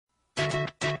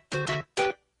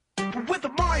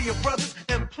your brothers,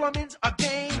 and plumbing's our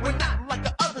game. We're not like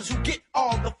the others who get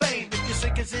all the fame. If your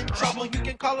sink is in trouble, you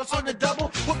can call us on the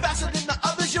double. We're faster than the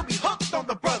others, you'll be hooked on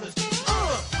the brothers.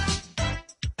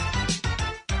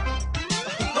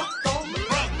 Hooked on the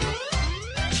brothers.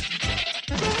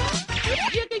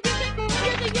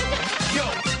 Yo,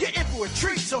 you're in for a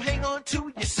treat, so hang on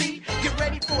to your seat. Get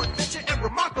ready for adventure and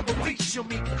remarkable feats. You'll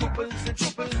meet Coopers and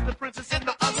Troopers, the princess and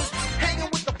the others. Hanging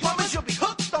with the plumbers, you'll be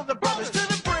hooked on the brothers to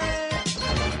the bridge.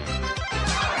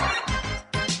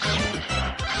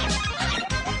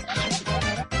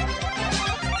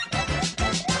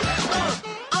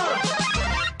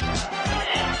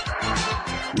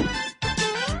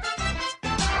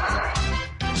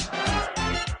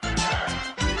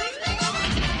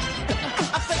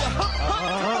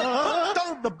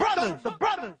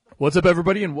 What's up,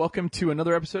 everybody, and welcome to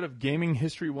another episode of Gaming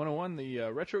History 101, the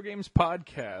Retro Games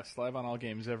Podcast, live on All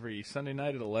Games every Sunday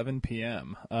night at 11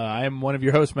 p.m. I am one of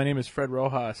your hosts. My name is Fred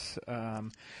Rojas,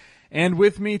 and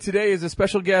with me today is a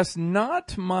special guest,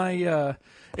 not my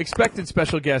expected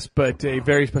special guest, but a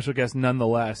very special guest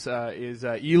nonetheless, is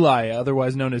Eli,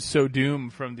 otherwise known as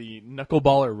Sodoom from the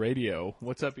Knuckleballer Radio.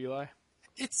 What's up, Eli?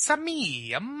 It's a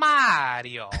me,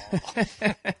 Mario.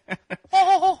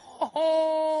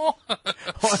 Oh,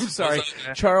 I'm sorry.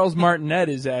 Charles Martinet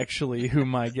is actually who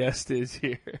my guest is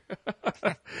here.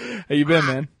 How you been,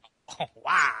 man? Oh,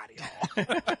 Wario.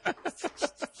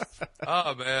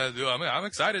 Oh, man, dude, I'm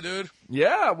excited, dude.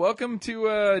 Yeah, welcome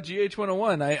to GH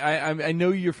 101. I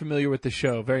know you're familiar with the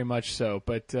show, very much so,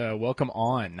 but welcome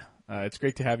on. It's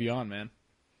great to have you on, man.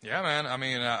 Yeah, man. I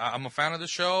mean, I'm a fan of the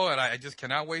show, and I just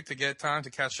cannot wait to get time to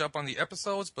catch up on the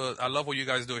episodes, but I love what you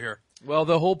guys do here. Well,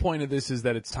 the whole point of this is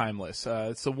that it's timeless.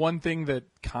 It's the one thing that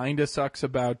kind of sucks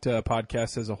about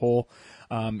podcasts as a whole,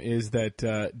 is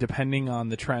that depending on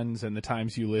the trends and the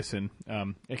times you listen,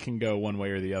 it can go one way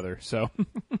or the other. So,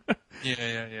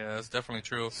 yeah, that's definitely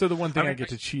true. So the one thing I get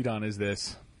to cheat on is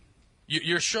this.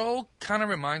 Your show kind of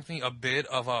reminds me a bit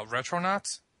of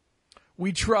Retronauts.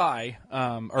 We try,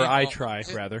 I try,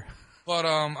 rather. But,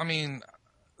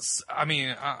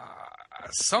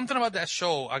 something about that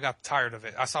show, I got tired of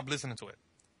it. I stopped listening to it.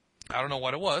 I don't know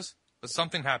what it was, but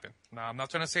something happened. Now, I'm not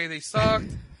trying to say they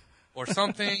sucked or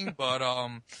something, but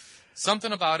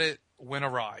something about it went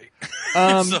awry.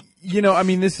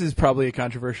 This is probably a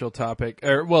controversial topic,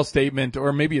 statement,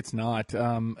 or maybe it's not.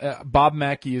 Bob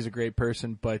Mackey is a great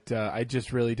person, but I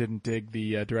just really didn't dig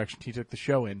the direction he took the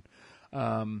show in.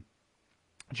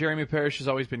 Jeremy Parrish has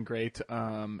always been great,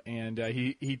 and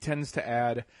he tends to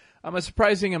add a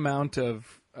surprising amount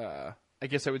of, I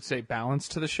guess I would say, balance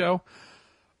to the show.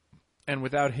 And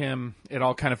without him, it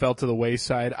all kind of fell to the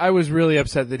wayside. I was really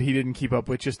upset that he didn't keep up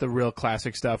with just the real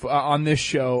classic stuff. On this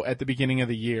show, at the beginning of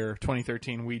the year,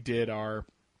 2013, we did our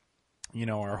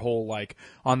whole,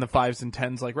 on the 5s and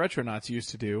 10s like Retronauts used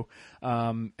to do.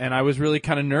 And I was really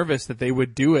kind of nervous that they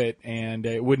would do it and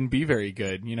it wouldn't be very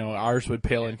good. Ours would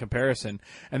pale in comparison.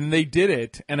 And they did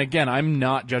it. And again, I'm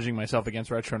not judging myself against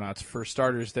Retronauts. For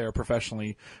starters, they're a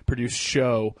professionally produced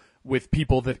show with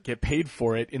people that get paid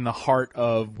for it in the heart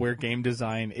of where game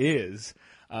design is.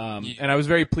 And I was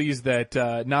very pleased that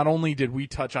not only did we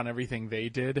touch on everything they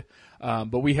did,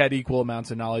 but we had equal amounts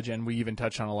of knowledge, and we even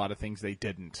touched on a lot of things they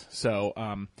didn't.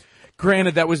 So,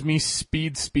 granted, that was me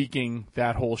speed speaking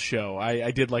that whole show.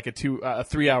 I did a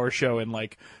 3-hour show in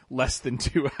less than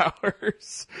 2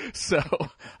 hours. So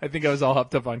I think I was all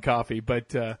hopped up on coffee.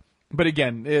 But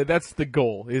again, that's the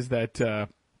goal, is that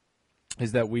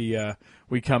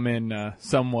we come in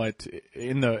somewhat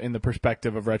in the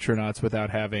perspective of Retronauts without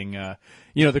having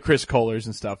the Chris Kohlers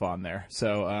and stuff on there.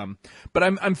 So, but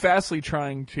I'm fastly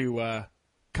trying to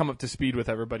come up to speed with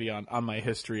everybody on my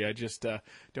history. I just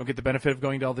don't get the benefit of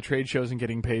going to all the trade shows and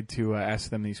getting paid to ask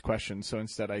them these questions. So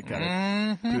instead, I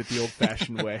gotta do it the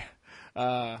old-fashioned way.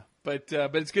 But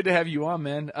it's good to have you on,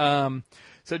 man.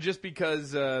 So just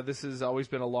because this has always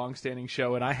been a long-standing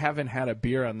show, and I haven't had a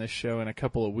beer on this show in a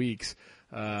couple of weeks,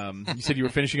 you said you were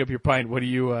finishing up your pint. What are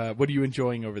you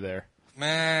enjoying over there?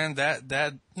 Man,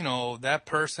 that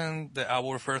person that I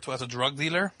will refer to as a drug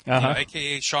dealer,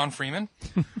 aka Sean Freeman,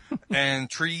 and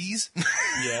Trees.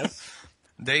 Yes.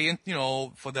 They,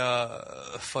 for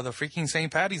the freaking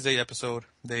St. Patty's Day episode,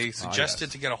 they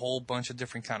suggested to get a whole bunch of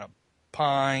different kind of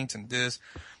pints and this.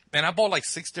 And I bought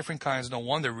 6 different kinds. The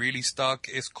one that really stuck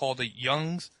is called the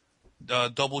Young's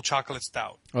Double Chocolate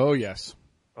Stout. Oh, yes.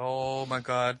 Oh, my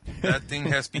God. That thing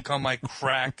has become my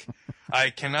crack. I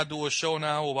cannot do a show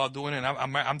now without doing it.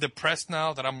 I'm depressed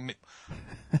now that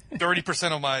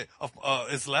 30% of my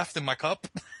is left in my cup.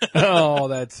 Oh,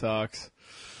 that sucks.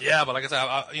 Yeah, but like I said,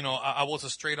 I was a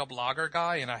straight up lager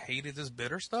guy, and I hated this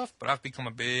bitter stuff. But I've become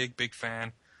a big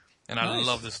fan, and I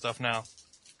love this stuff now.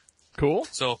 Cool.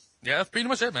 So yeah, that's pretty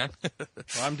much it, man. Well,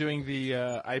 I'm doing the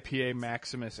IPA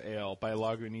Maximus Ale by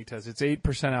Lagunitas. It's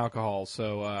 8% alcohol,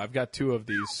 so I've got 2 of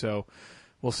these. So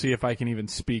we'll see if I can even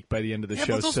speak by the end of the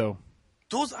show.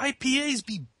 Those IPAs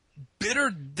be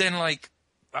bitter than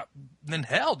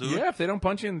hell, dude. Yeah, if they don't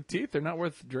punch you in the teeth, they're not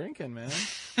worth drinking, man.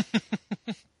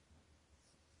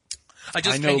 I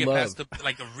just can't get past a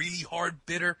really hard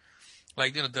bitter.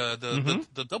 Like,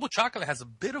 the double chocolate has a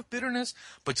bit of bitterness,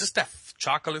 but just that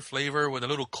chocolate flavor with a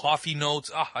little coffee notes.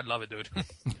 I love it, dude.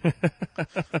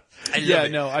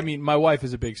 I mean, my wife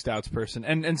is a big stouts person,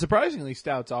 and surprisingly,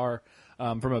 stouts are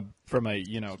from a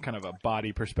kind of a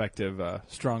body perspective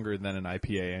stronger than an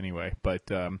IPA anyway. But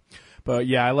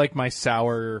yeah, I like my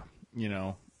sour,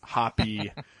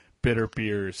 hoppy, bitter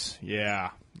beers.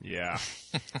 Yeah.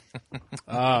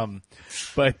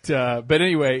 But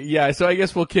anyway, yeah, so I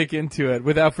guess we'll kick into it.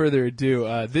 Without further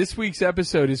ado, this week's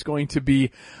episode is going to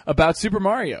be about Super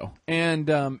Mario.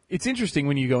 And it's interesting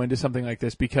when you go into something like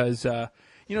this because,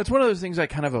 it's one of those things I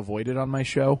kind of avoided on my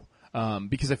show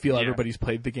because I feel everybody's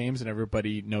played the games and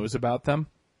everybody knows about them.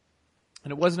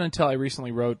 And it wasn't until I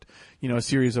recently wrote, a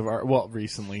series of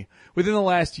recently, within the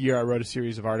last year, I wrote a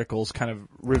series of articles kind of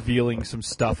revealing some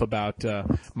stuff about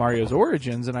Mario's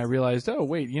origins, and I realized, oh,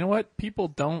 wait, you know what? People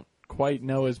don't quite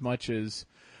know as much as,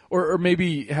 or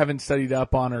maybe haven't studied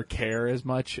up on or care as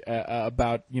much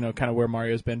about, kind of where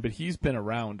Mario's been, but he's been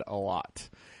around a lot.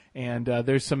 And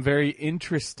there's some very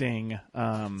interesting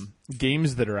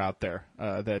games that are out there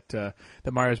that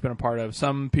Mario's been a part of.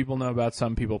 Some people know about,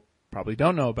 some people probably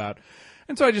don't know about.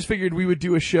 And so I just figured we would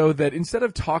do a show that instead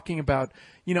of talking about,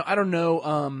 I don't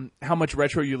know how much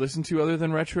retro you listen to other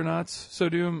than Retronauts,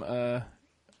 Sodoom.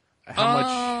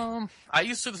 How much? I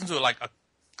used to listen to a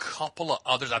couple of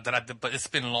others that I did, but it's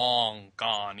been long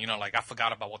gone. I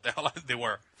forgot about what the hell they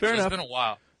were. Fair enough. It's been a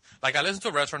while. I listened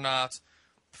to Retronauts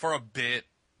for a bit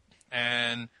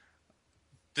and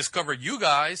discovered you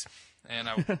guys, and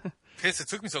I guess it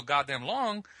took me so goddamn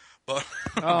long. But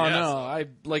no!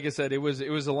 Like I said, it was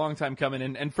a long time coming,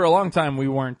 and for a long time we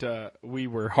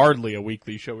were hardly a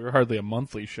weekly show. We were hardly a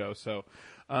monthly show. So,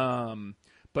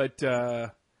 but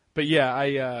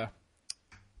yeah,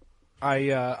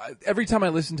 I every time I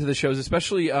listen to the shows,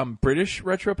 especially British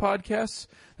retro podcasts,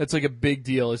 that's like a big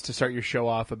deal is to start your show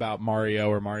off about Mario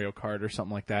or Mario Kart or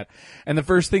something like that. And the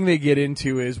first thing they get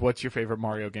into is what's your favorite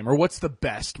Mario game or what's the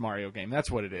best Mario game?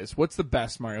 That's what it is. What's the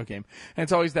best Mario game? And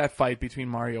it's always that fight between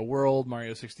Mario World,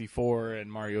 Mario 64,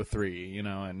 and Mario 3,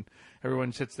 and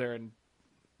everyone sits there and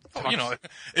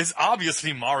it's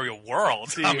obviously Mario World.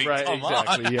 See, I mean, right, come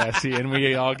exactly. on. Yeah, see, and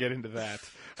we all get into that.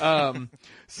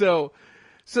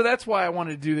 So that's why I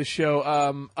wanted to do the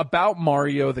show about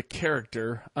Mario the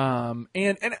character, and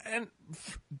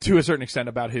to a certain extent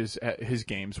about his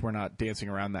games. We're not dancing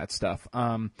around that stuff.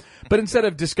 But instead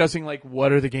of discussing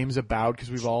what are the games about,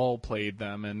 because we've all played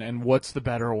them, and what's the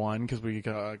better one, because we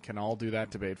can all do that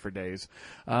debate for days.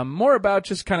 More about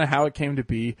just kind of how it came to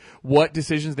be, what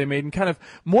decisions they made, and kind of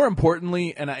more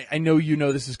importantly, and I know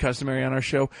this is customary on our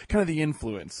show, kind of the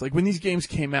influence. When these games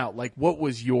came out, what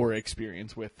was your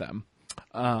experience with them?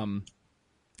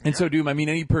 So Doom, I mean,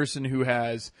 any person who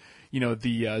has,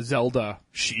 the Zelda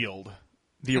shield,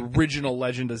 the original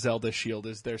Legend of Zelda shield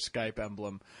is their Skype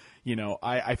emblem.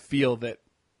 I feel that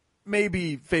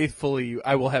maybe faithfully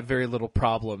I will have very little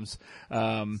problems,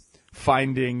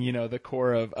 finding, the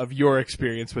core of your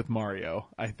experience with Mario,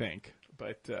 I think.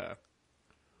 But,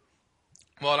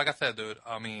 well, like I said, dude,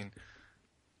 I mean,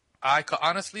 I could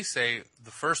honestly say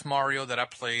the first Mario that I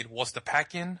played was the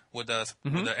pack-in with the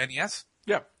NES.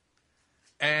 Yeah.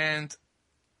 And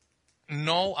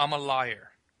no, I'm a liar.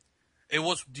 It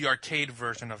was the arcade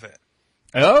version of it.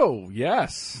 Oh,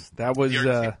 yes. That was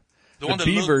the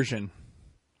B version.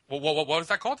 What was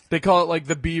that called? They call it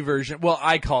the B version. Well,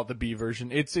 I call it the B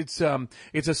version. It's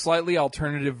a slightly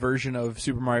alternative version of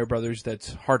Super Mario Brothers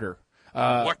that's harder.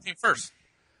 What came first?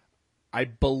 I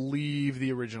believe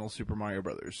the original Super Mario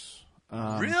Brothers.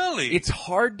 Really? It's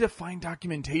hard to find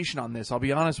documentation on this, I'll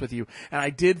be honest with you. And I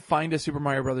did find a Super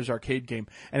Mario Brothers arcade game,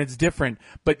 and it's different.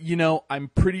 But, I'm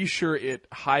pretty sure it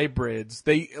hybrids.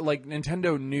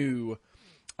 Nintendo knew,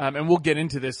 and we'll get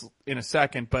into this in a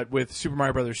second, but with Super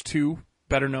Mario Brothers 2,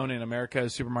 better known in America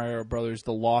as Super Mario Brothers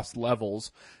The Lost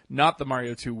Levels, not the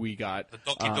Mario 2 we got. The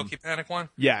Doki Doki Panic one?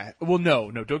 Yeah. Well,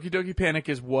 no. Doki Doki Panic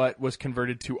is what was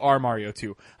converted to our Mario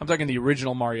 2. I'm talking the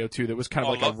original Mario 2 that was kind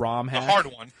of a ROM hack. The hard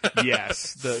one.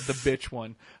 Yes, the bitch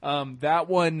one. That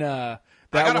one. I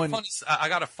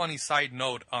got a funny side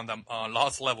note on the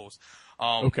Lost Levels.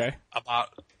 Okay. About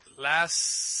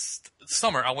last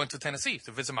summer, I went to Tennessee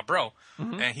to visit my bro,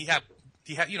 and he had,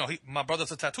 my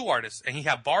brother's a tattoo artist, and he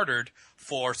had bartered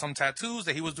for some tattoos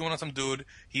that he was doing on some dude.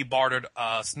 He bartered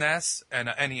SNES and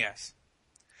a NES.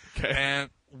 Okay. And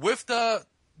with the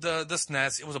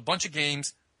SNES, it was a bunch of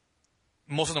games.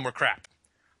 Most of them were crap,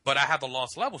 but I had the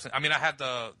lost levels. I mean, I had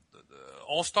the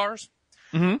All Stars.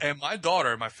 And my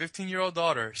daughter, my 15-year-old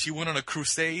daughter, she went on a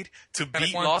crusade to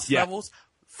beat lost levels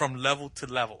from level to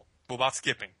level without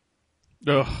skipping.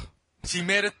 Ugh. She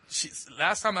made it.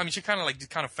 Last time, I mean, she kind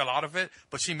of fell out of it,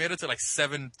 but she made it to like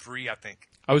 7-3, I think.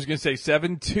 I was going to say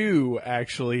 7-2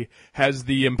 actually has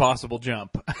the impossible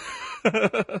jump.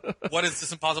 What is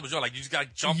this impossible jump? Like, you just got to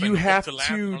jump. You and have to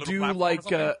to do like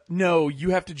no, you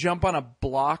have to jump on a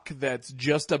block that's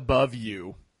just above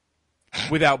you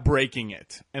without breaking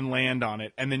it and land on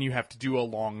it, and then you have to do a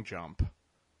long jump.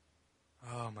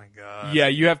 Oh my god. Yeah,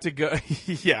 you have to go.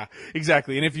 Yeah,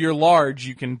 exactly. And if you're large,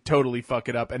 you can totally fuck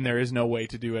it up, and there is no way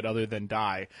to do it other than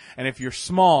die. And if you're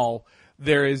small,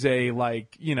 there is a,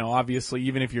 like, obviously,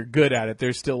 even if you're good at it,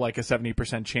 there's still like a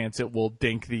 70% chance it will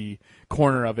dink the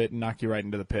corner of it and knock you right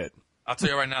into the pit. I'll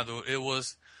tell you right now, dude, it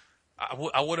was.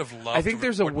 I would have loved. I think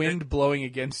there's a wind blowing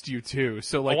against you too,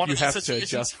 so like you have to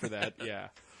adjust for that. Yeah.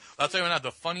 I'll tell you right now,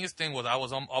 the funniest thing was I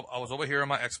was over here on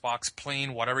my Xbox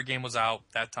playing whatever game was out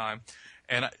that time,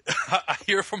 and I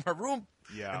hear from her room.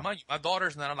 Yeah. And mind you, my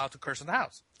daughter's not allowed to curse in the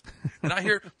house, and I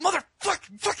hear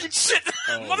fucking shit.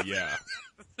 Oh yeah.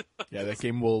 Yeah, that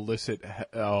game will elicit.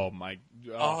 Oh my.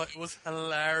 Oh, it was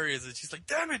hilarious, and she's like,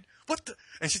 "Damn it, what the?"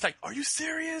 And she's like, "Are you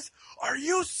serious? Are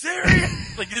you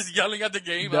serious?" Like, just yelling at the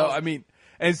game. No, I mean.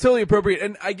 And it's totally appropriate.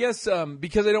 And I guess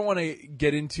because I don't want to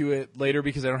get into it later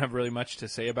because I don't have really much to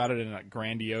say about it in a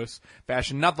grandiose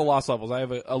fashion. Not the lost levels. I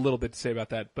have a little bit to say about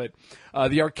that. But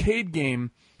the arcade game,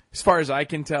 as far as I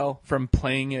can tell from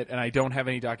playing it, and I don't have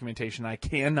any documentation, I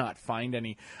cannot find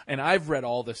any. And I've read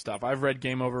all this stuff. I've read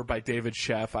Game Over by David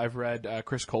Sheff. I've read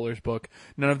Chris Kohler's book.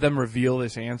 None of them reveal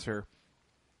this answer.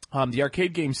 The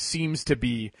arcade game seems to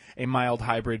be a mild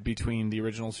hybrid between the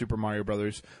original Super Mario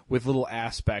Brothers with little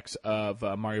aspects of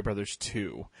Mario Brothers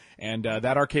 2. And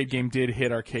that arcade game did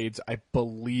hit arcades, I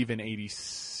believe, in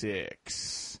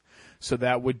 '86. So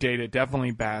that would date it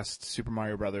definitely past Super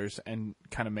Mario Brothers and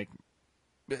kind of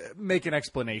make an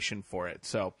explanation for it.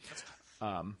 So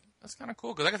that's kind of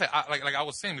cool because, like I said, like I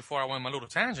was saying before I went on my little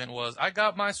tangent, was I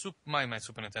got my Super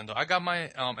Nintendo, I got my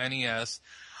NES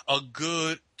a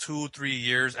good 2-3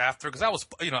 years after, because I was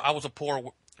a poor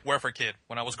welfare kid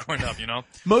when I was growing up,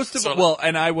 Most of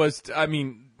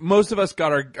us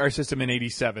got our system in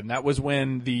 '87. That was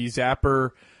when the Zapper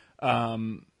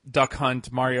Duck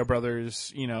Hunt Mario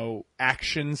Brothers,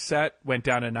 action set went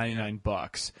down to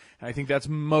 $99. And I think that's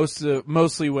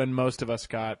mostly when most of us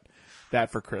got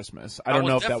that for Christmas. I don't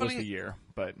know if that was the year,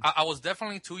 but I was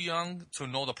definitely too young to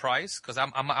know the price, because I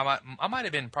might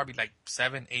have been probably like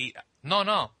 7, 8.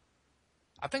 No.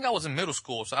 I think I was in middle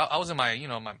school, so I was in my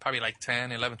probably like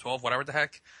 10, 11, 12, whatever the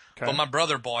heck. Okay. But my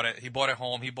brother bought it. He bought it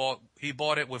home. He bought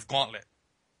it with Gauntlet,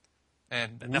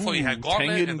 and that's what he had.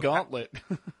 Gauntlet and Gauntlet.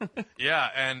 Yeah,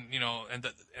 and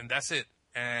and that's it.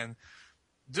 And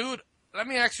dude, let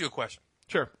me ask you a question.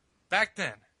 Sure. Back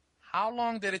then, how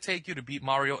long did it take you to beat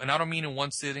Mario? And I don't mean in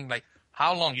one sitting. Like,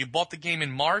 how long? You bought the game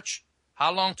in March.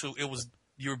 How long till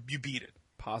you beat it?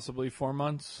 Possibly 4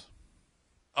 months.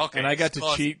 Okay. And I got to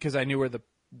cheat because I knew where the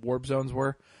warp zones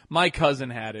were. My cousin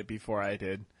had it before I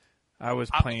did. I was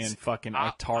playing fucking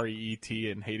Atari ET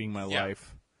and hating my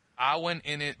life. I went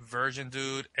in it virgin,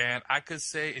 dude, and I could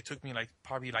say it took me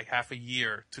probably half a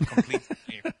year to complete the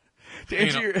game.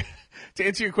 To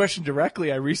answer your question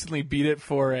directly, I recently beat it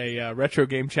for a retro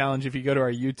game challenge. If you go to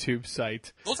our YouTube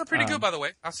site, those are pretty good, by the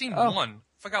way. I've seen one. I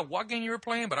forgot what game you were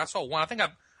playing, but I saw one. I think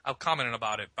I've commented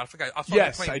about it, but I forgot.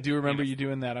 Yes, I do remember you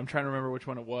doing that. I'm trying to remember which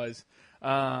one it was.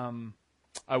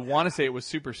 I want to say it was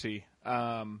Super C.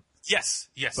 Yes.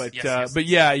 But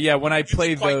yeah. When I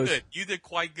played those, good. You did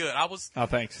quite good. Oh,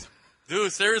 thanks.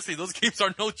 Dude, seriously, those games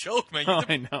are no joke, man.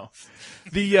 I know.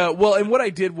 And what I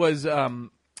did was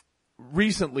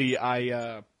recently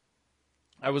I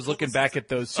was looking back at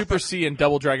those. Super C and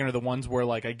Double Dragon are the ones where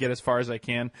like I get as far as I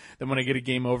can. Then when I get a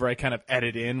game over, I kind of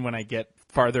edit in when I get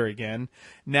farther again.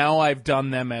 Now I've done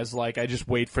them as like I just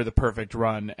wait for the perfect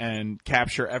run and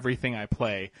capture everything I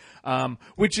play,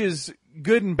 which is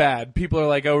good and bad. People are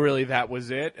like, "Oh, really? That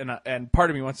was it?" And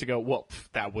part of me wants to go, "Well,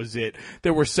 that was it.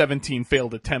 There were 17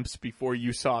 failed attempts before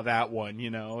you saw that one."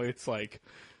 It's like,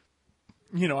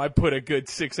 I put a good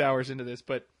 6 hours into this,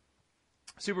 but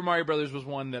Super Mario Brothers was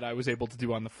one that I was able to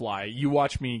do on the fly. You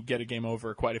watch me get a game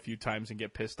over quite a few times and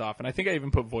get pissed off, and I think I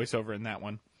even put voiceover in that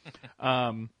one.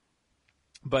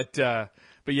 But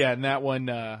yeah, in that one,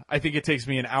 I think it takes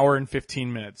me an hour and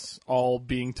 15 minutes, all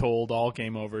being told, all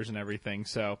game overs and everything.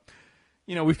 So,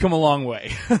 we've come a long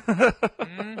way.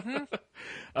 Mm-hmm.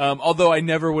 Although I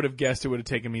never would have guessed it would have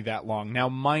taken me that long. Now,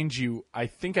 mind you, I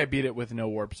think I beat it with no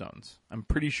warp zones. I'm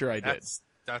pretty sure I did.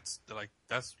 This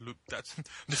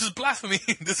is blasphemy.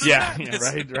 This is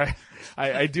madness. Right.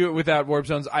 I do it without warp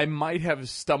zones. I might have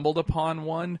stumbled upon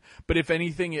one, but if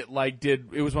anything, it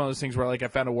was one of those things where I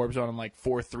found a warp zone on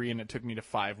 4-3 and it took me to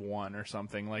 5-1 or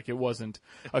something. It wasn't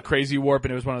a crazy warp,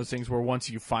 and it was one of those things where once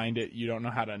you find it, you don't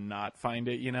know how to not find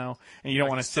it, and you don't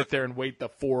want to sit there and wait the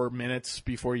 4 minutes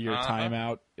before your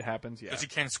timeout happens. Yeah, because you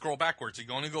can't scroll backwards. You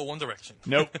can only go one direction.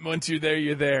 Nope. Once you're there,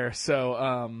 you're there.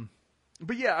 So,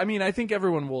 but yeah, I think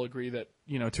everyone will agree that,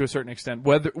 to a certain extent,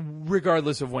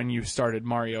 regardless of when you started,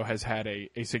 Mario has had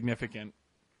a significant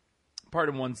part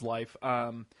in one's life.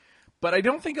 But I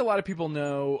don't think a lot of people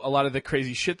know a lot of the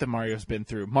crazy shit that Mario's been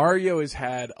through. Mario has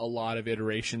had a lot of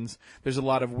iterations. There's a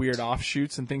lot of weird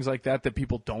offshoots and things like that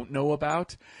people don't know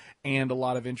about, and a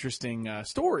lot of interesting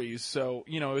stories. So,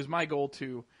 it was my goal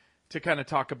to kind of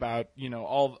talk about,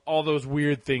 all those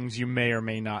weird things you may or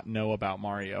may not know about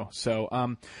Mario. So,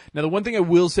 now the one thing I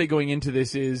will say going into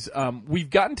this is, we've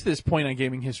gotten to this point on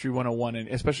Gaming History 101, and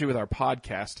especially with our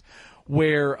podcast,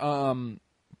 where,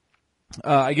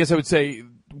 I guess I would say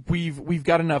we've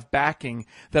got enough backing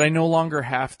that I no longer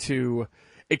have to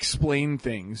explain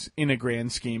things in a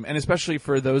grand scheme. And especially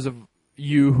for those of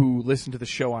you who listen to the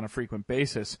show on a frequent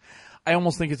basis, I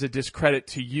almost think it's a discredit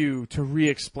to you to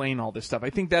re-explain all this stuff. I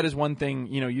think that is one thing,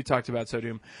 you talked about,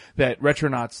 Sodoom, that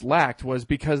Retronauts lacked, was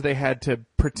because they had to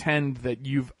pretend that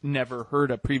you've never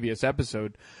heard a previous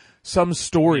episode. Some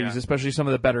stories, especially some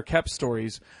of the better kept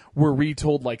stories, were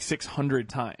retold 600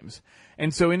 times.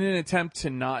 And so in an attempt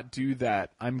to not do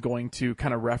that, I'm going to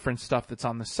kind of reference stuff that's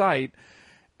on the site.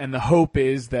 And the hope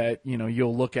is that,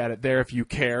 you'll look at it there if you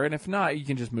care. And if not, you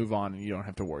can just move on and you don't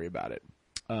have to worry about it.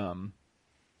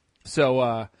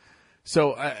 So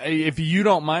if you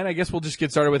don't mind, I guess we'll just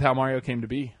get started with how Mario came to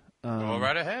be. Go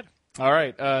right ahead. All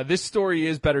right. This story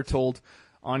is better told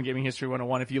on Gaming History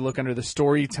 101. If you look under the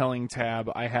storytelling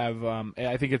tab, I have,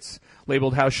 I think it's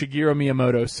labeled How Shigeru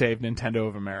Miyamoto Saved Nintendo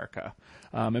of America.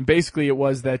 And basically it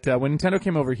was that when Nintendo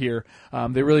came over here,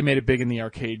 they really made it big in the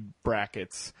arcade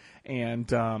brackets. And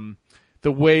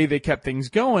the way they kept things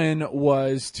going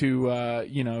was to,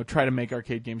 try to make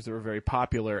arcade games that were very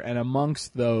popular. And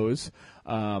amongst those,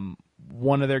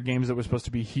 one of their games that was supposed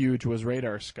to be huge was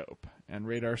Radar Scope. And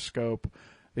Radar Scope,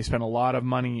 they spent a lot of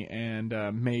money and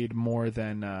made more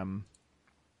than,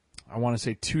 I want to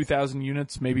say 2,000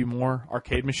 units, maybe more,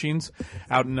 arcade machines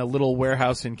out in a little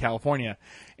warehouse in California.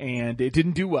 And it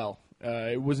didn't do well.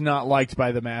 It was not liked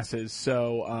by the masses,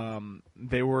 so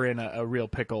they were in a real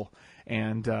pickle.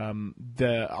 And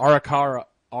the Arakawa,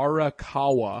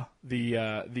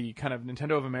 the kind of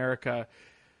Nintendo of America,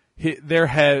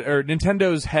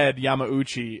 Nintendo's head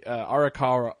Yamauchi,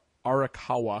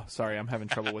 Arakawa. Sorry, I'm having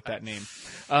trouble with that name.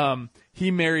 He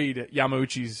married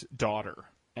Yamauchi's daughter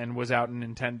and was out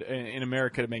in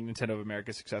America to make Nintendo of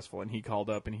America successful. And he called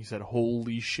up and he said,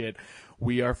 "Holy shit,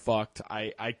 we are fucked.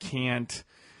 I can't."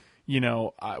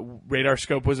 Radar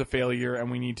Scope was a failure,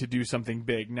 and we need to do something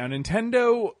big. Now,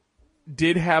 Nintendo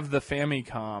did have the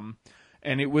Famicom,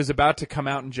 and it was about to come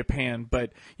out in Japan,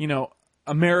 but,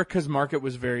 America's market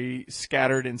was very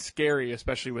scattered and scary,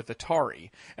 especially with Atari.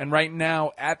 And right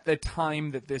now, at the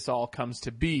time that this all comes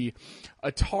to be,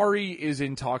 Atari is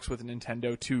in talks with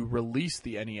Nintendo to release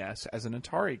the NES as an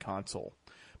Atari console.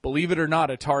 Believe it or not,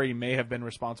 Atari may have been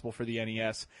responsible for the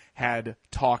NES had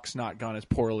talks not gone as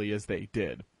poorly as they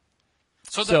did.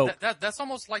 So that's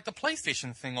almost like the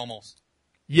PlayStation thing, almost.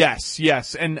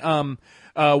 Yes. And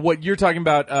what you're talking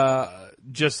about,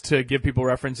 just to give people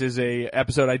reference, is a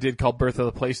episode I did called Birth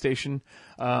of the PlayStation.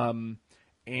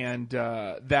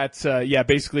 That's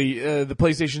basically the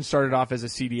PlayStation started off as a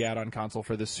CD add-on console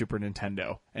for the Super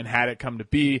Nintendo. And had it come to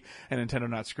be, and Nintendo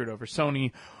not screwed over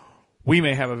Sony, we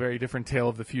may have a very different tale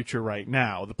of the future right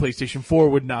now. The PlayStation 4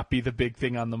 would not be the big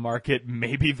thing on the market.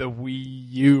 Maybe the Wii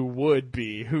U would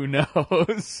be. Who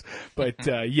knows? But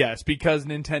yes, because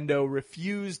Nintendo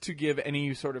refused to give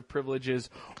any sort of privileges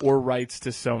or rights to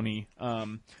Sony,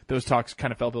 those talks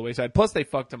kind of fell to the wayside. Plus, they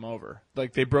fucked them over.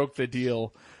 They broke the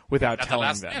deal without telling them.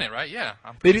 At the last minute, right? Yeah.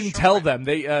 They didn't tell them.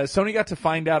 Sony got to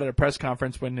find out at a press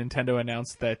conference when Nintendo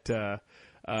announced that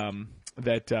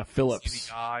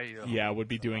Philips would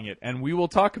be doing it. And we will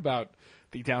talk about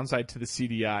the downside to the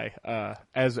CDI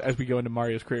as we go into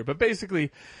Mario's career. But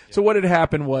basically, so what had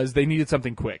happened was they needed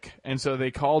something quick. And so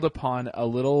they called upon a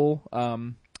little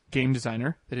game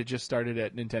designer that had just started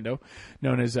at Nintendo,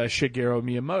 known as Shigeru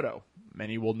Miyamoto.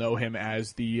 Many will know him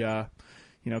as the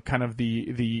kind of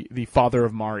the father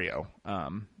of Mario,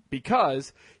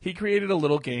 because he created a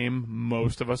little game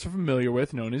most of us are familiar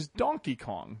with, known as Donkey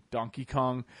Kong. Donkey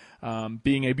Kong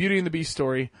being a Beauty and the Beast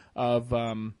story of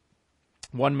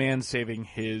one man saving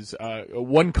his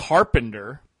one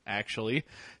carpenter. Actually,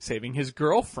 saving his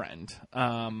girlfriend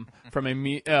from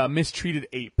a mistreated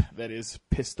ape that is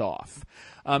pissed off.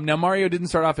 Now, Mario didn't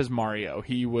start off as Mario.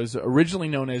 He was originally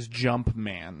known as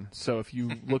Jumpman. So if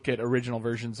you look at original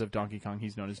versions of Donkey Kong,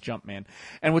 he's known as Jumpman.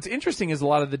 And what's interesting is a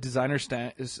lot of the designer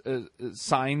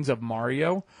signs of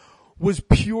Mario was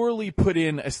purely put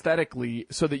in aesthetically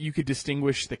so that you could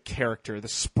distinguish the character, the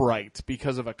sprite,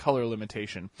 because of a color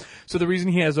limitation. So the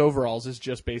reason he has overalls is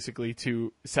just basically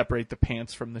to separate the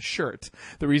pants from the shirt.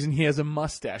 The reason he has a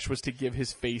mustache was to give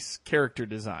his face character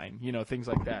design, things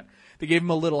like that. They gave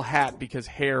him a little hat because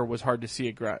hair was hard to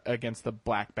see against the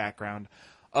black background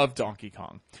of Donkey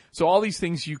Kong. So all these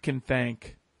things you can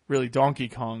thank really Donkey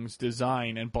Kong's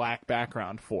design and black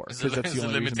background for. Because that's the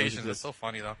only limitation. That's so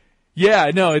funny, though.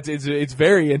 Yeah, no, it's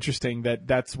very interesting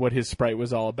that's what his sprite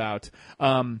was all about.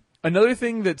 Another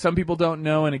thing that some people don't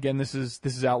know, and again, this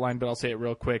is outlined, but I'll say it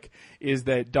real quick, is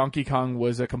that Donkey Kong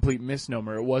was a complete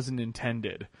misnomer. It wasn't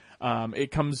intended.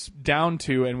 It comes down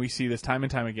to, and we see this time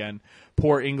and time again,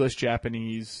 poor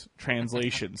English-Japanese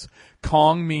translations.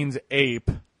 Kong means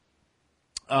ape,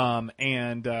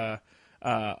 and a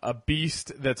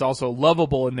beast that's also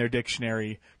lovable in their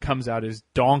dictionary comes out as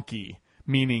donkey,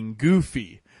 meaning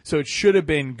goofy. So it should have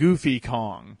been Goofy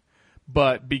Kong,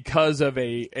 but because of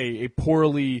a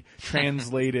poorly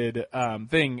translated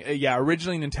thing,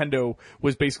 originally Nintendo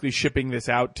was basically shipping this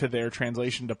out to their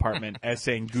translation department as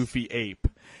saying Goofy Ape,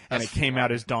 and it came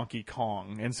out as Donkey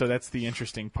Kong, and so that's the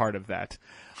interesting part of that.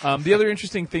 The other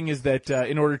interesting thing is that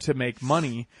in order to make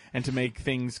money and to make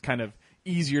things kind of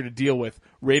easier to deal with,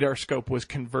 Radar Scope was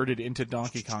converted into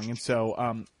Donkey Kong. And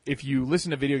so if you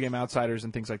listen to Video Game Outsiders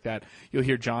and things like that, you'll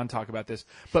hear John talk about this.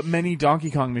 But many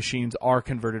Donkey Kong machines are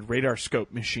converted Radar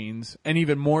Scope machines, and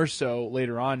even more so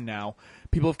later on now.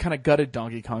 People have kind of gutted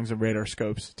Donkey Kongs and Radar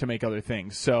Scopes to make other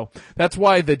things. So that's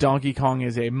why the Donkey Kong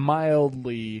is a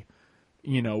mildly,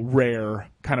 rare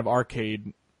kind of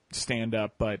arcade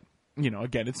stand-up. But,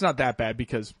 again, it's not that bad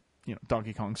because,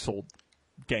 Donkey Kong sold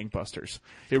gangbusters.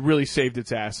 It really saved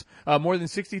its ass. More than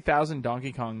 60,000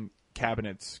 Donkey Kong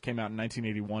cabinets came out in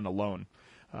 1981 alone.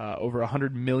 Over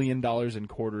 $100 million in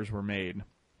quarters were made.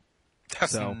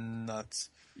 That's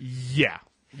nuts. Yeah.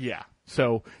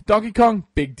 So Donkey Kong,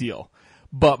 big deal.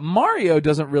 But Mario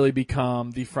doesn't really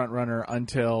become the front runner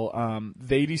until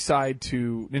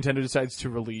Nintendo decides to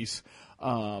release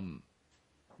the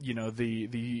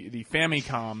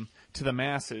Famicom to the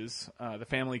masses, the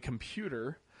family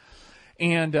computer.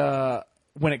 And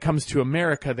when it comes to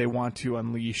America, they want to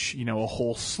unleash, a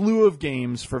whole slew of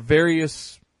games for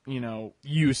various,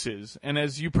 uses. And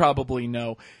as you probably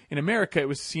know, in America, it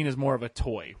was seen as more of a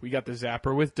toy. We got the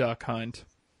Zapper with Duck Hunt.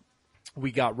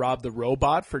 We got Rob the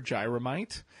Robot for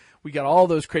Gyromite. We got all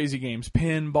those crazy games,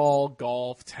 pinball,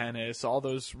 golf, tennis, all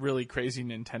those really crazy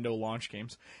Nintendo launch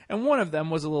games. And one of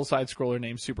them was a little side-scroller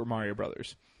named Super Mario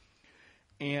Brothers.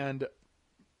 And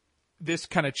this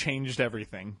kind of changed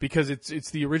everything because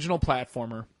it's the original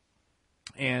platformer,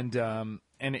 and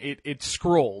it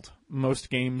scrolled. Most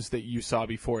games that you saw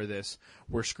before this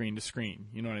were screen to screen.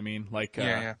 You know what I mean?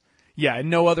 Yeah,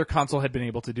 and no other console had been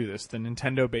able to do this. The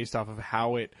Nintendo, based off of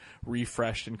how it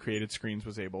refreshed and created screens,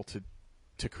 was able to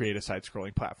create a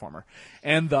side-scrolling platformer,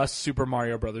 and thus Super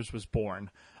Mario Brothers was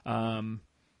born.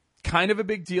 Kind of a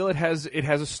big deal. It has a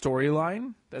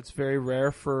storyline that's very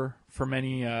rare for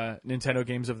many Nintendo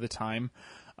games of the time.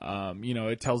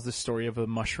 It tells the story of a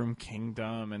Mushroom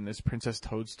Kingdom and this Princess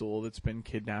Toadstool that's been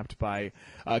kidnapped by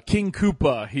King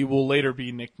Koopa. He will later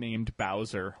be nicknamed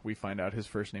Bowser. We find out his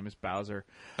first name is Bowser.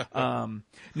 Now,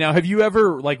 have you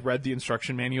ever read the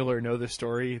instruction manual or know the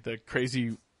story, the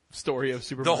crazy story of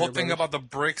Super Mario The whole thing Brothers? about the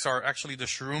bricks are actually the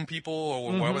shroom people,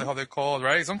 or whatever the hell they're called,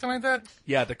 right? Something like that?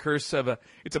 Yeah, the curse of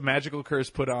it's a magical curse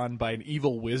put on by an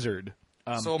evil wizard.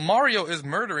 So Mario is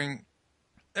murdering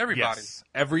everybody. Yes.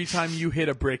 Every time you hit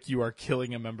a brick, you are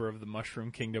killing a member of the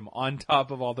Mushroom Kingdom on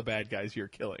top of all the bad guys you're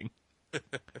killing.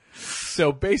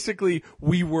 So basically,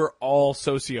 we were all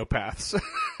sociopaths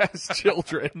as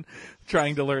children,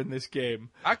 trying to learn this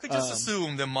game. I could just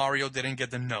assume that Mario didn't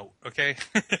get the note, okay?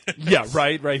 Yeah,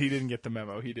 right. He didn't get the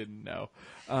memo. He didn't know.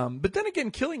 But then again,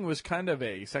 killing was kind of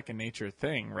a second nature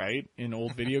thing, right? In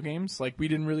old video games. Like, we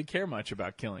didn't really care much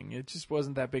about killing. It just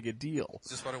wasn't that big a deal.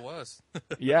 It's just what it was.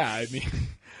 Yeah, I mean,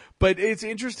 but it's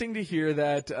interesting to hear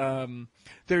that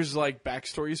there's like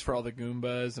backstories for all the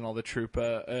Goombas and all the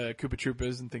Koopa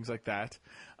Troopas and things like that.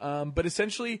 But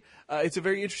essentially, it's a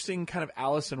very interesting kind of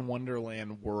Alice in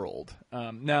Wonderland world.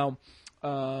 Now,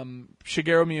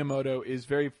 Shigeru Miyamoto is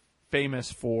very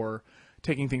famous for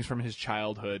taking things from his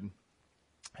childhood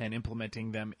and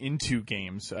implementing them into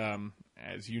games.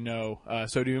 As you know,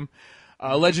 Sodoom.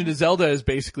 Legend of Zelda is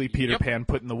basically Peter Pan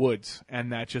put in the woods,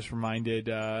 and that just reminded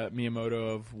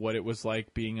Miyamoto of what it was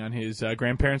like being on his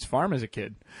grandparents' farm as a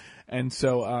kid. And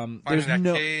so there's that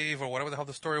no cave or whatever the hell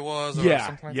the story was. Or yeah,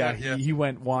 something like yeah. that. He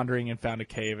went wandering and found a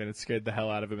cave, and it scared the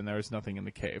hell out of him. And there was nothing in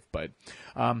the cave, but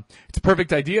it's a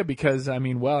perfect idea because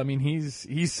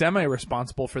he's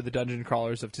semi-responsible for the dungeon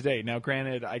crawlers of today. Now,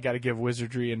 granted, I got to give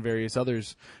Wizardry and various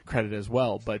others credit as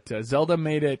well, but Zelda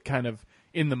made it kind of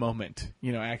in the moment,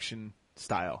 action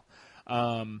style.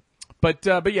 But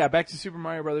yeah, back to Super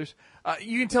Mario Brothers.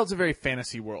 You can tell it's a very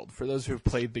fantasy world for those who have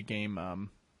played the game.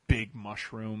 Big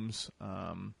mushrooms.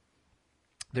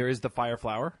 There is the fire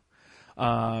flower.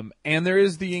 And there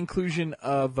is the inclusion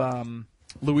of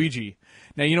Luigi.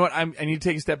 Now, you know what? I need to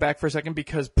take a step back for a second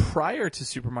because prior to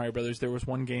Super Mario Brothers, there was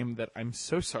one game that I'm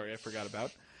so sorry I forgot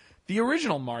about. The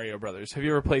original Mario Brothers. Have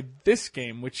you ever played this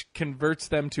game, which converts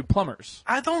them to plumbers?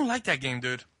 I don't like that game,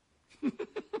 dude.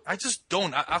 I just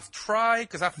don't. I've tried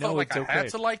because I felt like I had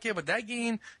to like it, but that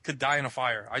game could die in a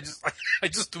fire. I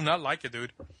just do not like it,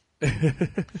 dude.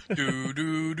 do.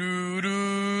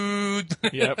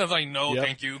 Yep. I was like, no,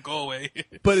 thank you, go away.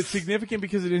 But it's significant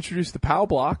because it introduced the POW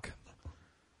block.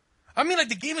 I mean, like,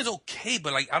 the game is okay,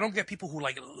 but, like, I don't get people who,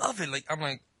 like, love it. Like, I'm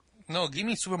like, no, give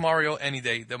me Super Mario any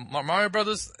day. The Mario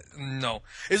Brothers, no.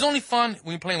 It's only fun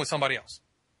when you're playing with somebody else.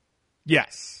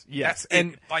 Yes.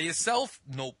 And by yourself,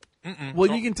 nope.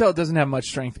 Well, you can tell it doesn't have much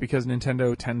strength because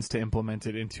Nintendo tends to implement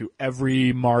it into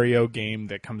every Mario game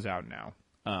that comes out now.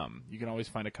 You can always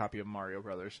find a copy of Mario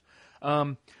Brothers.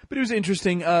 But it was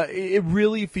interesting. It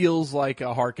really feels like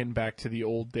a harken back to the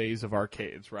old days of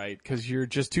arcades, right? Because you're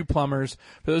just two plumbers.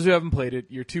 For those who haven't played it,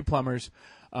 you're two plumbers.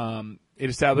 It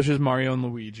establishes Mario and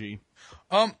Luigi.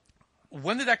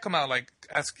 When did that come out? Like,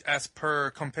 as per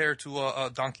compared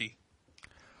to Donkey?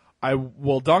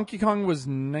 Donkey Kong was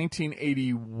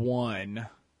 1981.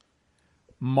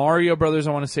 Mario Brothers,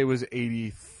 I want to say, was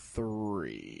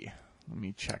 83. Let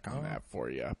me check on that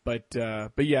for you. But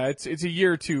yeah, it's a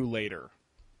year or two later.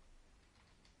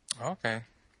 Okay.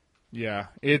 Yeah,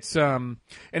 it's and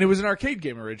it was an arcade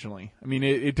game originally. I mean,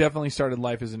 it definitely started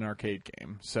life as an arcade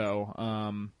game.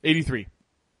 So, 83.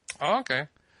 Oh, okay.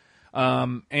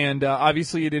 And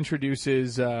obviously it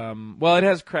introduces it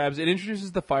has crabs. It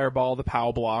introduces the fireball, the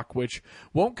POW block, which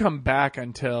won't come back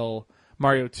until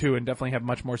Mario 2 and definitely have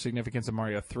much more significance in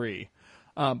Mario 3.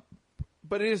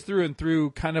 But it is through and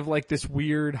through kind of like this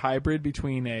weird hybrid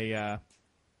between a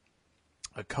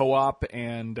co-op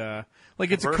and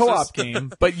it's a co-op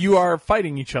game, but you are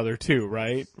fighting each other too,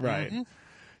 right? Right. Mm-hmm.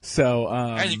 So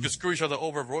and you can screw each other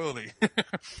over royally.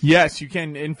 Yes, you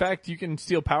can. In fact, you can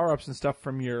steal power-ups and stuff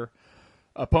from your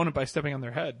opponent by stepping on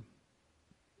their head.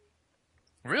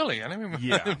 Really? I didn't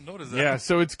even notice that. Yeah,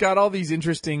 so it's got all these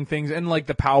interesting things. And, like,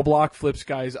 the POW block flips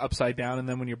guys upside down, and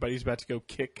then when your buddy's about to go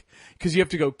kick... Because you have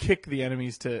to go kick the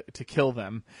enemies to kill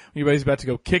them. When your buddy's about to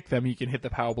go kick them, you can hit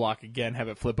the POW block again, have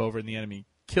it flip over, and the enemy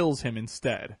kills him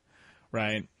instead.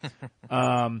 Right?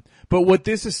 But what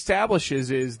this establishes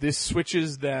is this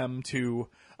switches them to...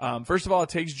 first of all, it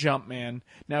takes Jumpman.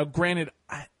 Now, granted,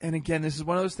 and again, this is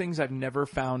one of those things I've never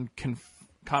found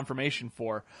confirmation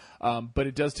for, but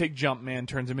it does take Jumpman,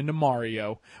 turns him into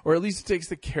Mario, or at least it takes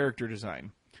the character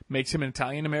design, makes him an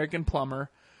Italian-American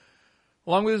plumber,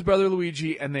 along with his brother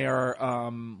Luigi, and they are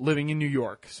living in New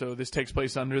York. So this takes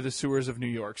place under the sewers of New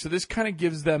York. So this kind of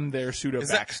gives them their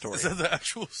pseudo-backstory. Is that the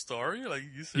actual story? Like,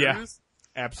 you serious?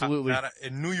 Yeah, absolutely.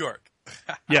 In New York.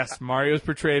 Yes, Mario is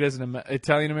portrayed as an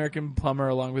Italian-American plumber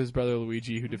along with his brother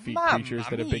Luigi who defeat creatures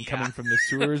that have been coming from the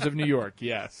sewers of New York,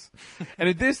 yes. And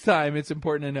at this time, it's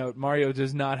important to note, Mario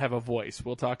does not have a voice.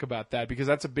 We'll talk about that because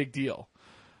that's a big deal.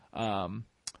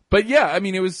 But yeah, I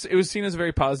mean, it was seen as a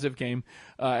very positive game.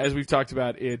 As we've talked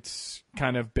about, it's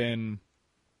kind of been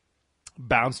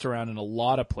bounced around in a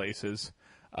lot of places.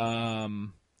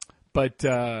 But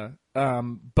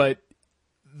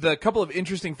the couple of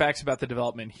interesting facts about the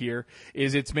development here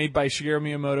is it's made by Shigeru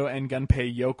Miyamoto and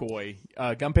Gunpei Yokoi.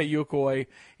 Gunpei Yokoi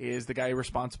is the guy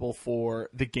responsible for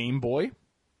the Game Boy.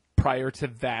 Prior to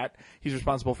that, he's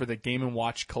responsible for the Game &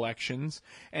 Watch collections,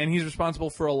 and he's responsible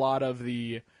for a lot of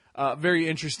the very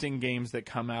interesting games that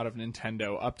come out of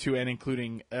Nintendo, up to and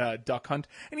including Duck Hunt.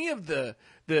 Any of the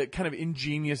kind of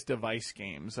ingenious device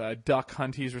games. Duck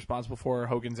Hunt he's responsible for,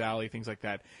 Hogan's Alley, things like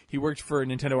that. He worked for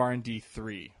Nintendo R&D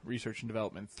 3, Research and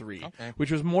Development 3, which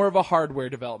was more of a hardware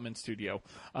development studio.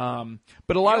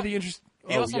 But a lot of the interest...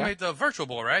 He also made the Virtual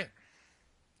Boy, right?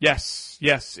 Yes.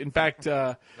 In fact,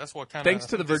 that's what thanks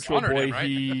to the Virtual Boy, him, right?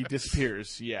 he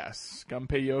disappears. Yes.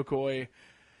 Gunpei Yokoi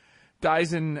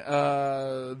dies in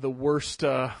the worst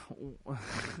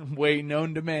way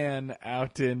known to man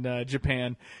out in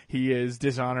Japan. He is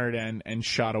dishonored and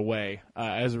shot away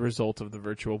as a result of the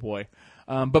Virtual Boy.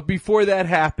 But before that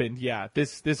happened,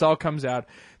 this all comes out.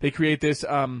 They create this...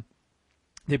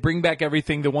 They bring back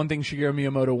everything. The one thing Shigeru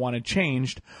Miyamoto wanted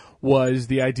changed was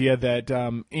the idea that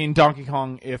in Donkey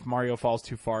Kong, if Mario falls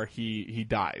too far, he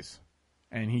dies.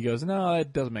 And he goes, no,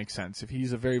 that doesn't make sense. If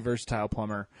he's a very versatile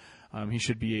plumber, he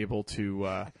should be able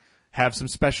to have some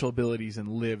special abilities and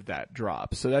live that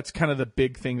drop. So that's kind of the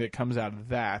big thing that comes out of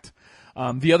that.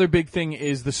 The other big thing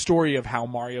is the story of how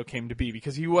Mario came to be,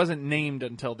 because he wasn't named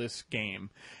until this game.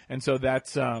 And so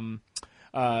that's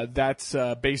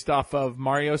based off of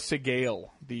Mario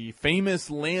Segale, the famous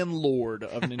landlord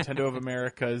of Nintendo of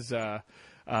America's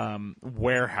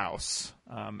warehouse,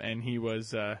 and he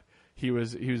was a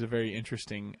very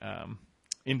interesting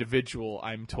individual.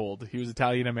 I'm told he was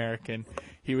Italian American.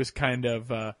 He was kind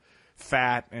of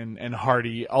fat and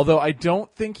hearty, although I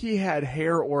don't think he had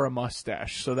hair or a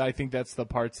mustache. So I think that's the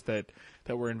parts that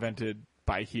were invented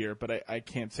by here, but I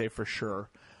can't say for sure.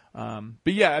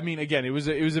 But yeah, I mean, again, it was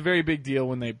a very big deal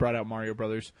when they brought out Mario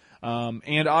Brothers.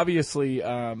 And obviously,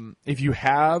 if you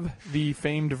have the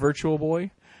famed Virtual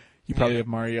Boy, you probably have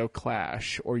Mario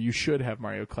Clash, or you should have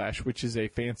Mario Clash, which is a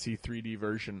fancy 3D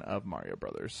version of Mario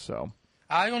Brothers. So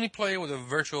I only played with a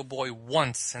Virtual Boy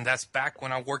once, and that's back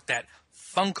when I worked at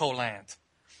Funkoland.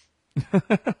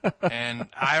 And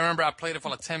I remember I played it for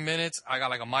like 10 minutes. I got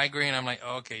like a migraine. I'm like,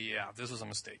 okay, yeah, this was a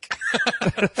mistake.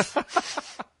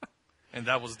 And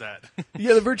that was that.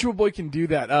 Yeah, the Virtual Boy can do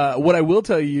that. What I will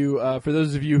tell you, for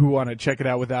those of you who want to check it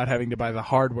out without having to buy the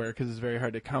hardware, because it's very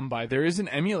hard to come by, there is an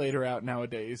emulator out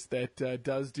nowadays that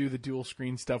does do the dual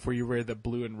screen stuff where you wear the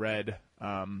blue and red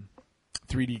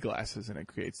 3D glasses and it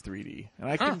creates 3D. And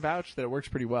I can vouch that it works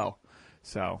pretty well.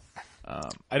 So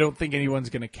I don't think anyone's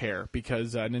going to care,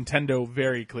 because Nintendo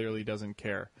very clearly doesn't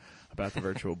care about the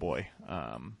Virtual Boy.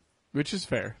 Which is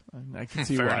fair. I can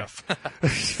see why.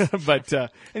 But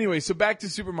anyway, so back to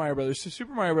Super Mario Brothers. So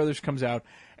Super Mario Brothers comes out,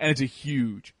 and it's a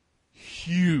huge,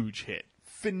 huge hit.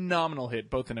 Phenomenal hit,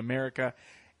 both in America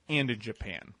and in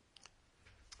Japan.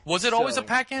 Was it always a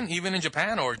pack-in, even in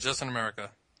Japan, or just in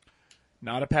America?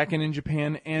 Not a pack-in in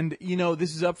Japan. And, you know,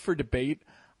 this is up for debate.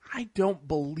 I don't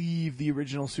believe the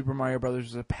original Super Mario Brothers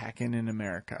was a pack-in in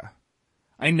America.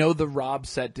 I know the Rob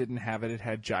set didn't have it. It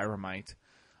had Gyromite.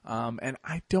 And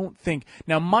I don't think...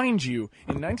 Now, mind you,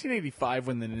 in 1985,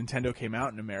 when the Nintendo came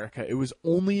out in America, it was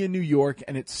only in New York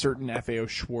and at certain FAO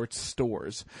Schwartz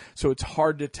stores. So it's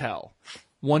hard to tell.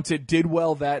 Once it did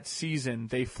well that season,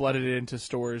 they flooded it into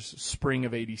stores spring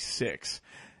of 86.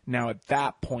 Now, at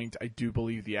that point, I do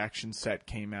believe the action set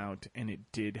came out, and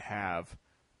it did have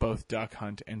both Duck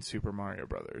Hunt and Super Mario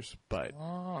Brothers. But,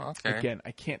 again,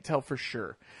 I can't tell for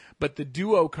sure. But the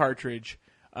Duo cartridge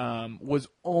was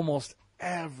almost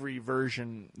every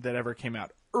version that ever came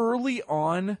out. Early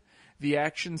on, the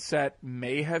action set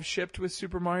may have shipped with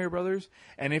Super Mario Brothers,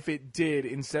 and if it did,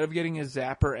 instead of getting a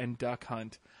Zapper and Duck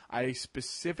Hunt, I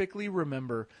specifically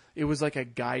remember it was like a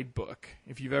guidebook.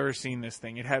 If you've ever seen this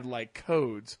thing, it had like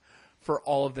codes for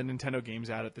all of the Nintendo games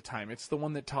out at the time. It's the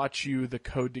one that taught you the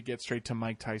code to get straight to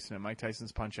Mike Tyson and Mike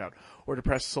Tyson's Punch-Out, or to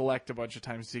press select a bunch of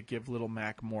times to give Little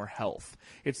Mac more health.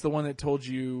 It's the one that told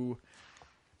you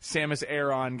Samus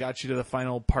Aran got you to the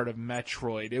final part of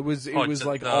Metroid. It was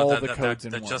like all the codes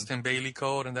in one. The Justin Bailey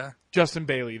code and that? Justin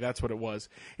Bailey, that's what it was.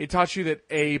 It taught you that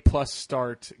A plus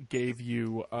start gave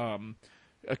you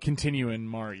a continue in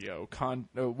Mario.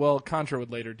 Contra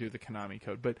would later do the Konami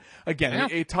code. But again,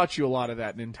 it taught you a lot of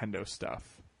that Nintendo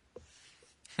stuff.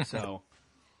 So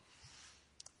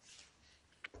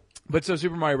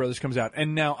Super Mario Brothers comes out.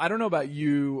 And now, I don't know about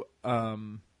you,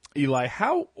 Eli,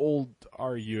 how old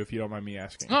are you, if you don't mind me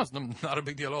asking? No, it's not a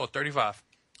big deal at all. 35.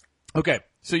 Okay,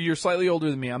 so you're slightly older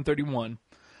than me. I'm 31.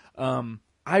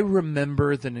 I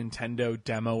remember the Nintendo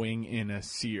demoing in a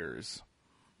Sears.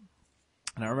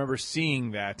 And I remember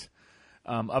seeing that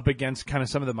up against kind of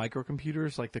some of the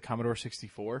microcomputers like the Commodore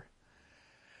 64.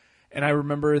 And I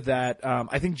remember that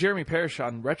I think Jeremy Parrish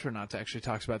on Retronauts actually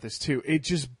talks about this too. It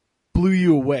just blew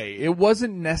you away. It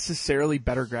wasn't necessarily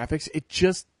better graphics. It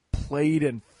just played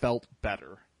and felt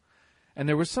better. And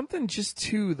there was something just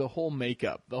to the whole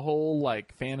makeup, the whole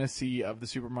like fantasy of the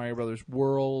Super Mario Brothers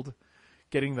world,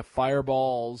 getting the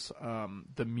fireballs,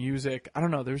 the music. I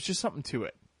don't know. There was just something to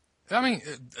it. I mean,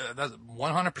 that's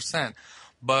 100%.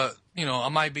 But, you know, I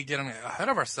might be getting ahead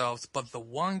of ourselves. But the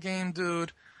one game,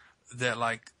 dude, that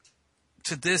like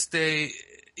to this day,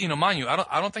 you know, mind you,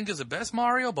 I don't think it's the best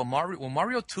Mario, but when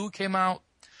Mario 2 came out,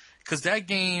 because that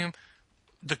game,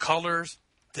 the colors,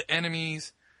 the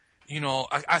enemies, you know,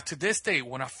 I to this day,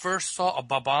 when I first saw a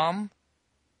Babam,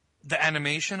 the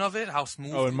animation of it, how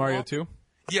smooth. Oh, in Mario 2?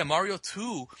 Yeah, Mario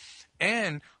 2.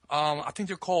 And I think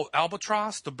they're called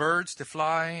albatross, the birds that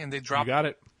fly and they drop. You got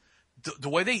it. The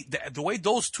way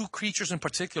those two creatures in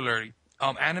particular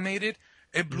animated,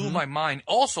 it blew my mind.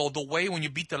 Also, the way when you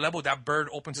beat the level, that bird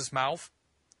opens his mouth.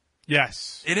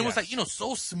 Yes. And it was like, you know,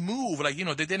 so smooth. Like, you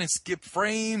know, they didn't skip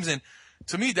frames. And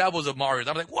to me, that was a Mario.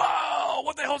 I'm like, whoa,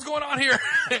 what the hell's going on here?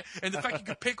 And the fact you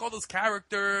could pick all those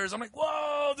characters, I'm like,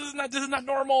 whoa, this is not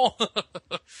normal.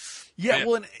 Yeah,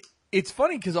 well, and it's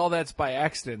funny because all that's by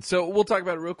accident. So we'll talk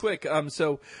about it real quick.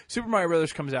 So Super Mario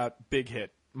Brothers comes out, big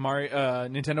hit.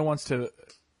 Nintendo wants to,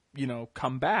 you know,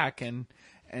 come back and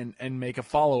make a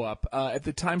follow-up. At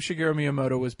the time, Shigeru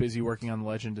Miyamoto was busy working on The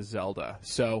Legend of Zelda,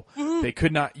 so they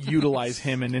could not utilize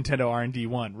him in Nintendo R&D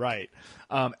 1, right?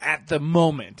 At the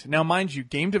moment. Now, mind you,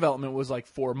 game development was like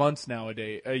 4 months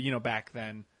nowadays, you know, back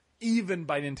then, even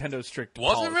by Nintendo's strict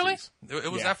policies. Was it really?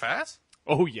 It was that fast?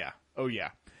 Oh, yeah.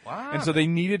 Wow. And so they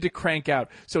needed to crank out.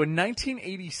 So in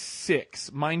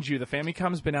 1986, mind you, the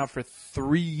Famicom's been out for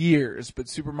 3 years, but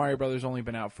Super Mario Brothers only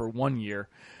been out for 1 year.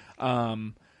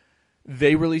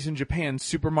 They released in Japan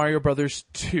Super Mario Brothers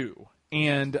 2.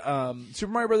 And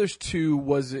Super Mario Brothers 2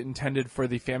 was intended for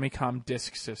the Famicom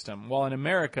disk system. While in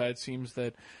America, it seems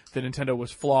that the Nintendo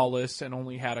was flawless and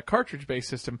only had a cartridge-based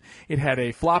system. It had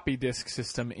a floppy disk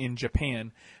system in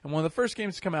Japan. And one of the first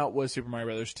games to come out was Super Mario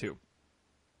Brothers 2.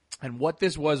 And what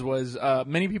this was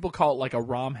many people call it like a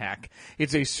ROM hack.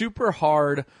 It's a super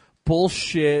hard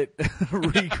bullshit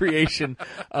recreation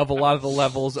of a lot of the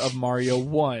levels of Mario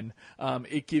 1.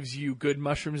 It gives you good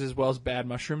mushrooms as well as bad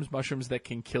mushrooms that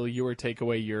can kill you or take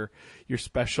away your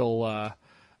special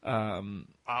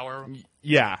power.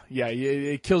 Yeah,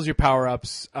 it kills your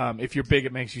power-ups. If you're big,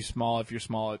 it makes you small. If you're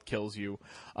small, it kills you.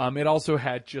 It also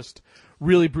had just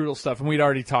really brutal stuff, and we'd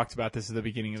already talked about this at the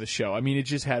beginning of the show. I mean, it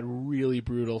just had really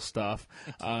brutal stuff.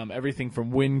 Everything from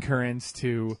wind currents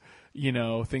to, you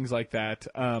know, things like that.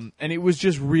 And it was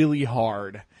just really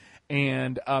hard.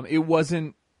 And it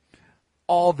wasn't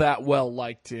all that well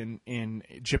liked in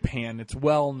Japan. It's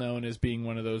well known as being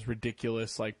one of those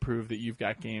ridiculous, like, prove that you've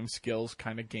got game skills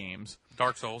kind of games.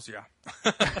 Dark Souls, yeah.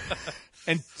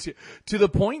 And to the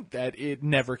point that it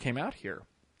never came out here.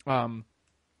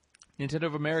 Nintendo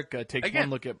of America takes one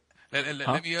look at...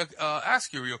 Let me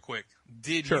ask you real quick.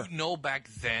 Did you know back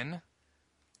then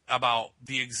about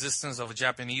the existence of a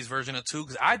Japanese version of 2?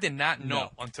 Because I did not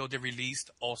know until they released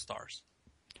All-Stars.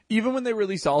 Even when they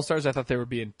released All-Stars, I thought they were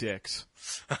being dicks.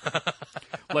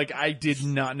 Like, I did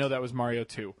not know that was Mario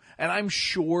 2. And I'm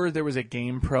sure there was a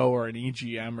Game Pro or an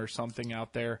EGM or something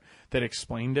out there that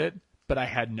explained it, but I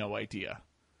had no idea.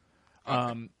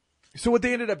 Okay. So what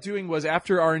they ended up doing was,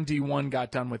 after R&D 1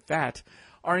 got done with that,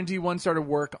 R&D 1 started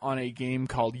work on a game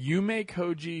called Yume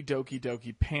Koji Doki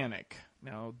Doki Panic.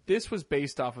 Now, this was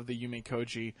based off of the Yume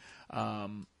Koji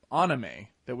anime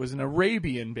that was an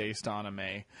Arabian-based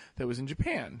anime that was in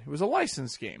Japan. It was a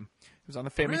licensed game. It was on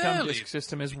the Famicom Disk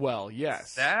System as well,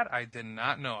 yes. That I did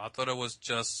not know. I thought it was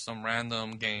just some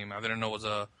random game. I didn't know it was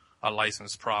a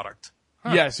licensed product.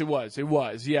 Huh. Yes, it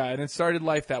was, yeah, and it started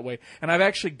life that way. And I've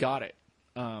actually got it.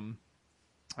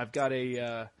 I've got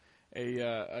a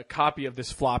copy of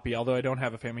this floppy, although I don't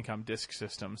have a Famicom Disk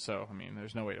System, so, I mean,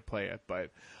 there's no way to play it,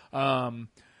 but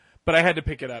I had to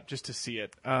pick it up just to see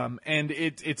it. And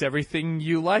it's everything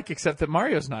you like, except that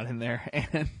Mario's not in there.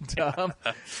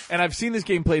 And I've seen this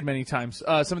game played many times.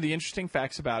 Some of the interesting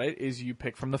facts about it is you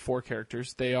pick from the 4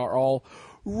 characters. They are all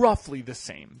roughly the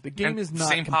same. The game is not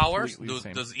same powers. The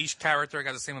same. Does each character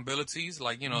got the same abilities?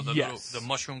 Like, you know, the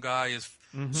mushroom guy is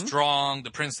strong.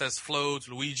 The princess floats.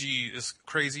 Luigi is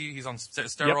crazy. He's on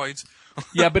steroids. Yep.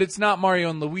 Yeah, but it's not Mario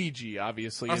and Luigi.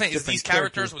 Obviously, I'm saying, is these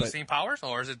characters with the same powers,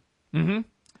 or is it? Mm-hmm.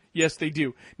 Yes, they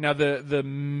do. Now, the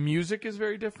music is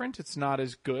very different. It's not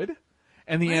as good.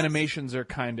 And the animations are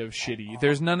kind of shitty.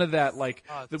 There's none of that, like,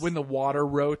 when the water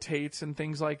rotates and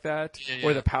things like that,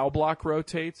 or the POW block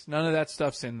rotates. None of that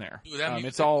stuff's in there. Dude,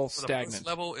 it's all the stagnant. first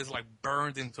level is, like,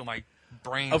 burned into my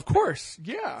brain. Of course,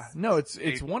 yeah. No,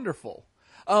 it's wonderful.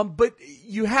 But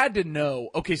you had to know.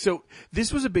 Okay, so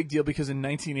this was a big deal because in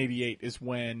 1988 is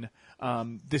when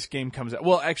this game comes out.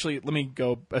 Well, actually, let me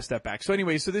go a step back. So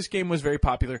anyway, so this game was very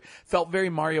popular, felt very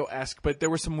Mario-esque, but there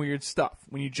was some weird stuff.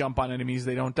 When you jump on enemies,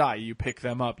 they don't die. You pick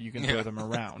them up, you can throw them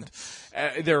around.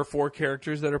 There are 4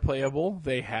 characters that are playable.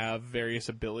 They have various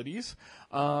abilities.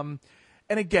 And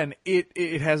again,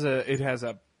 it has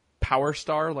a power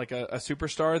star, like a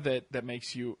superstar that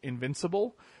makes you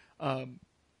invincible.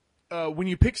 When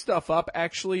you pick stuff up,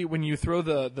 actually, when you throw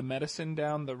the medicine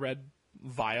down, the red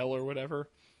vial or whatever,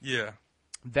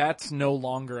 that's no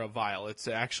longer a vial. It's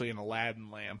actually an Aladdin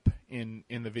lamp in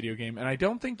the video game. And I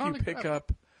don't think you pick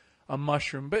up a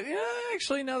mushroom. But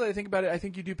actually, now that I think about it, I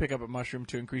think you do pick up a mushroom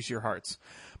to increase your hearts.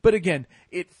 But again,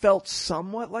 it felt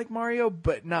somewhat like Mario,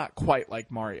 but not quite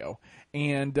like Mario.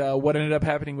 And what ended up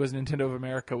happening was Nintendo of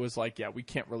America was like, yeah, we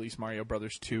can't release Mario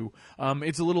Brothers 2.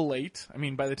 It's a little late. I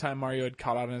mean, by the time Mario had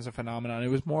caught on as a phenomenon, it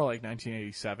was more like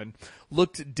 1987.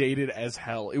 Looked dated as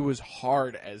hell. It was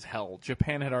hard as hell.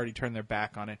 Japan had already turned their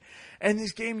back on it. And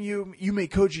this game, Yume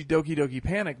Koji Doki Doki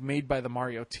Panic, made by the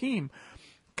Mario team,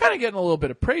 kind of getting a little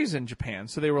bit of praise in Japan.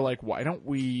 So they were like, why don't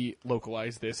we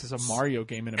localize this as a Mario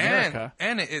game in America?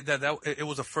 And it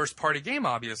was a first-party game,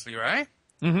 obviously, right?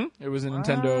 Mm-hmm. It was a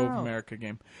Nintendo of America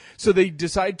game. So they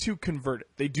decide to convert it.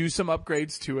 They do some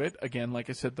upgrades to it. Again,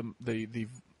 like I said, the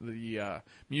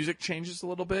music changes a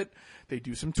little bit. They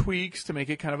do some tweaks to make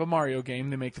it kind of a Mario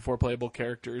game. They make the 4 playable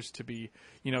characters to be,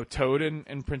 Toad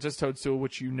and Princess Toadstool,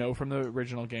 which you know from the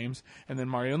original games, and then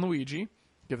Mario and Luigi.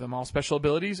 Give them all special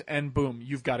abilities, and boom,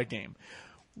 you've got a game.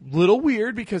 Little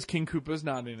weird because King Koopa's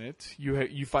not in it.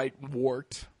 You fight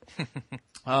Wart,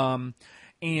 and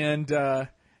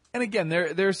again,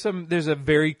 there's a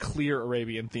very clear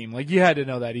Arabian theme. Like, you had to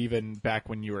know that even back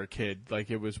when you were a kid. Like,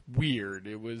 it was weird.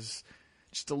 It was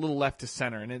just a little left to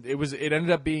center, and it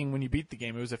ended up being, when you beat the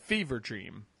game, it was a fever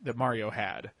dream that Mario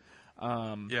had.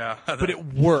 But it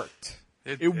worked.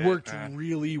 It worked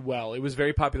really well. It was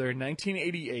very popular in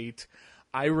 1988.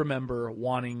 I remember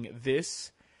wanting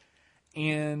this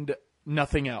and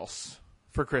nothing else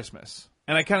for Christmas.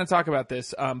 And I kind of talk about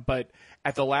this, but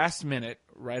at the last minute,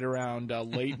 right around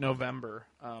late November,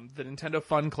 the Nintendo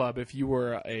Fun Club, if you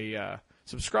were a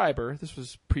subscriber,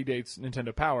 this predates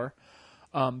Nintendo Power,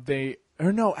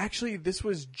 this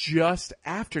was just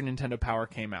after Nintendo Power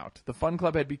came out. The Fun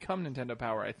Club had become Nintendo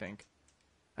Power, I think.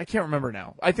 I can't remember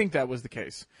now. I think that was the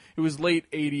case. It was late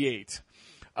 88.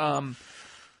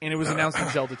 And it was announced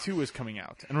that Zelda 2 was coming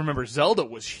out. And remember, Zelda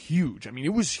was huge. I mean,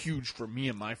 it was huge for me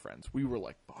and my friends. We were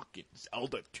like, fucking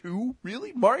Zelda 2?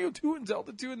 Really? Mario 2 and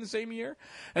Zelda 2 in the same year?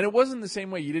 And it wasn't the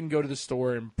same way. You didn't go to the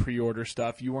store and pre-order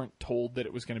stuff. You weren't told that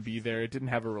it was going to be there. It didn't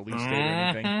have a release date or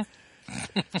anything.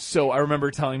 So I remember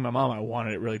telling my mom I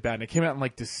wanted it really bad. And it came out in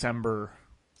like December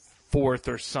 4th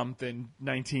or something,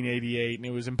 1988. And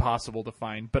it was impossible to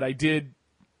find. But I did,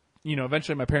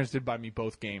 eventually my parents did buy me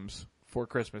both games. For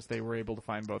Christmas, they were able to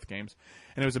find both games,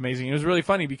 and it was amazing. It was really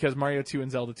funny because Mario 2 and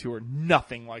Zelda 2 are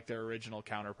nothing like their original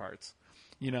counterparts,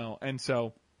 and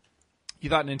so you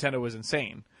thought Nintendo was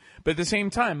insane. But at the same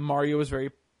time, Mario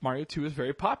 2 was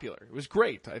very popular. It was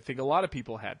great. I think a lot of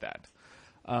people had that.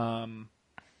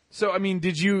 So I mean,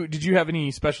 did you have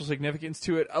any special significance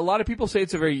to it? A lot of people say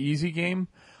it's a very easy game.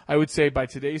 I would say by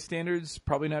today's standards,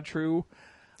 probably not true.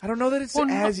 I don't know that it's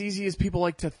as easy as people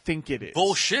like to think it is.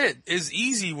 Bullshit. It's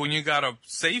easy when you got a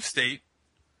save state.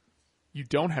 You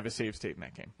don't have a save state in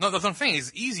that game. No, that's what I'm saying.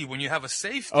 It's easy when you have a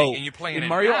save state and you're playing in it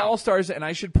Mario now. All-Stars, and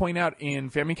I should point out,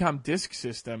 in Famicom Disk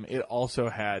System, it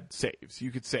also had saves. You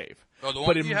could save.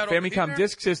 But in Famicom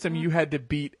Disk System, you had to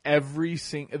beat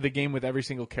the game with every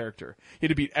single character. You had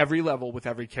to beat every level with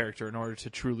every character in order to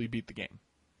truly beat the game.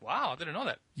 Wow, I didn't know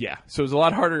that. Yeah, so it was a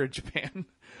lot harder in Japan.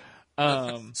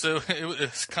 So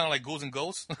it's kind of like Ghouls and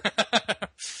Ghosts.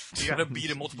 You got to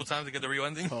beat it multiple times to get the real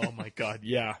ending. Oh my god,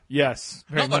 yeah, yes,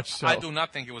 very much so. I do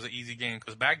not think it was an easy game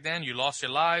because back then you lost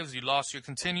your lives, you lost your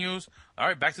continues. All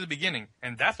right, back to the beginning,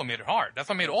 and that's what made it hard. That's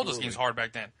what made all those games hard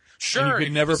back then. Sure, and you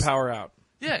could never power out.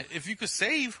 Yeah, if you could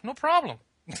save, no problem.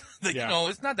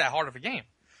 It's not that hard of a game.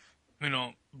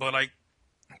 But like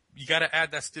you got to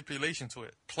add that stipulation to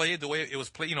it. Play it the way it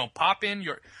was played. Pop in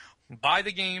buy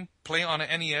the game, play on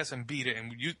an NES, and beat it.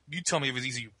 And you tell me if it's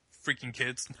easy, you freaking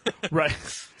kids. Right.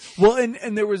 Well,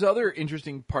 and there was other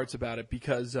interesting parts about it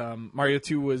because Mario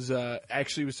 2 was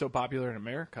actually was so popular in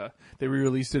America, they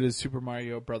re-released it as Super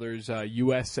Mario Brothers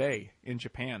USA in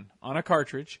Japan on a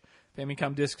cartridge.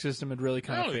 Famicom Disk System had really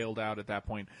kind of failed out at that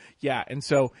point. Yeah, and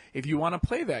so if you want to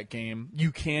play that game,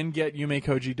 you can get Yume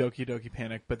Koji Doki Doki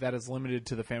Panic, but that is limited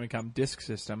to the Famicom Disk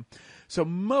System. So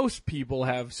most people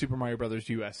have Super Mario Brothers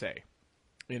USA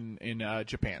in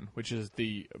Japan, which is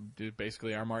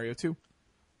basically our Mario 2.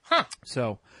 Huh.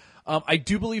 So I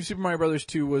do believe Super Mario Brothers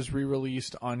 2 was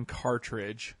re-released on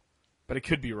cartridge, but it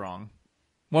could be wrong.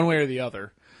 One way or the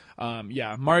other.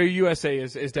 Yeah, Mario USA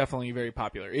is definitely very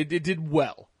popular. It did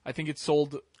well. I think it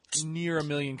sold near 1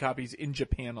 million copies in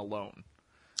Japan alone.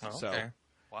 Oh, okay. So,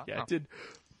 wow. yeah, it did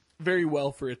very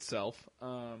well for itself.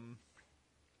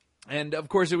 And, of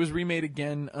course, it was remade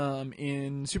again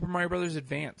in Super Mario Brothers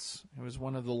Advance. It was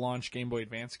one of the launch Game Boy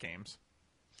Advance games.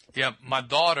 Yeah, my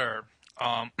daughter,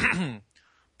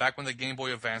 back when the Game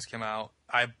Boy Advance came out,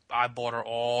 I bought her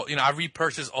all, I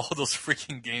repurchased all those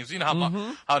freaking games. You know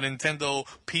how Nintendo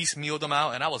piecemealed them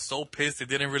out, and I was so pissed they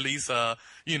didn't release,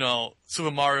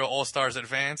 Super Mario All-Stars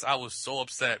Advance. I was so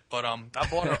upset, but I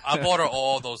bought her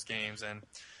all those games, and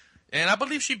I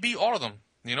believe she beat all of them.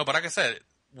 But like I said,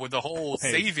 with the whole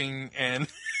saving and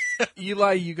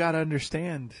Eli, you gotta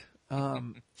understand.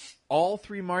 All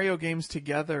 3 Mario games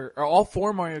together, or all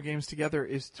 4 Mario games together,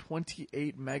 is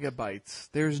 28 megabytes.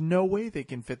 There's no way they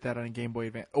can fit that on a Game Boy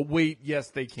Advance. Oh, wait, yes,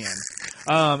 they can.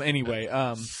 Anyway,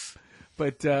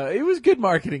 but it was good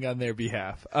marketing on their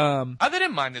behalf. I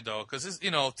didn't mind it though, because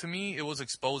to me, it was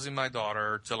exposing my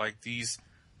daughter to like these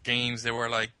games that were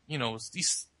like,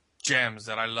 these gems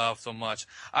that I love so much.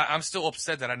 I'm still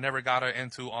upset that I never got her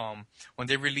into when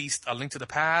they released A Link to the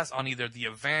Past on either the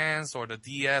Advance or the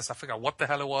DS. I forgot what the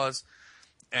hell it was,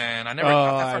 and I never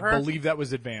got that for her. I believe that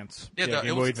was Advance. Yeah, Game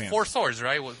it Boy was Advance. 4 Swords,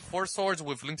 right? 4 Swords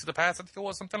with Link to the Past. I think it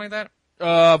was something like that.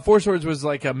 4 Swords was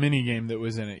like a mini game that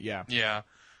was in it. Yeah. Yeah,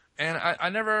 and I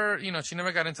never, she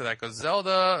never got into that because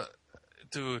Zelda,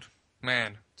 dude.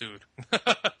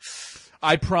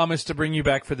 I promise to bring you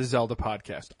back for the Zelda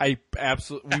podcast.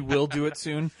 We will do it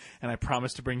soon, and I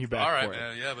promise to bring you back. All right, for it.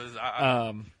 man. Yeah, but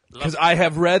because I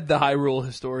have read the Hyrule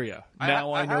Historia.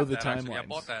 Now I know the timelines. I timelines.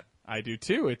 bought that. I do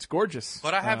too. It's gorgeous.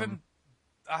 But I haven't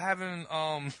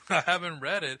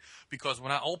read it because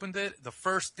when I opened it, the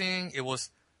first thing it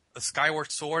was a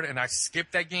Skyward Sword, and I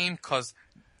skipped that game because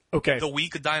the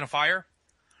Wii could die in a fire,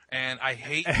 and I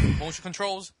hate motion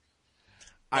controls.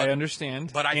 I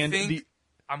understand, but I think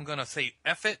I'm gonna say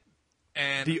F it.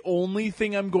 And the only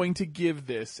thing I'm going to give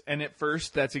this, and at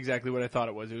first that's exactly what I thought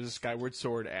it was. It was a Skyward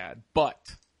Sword ad,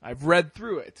 but I've read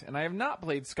through it, and I have not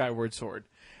played Skyward Sword.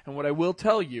 And what I will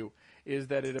tell you is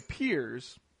that it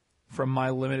appears, from my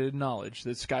limited knowledge,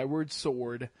 that Skyward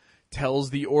Sword tells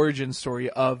the origin story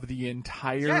of the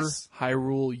entire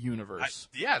Hyrule universe.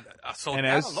 So and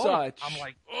as such, I'm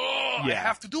like, I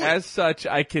have to do it. As such,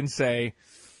 I can say,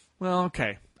 well,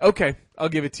 okay, I'll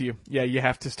give it to you. Yeah, you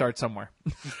have to start somewhere.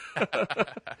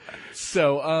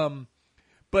 So,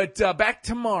 but back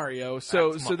to Mario.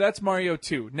 So that's Mario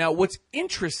 2. Now, what's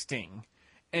interesting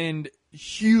and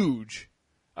huge,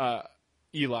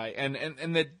 Eli,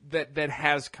 and that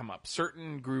has come up.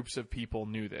 Certain groups of people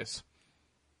knew this.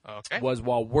 Okay. Was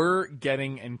while we're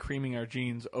getting and creaming our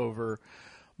jeans over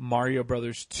Mario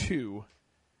Brothers 2,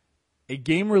 a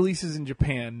game releases in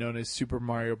Japan known as Super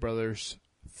Mario Brothers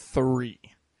 3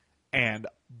 and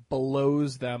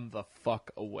blows them the fuck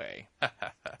away.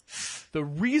 The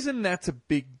reason that's a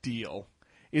big deal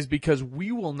is because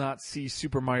we will not see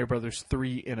Super Mario Brothers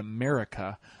 3 in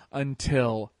America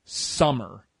until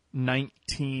summer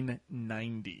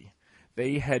 1990.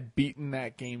 They had beaten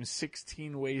that game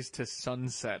 16 ways to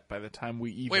sunset by the time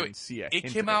we even see it. It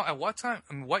came out at what time?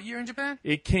 I mean, what year in Japan?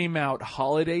 It came out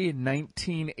holiday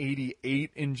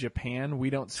 1988 in Japan. We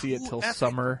don't see it till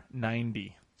summer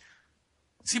 90.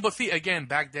 See, again,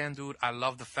 back then, dude, I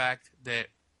love the fact that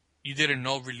you didn't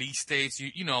know release dates.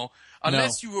 You know,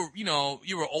 unless you were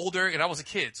older, and I was a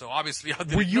kid, so obviously I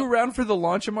didn't Were you around for the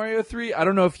launch of Mario 3? I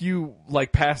don't know if you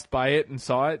passed by it and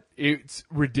saw it. It's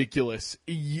ridiculous.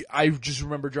 I just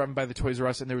remember driving by the Toys R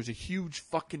Us, and there was a huge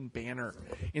fucking banner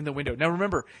in the window. Now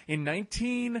remember, in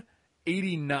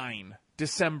 1989,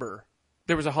 December,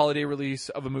 there was a holiday release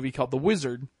of a movie called The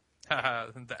Wizard,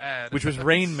 the ad, which was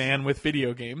Rain Man with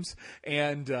video games,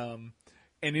 and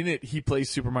in it, he plays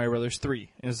Super Mario Brothers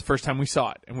 3. And it was the first time we saw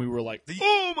it. And we were like,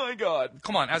 oh my god.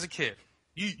 Come on, as a kid,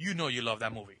 you know you love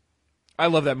that movie. I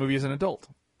love that movie as an adult.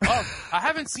 I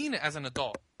haven't seen it as an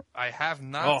adult. I have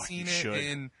not seen it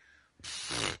in,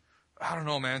 I don't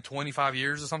know, man, 25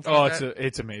 years or something like that.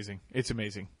 It's amazing. It's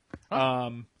amazing.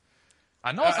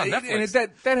 I know it's on Netflix.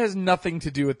 And that has nothing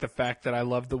to do with the fact that I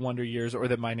love The Wonder Years or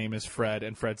that my name is Fred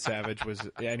and Fred Savage was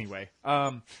anyway.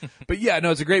 But yeah,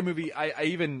 no, it's a great movie. I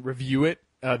even review it.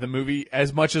 The movie,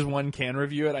 as much as one can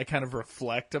review it, I kind of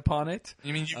reflect upon it.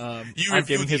 You mean you I'm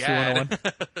review the ad?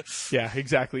 Yeah,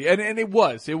 exactly. And it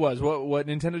was. What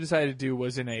Nintendo decided to do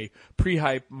was in a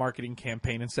pre-hype marketing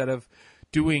campaign, instead of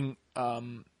doing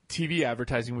TV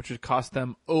advertising, which would cost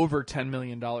them over $10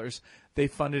 million, they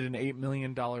funded an $8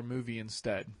 million movie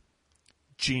instead.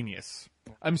 Genius.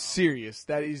 I'm serious.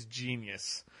 That is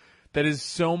genius. That is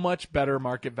so much better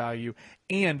market value,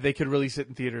 and they could release it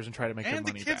in theaters and try to make their money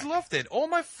back. And the kids loved it. All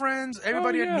my friends,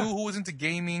 everybody I knew who was into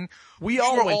gaming, we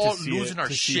all went all to see losing it, our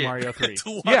to shit see Mario 3.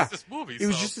 to watch this movie. It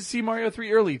was just to see Mario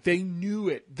 3 early. They knew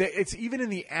it. It's even in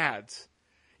the ads.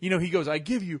 You know, he goes, I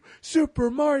give you Super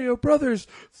Mario Brothers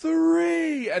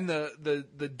 3! And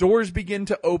the doors begin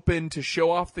to open to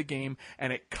show off the game,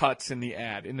 and it cuts in the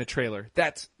ad, in the trailer.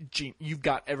 You've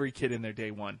got every kid in there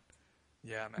day one.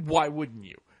 Yeah, man. Why wouldn't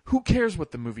you? Who cares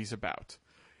what the movie's about?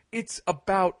 It's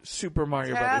about Super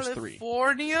Mario Brothers 3.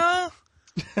 California?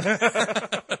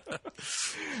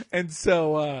 And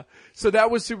so that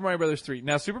was Super Mario Brothers 3.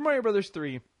 Now, Super Mario Brothers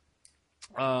 3,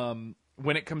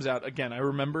 when it comes out, again, I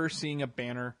remember seeing a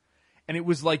banner, and it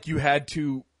was like you had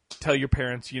to tell your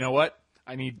parents, you know what?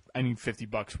 I need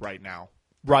 $50 right now.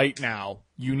 Right now.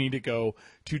 You need to go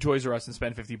to Toys R Us and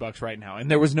spend $50 right now. And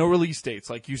there was no release dates,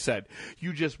 like you said.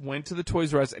 You just went to the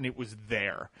Toys R Us, and it was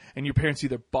there. And your parents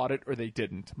either bought it or they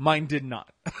didn't. Mine did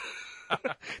not.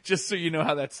 Just so you know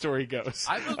how that story goes.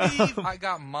 I believe I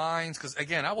got mine, because,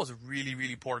 again, I was a really,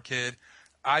 really poor kid.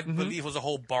 I believe it was a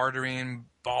whole bartering,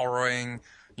 borrowing,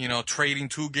 trading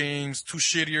two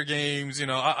shittier games.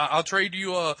 I'll trade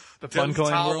you the Fun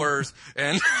Towers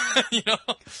and,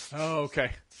 Oh,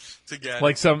 okay. Together.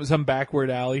 Like some backward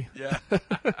alley. Yeah.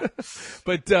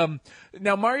 But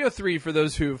now Mario 3, for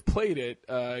those who have played it,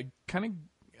 kind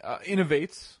of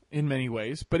innovates in many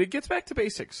ways, but it gets back to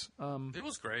basics. It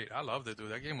was great. I loved it,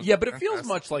 dude. That game was but it fantastic. feels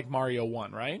much like Mario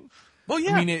 1, right? Well,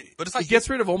 yeah. I mean, but it's like, it gets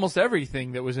rid of almost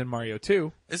everything that was in Mario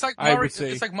 2. It's like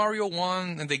it's like Mario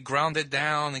 1, and they ground it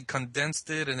down and condensed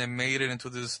it, and they made it into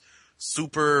this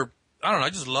super... I don't know.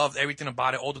 I just loved everything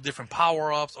about it. All the different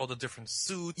power-ups, all the different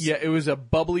suits. Yeah, it was a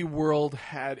bubbly world.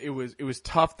 It was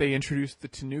tough. They introduced the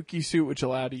Tanuki suit, which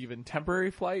allowed even temporary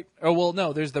flight. Oh, well,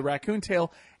 no. There's the raccoon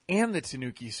tail and the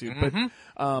Tanuki suit. But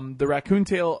the raccoon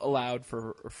tail allowed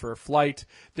for flight.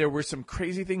 There were some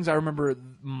crazy things. I remember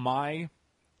my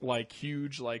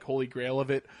huge holy grail of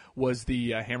it was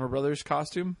the Hammer Brothers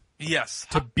costume. Yes.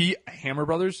 To be Hammer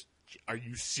Brothers? Are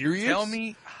you serious? Tell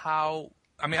me how...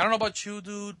 I mean, I don't know about you,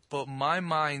 dude, but my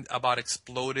mind about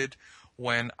exploded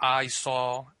when I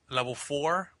saw level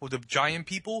 4 with the giant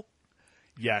people.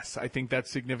 Yes, I think that's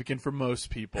significant for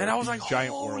most people. And I was like,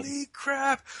 giant holy world.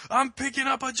 crap, I'm picking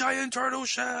up a giant turtle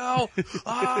shell.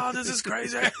 This is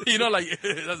crazy.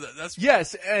 That's...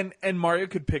 Yes, and Mario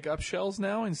could pick up shells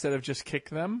now instead of just kick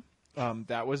them.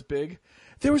 That was big.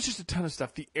 There was just a ton of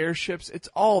stuff. The airships, it's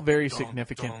all very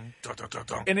significant.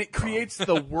 And it creates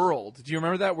the world. Do you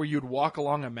remember that, where you'd walk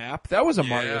along a map? That was a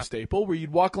Mario staple, where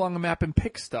you'd walk along a map and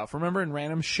pick stuff. Remember, and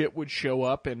random shit would show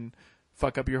up and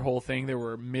fuck up your whole thing. There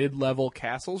were mid-level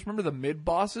castles. Remember the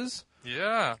mid-bosses?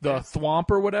 Yeah. The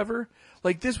Thwomp or whatever?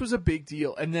 This was a big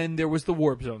deal. And then there was the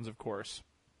warp zones, of course.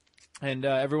 And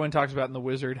everyone talks about in The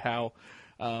Wizard how...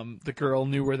 the girl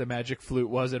knew where the magic flute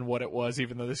was and what it was,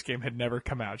 even though this game had never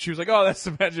come out. She was like, oh, that's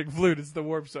the magic flute. It's the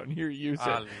warp zone. Here, use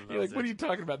it. You're like, what are you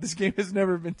talking about? This game has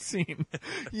never been seen.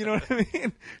 You know what I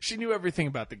mean? She knew everything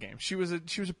about the game. She was a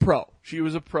pro. She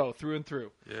was a pro through and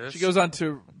through. Yes. She goes on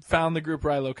to found the group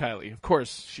Rilo Kiley. Of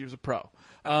course, she was a pro.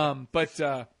 Oh,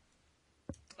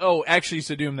 actually,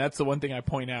 Sodoom, that's the one thing I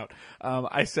point out.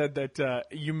 I said that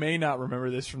you may not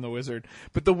remember this from The Wizard,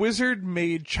 but The Wizard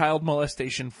made child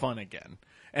molestation fun again.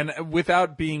 And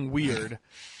without being weird,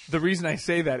 the reason I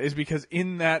say that is because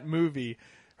in that movie,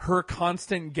 her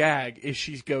constant gag is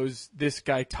she goes, this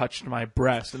guy touched my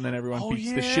breast, and then everyone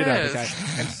beats the shit out of the guy.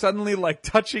 And suddenly,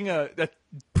 touching a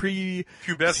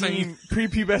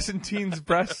prepubescent teen's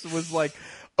breast was like,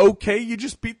 okay, you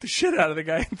just beat the shit out of the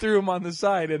guy and threw him on the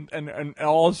side, and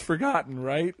all is forgotten,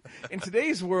 right? In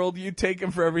today's world, you take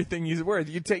him for everything he's worth.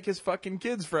 You take his fucking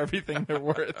kids for everything they're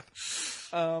worth.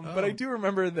 But I do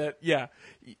remember that,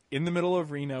 in the middle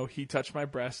of Reno, he touched my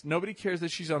breast. Nobody cares that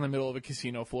she's on the middle of a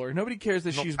casino floor. Nobody cares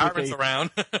that she's with around.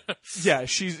 Yeah,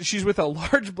 she's with a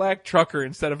large black trucker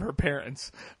instead of her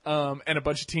parents, and a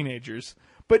bunch of teenagers.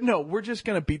 But no, we're just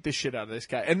gonna beat the shit out of this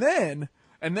guy. And then,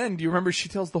 do you remember she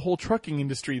tells the whole trucking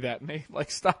industry that, and they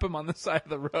stop him on the side of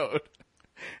the road.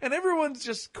 And everyone's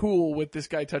just cool with this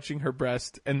guy touching her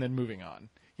breast and then moving on.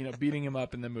 You know, beating him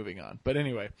up and then moving on. But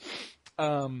anyway,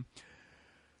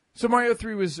 so Mario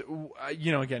 3 was,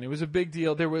 you know, again, it was a big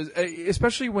deal. There was,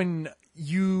 especially when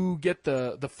you get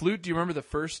the flute. Do you remember the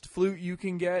first flute you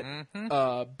can get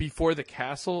before the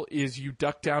castle is you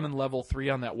duck down in level 3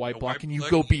 on that white block and you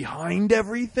go behind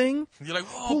everything? You're like,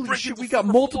 holy shit, we got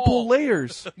multiple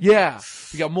layers. Yeah,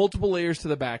 we got multiple layers to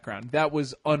the background. That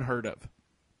was unheard of.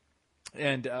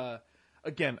 And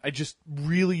again, I just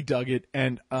really dug it.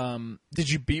 And did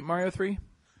you beat Mario 3?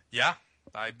 Yeah.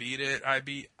 I beat it. I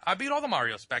beat all the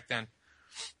Marios back then.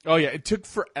 Oh yeah, it took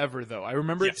forever though. I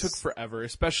remember it took forever,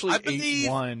 especially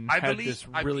 8-1 had this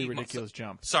really ridiculous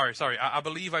jump. Sorry. I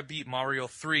believe I beat Mario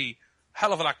 3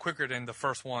 hell of a lot quicker than the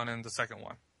first one and the second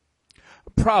one.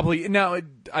 Probably. Now,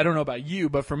 I don't know about you,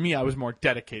 but for me, I was more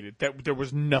dedicated. There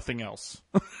was nothing else.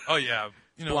 Oh yeah.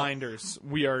 You know, blinders.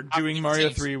 We are doing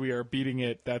Mario 3. We are beating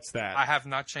it. That's that. I have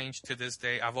not changed to this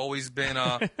day. I've always been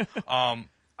I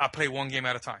play one game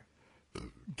at a time.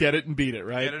 Get it and beat it,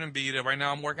 right? Get it and beat it. Right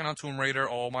now I'm working on Tomb Raider.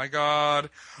 Oh my god.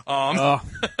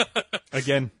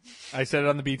 Again, I said it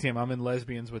on the B team. I'm in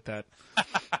lesbians with that.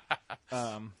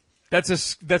 That's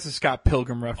a Scott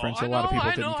Pilgrim reference. A lot of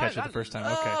people didn't catch it the first time.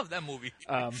 Okay. I love that movie.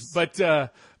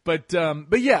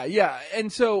 But yeah.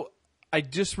 And so I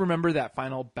just remember that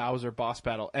final Bowser boss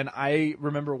battle. And I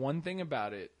remember one thing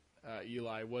about it,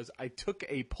 Eli, was I took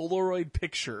a Polaroid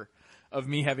picture of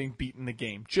me having beaten the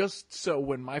game. Just so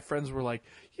when my friends were like,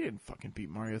 you didn't fucking beat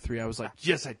Mario 3, I was like,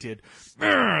 yes, I did.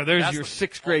 There's your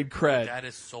 6th grade cred. That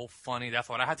is so funny. That's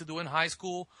what I had to do in high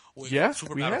school with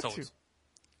Super we had Battletoads. to.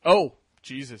 Oh,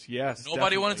 Jesus, yes.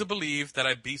 Nobody wanted to believe that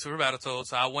I beat Super Battletoads,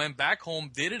 so I went back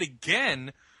home, did it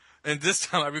again, and this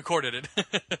time I recorded it.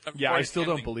 Yeah, I still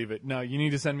don't believe it. No, you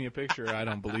need to send me a picture. I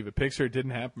don't believe it. Picture, it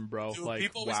didn't happen, bro. Dude, like,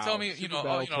 people always wow, tell me,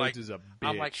 like, is a bitch.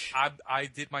 I'm like, I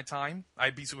did my time. I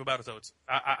beat Super Battletoads.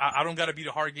 I don't got to beat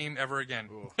a hard game ever again.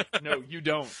 No, you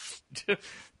don't.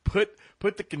 Put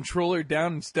the controller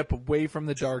down and step away from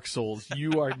the Dark Souls.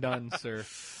 You are done, sir.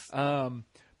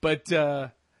 But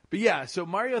yeah, so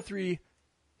Mario 3,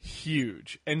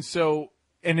 huge. And it's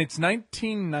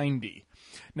 1990.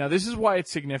 Now, this is why it's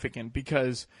significant,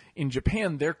 because in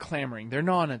Japan, they're clamoring. They're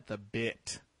gnawing at the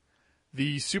bit.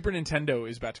 The Super Nintendo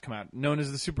is about to come out, known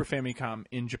as the Super Famicom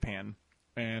in Japan.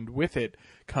 And with it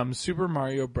comes Super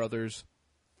Mario Bros.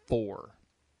 4.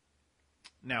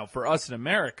 Now, for us in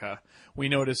America, we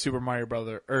know it as Super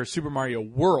Mario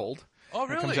World. Oh,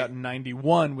 really? It comes out in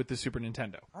 91 with the Super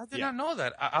Nintendo. I did not know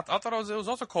that. I thought it was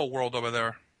also called World over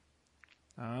there.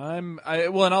 And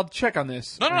I'll check on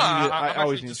this. No, I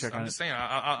always need to check on it. I'm just saying.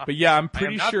 But yeah, I'm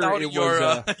pretty sure it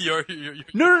was.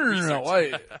 No.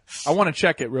 I want to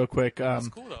check it real quick. That's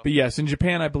cool, though. But yes, in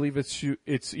Japan, I believe it's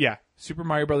Super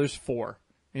Mario Bros. 4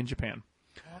 in Japan.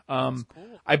 That's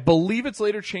cool. I believe it's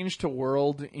later changed to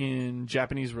World in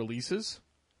Japanese releases,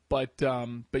 but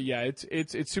yeah,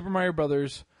 it's Super Mario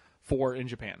Bros. 4 in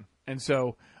Japan, and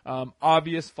so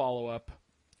obvious follow up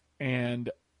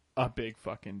and a big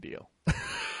fucking deal.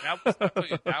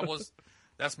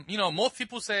 That's most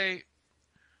people say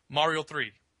Mario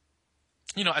 3.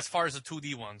 As far as the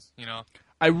 2D ones,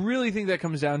 I really think that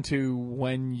comes down to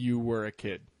when you were a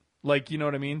kid. Like, you know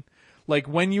what I mean? Like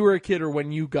when you were a kid or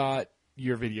when you got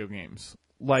your video games.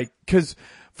 Like, because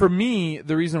for me,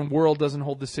 the reason World doesn't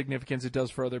hold the significance it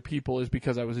does for other people is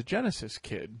because I was a Genesis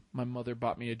kid. My mother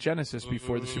bought me a Genesis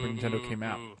before the Super Nintendo came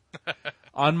out.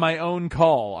 On my own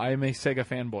call. I am a Sega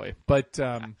fanboy. But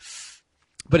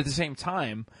at the same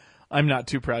time, I'm not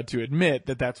too proud to admit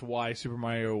that that's why Super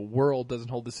Mario World doesn't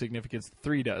hold the significance that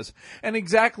 3 does. And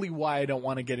exactly why I don't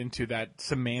want to get into that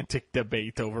semantic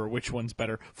debate over which one's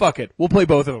better. Fuck it. We'll play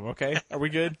both of them, okay? Are we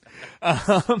good?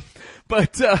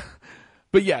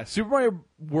 But yeah, Super Mario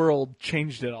World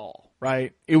changed it all,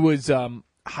 right? It was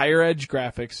higher edge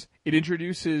graphics. It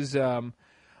introduces,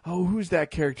 who's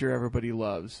that character everybody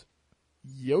loves?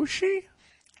 Yoshi?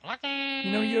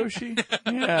 You know Yoshi?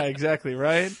 Yeah, exactly,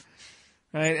 right?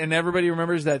 Right, and everybody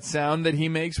remembers that sound that he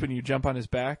makes when you jump on his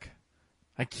back.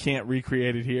 I can't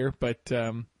recreate it here, but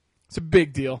it's a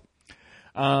big deal.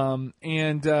 And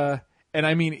I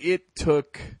mean, it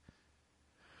took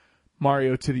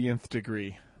Mario to the nth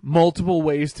degree. Multiple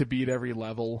ways to beat every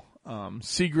level.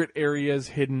 Secret areas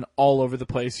hidden all over the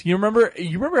place. You remember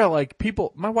how, like,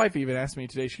 people, my wife even asked me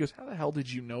today, she goes, how the hell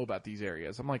did you know about these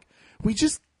areas? I'm like, we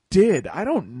just did. I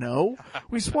don't know.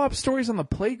 We swapped stories on the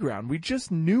playground. We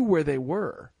just knew where they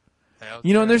were.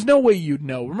 And there's no way you'd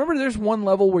know. Remember, there's one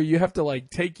level where you have to, like,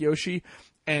 take Yoshi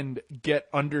and get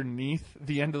underneath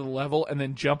the end of the level and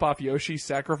then jump off Yoshi,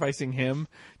 sacrificing him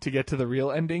to get to the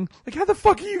real ending. Like, how the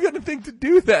fuck are you going to think to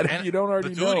do that if you don't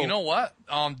already know? Dude, you know what?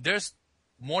 There's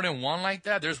more than one like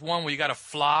that. There's one where you got to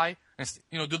fly and,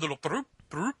 do the little broop,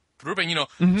 broop, broop,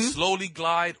 and, slowly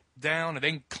glide down and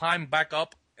then climb back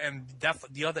up and that's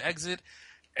the other exit.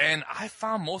 And I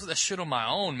found most of that shit on my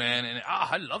own, man. And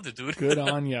I loved it, dude. Good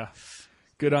on you.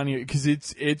 Good on you. Because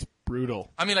it's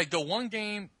brutal. I mean, like, the one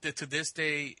game that to this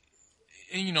day,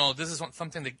 this is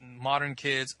something that modern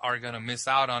kids are going to miss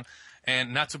out on.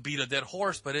 And not to beat a dead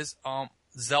horse, but it's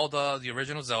Zelda, the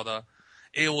original Zelda.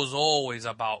 It was always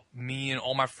about me and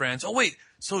all my friends. Oh, wait.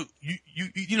 So, you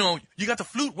got the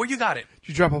flute. Where you got it? Did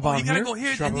you drop a bomb here? You got to go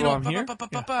here. And,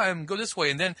 and go this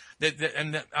way. And then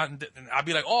I'll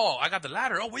be like, oh, I got the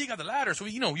ladder. Oh, where you got the ladder? So,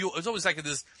 it's always like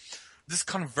this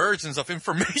convergence of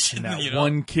information. And that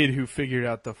one kid who figured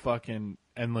out the fucking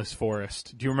endless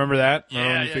forest. Do you remember that? Yeah,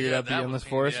 when he figured out the endless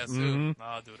forest? Oh,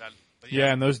 dude.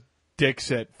 Yeah, and those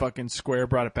dicks at fucking Square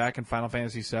brought it back in Final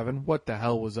Fantasy VII. What the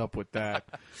hell was up with that?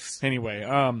 Anyway,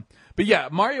 but yeah,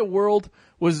 Mario World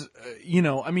was,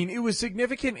 it was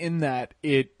significant in that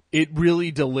it really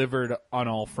delivered on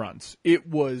all fronts. It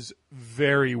was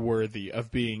very worthy of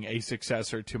being a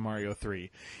successor to Mario 3.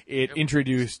 It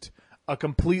introduced a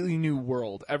completely new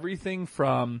world. Everything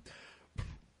from,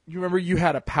 you remember you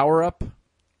had a power-up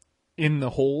in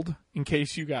the hold in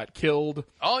case you got killed.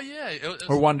 Oh, yeah.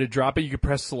 Or wanted to drop it. You could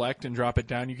press select and drop it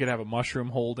down. You could have a mushroom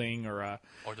holding or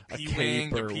the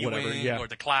P-wing, or whatever. Yeah. Or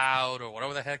the cloud or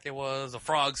whatever the heck it was. The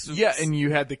frog suits. Yeah, and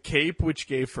you had the cape, which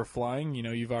gave for flying.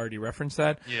 You've already referenced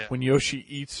that. Yeah. When Yoshi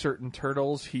eats certain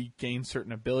turtles, he gains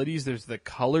certain abilities. There's the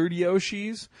colored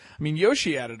Yoshis. I mean,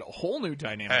 Yoshi added a whole new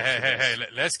dynamic. Hey,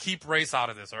 let's keep race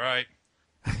out of this, all right?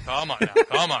 Come on now.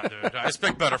 Come on, dude. I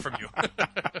expect better from you.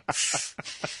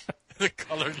 The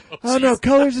colored Yoshis. Oh, no,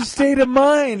 color's a state of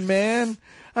mind, man.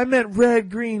 I meant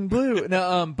red, green, blue.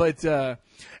 No,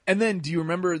 and then do you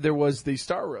remember there was the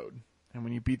Star Road? And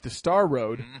when you beat the Star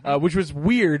Road, which was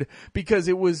weird because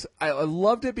I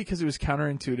loved it because it was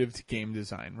counterintuitive to game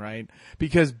design, right?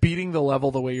 Because beating the level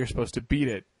the way you're supposed to beat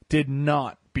it did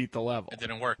not beat the level. It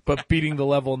didn't work. But beating the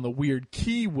level in the weird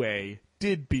key way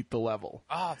did beat the level.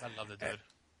 Oh, I love it, dude.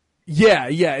 Yeah,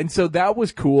 and so that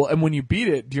was cool. And when you beat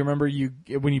it, do you remember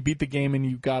when you beat the game and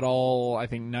you got all, I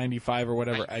think, 95 or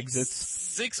whatever 96 exits?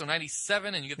 6 or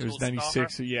 97, and you get the It was little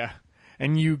 96, star. yeah.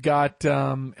 And you got,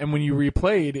 and when you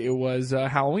replayed, it was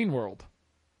Halloween World.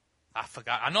 I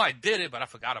forgot. I know I did it, but I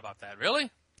forgot about that. Really?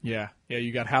 Yeah,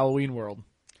 you got Halloween World.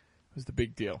 It was the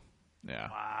big deal. Yeah.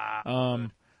 Wow.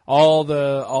 All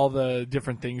the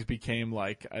different things became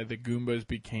like, the Goombas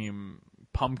became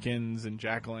pumpkins and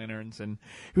jack-o'-lanterns, and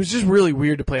it was just really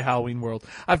weird to play Halloween World.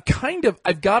 I've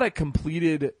got a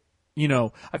completed,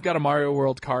 I've got a Mario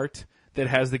World cart that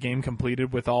has the game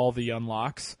completed with all the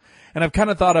unlocks, and I've kind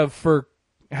of thought of for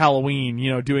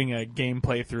Halloween, doing a game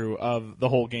playthrough of the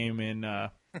whole game in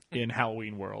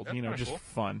Halloween World, just cool.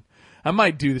 Fun. I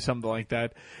might do something like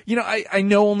that. I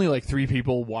know only like 3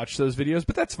 people watch those videos,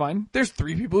 but that's fine. There's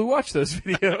 3 people who watch those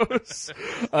videos.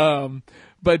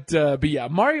 But yeah,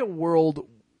 Mario World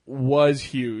was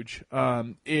huge.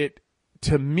 It,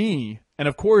 to me, and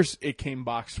of course it came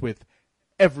boxed with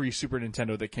every Super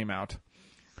Nintendo that came out.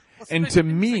 And to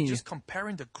me, just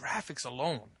comparing the graphics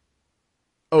alone.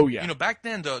 Oh yeah. Back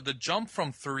then the jump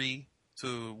from 3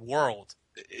 to World,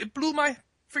 it blew my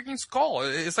freaking skull.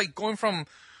 It's like going from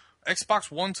Xbox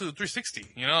One to 360,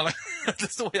 like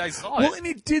that's the way I saw it. Well, and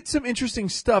it did some interesting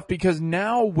stuff because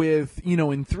now with,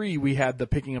 in 3 we had the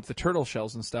picking up the turtle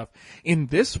shells and stuff. In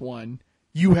this one,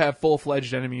 you have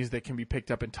full-fledged enemies that can be picked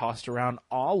up and tossed around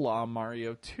a la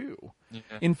Mario 2. Yeah.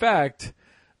 In fact,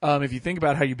 if you think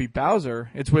about how you beat Bowser,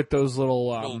 it's with those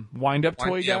little wind-up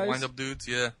toy guys. Yeah, wind-up dudes,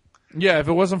 yeah. Yeah, if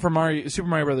it wasn't for Super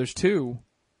Mario Brothers 2,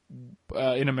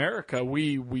 in America,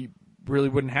 we really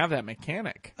wouldn't have that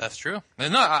mechanic. That's true.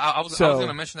 And no, I was going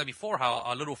to mention that before, how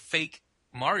a little fake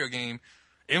Mario game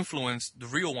influenced the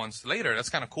real ones later. That's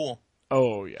kind of cool.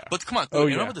 Oh, yeah. But come on,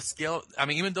 dude, remember the scale? I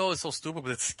mean, even though it's so stupid, but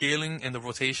the scaling and the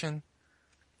rotation,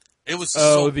 it was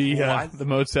the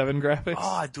Mode 7 graphics?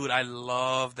 Oh, dude, I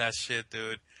love that shit,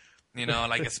 dude.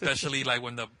 Like especially like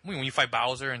when you fight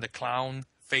Bowser and the clown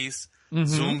face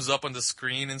zooms up on the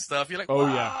screen and stuff. You're like, oh,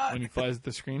 what? yeah, when he flies at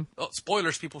the screen. Oh,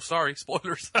 spoilers, people. Sorry,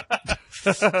 spoilers.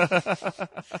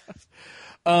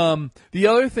 The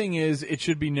other thing is, it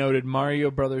should be noted,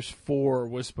 Mario Brothers 4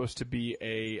 was supposed to be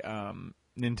a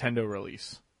Nintendo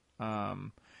release.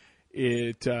 Shigeru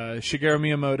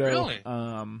Miyamoto. Really?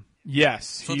 Yes,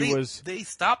 so they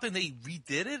stopped and they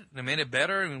redid it and made it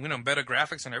better and better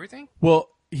graphics and everything. Well,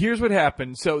 here's what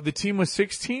happened. So the team was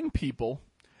 16 people,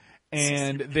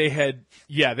 and they had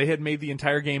made the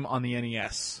entire game on the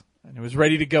NES, and it was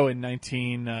ready to go in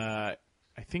 89.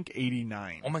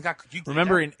 Oh my God! Could you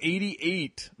remember in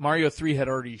 '88 Mario 3 had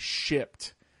already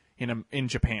shipped in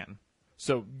Japan?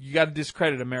 So you got to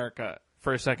discredit America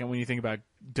for a second when you think about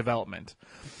development.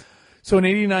 So in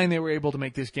 '89 they were able to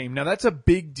make this game. Now that's a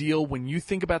big deal when you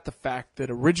think about the fact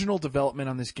that original development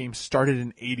on this game started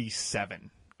in '87.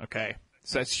 Okay,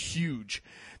 so that's huge.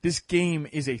 This game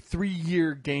is a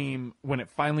 3-year game when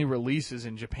it finally releases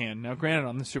in Japan. Now, granted,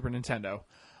 on the Super Nintendo,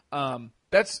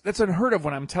 that's unheard of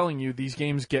when I'm telling you these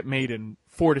games get made in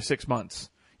 4 to 6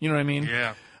 months. You know what I mean?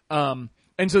 Yeah.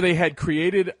 And so they had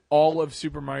created all of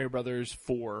Super Mario Brothers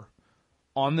 4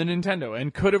 on the Nintendo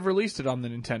and could have released it on the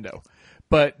Nintendo.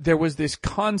 But there was this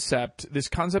concept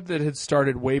that had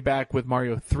started way back with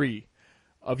Mario 3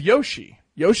 of Yoshi.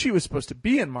 Yoshi was supposed to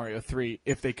be in Mario 3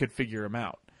 if they could figure him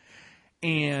out.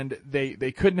 And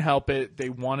they couldn't help it. They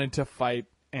wanted to fight,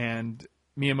 and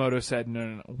Miyamoto said,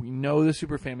 no, we know the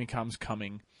Super Famicom's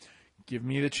coming. Give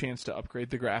me the chance to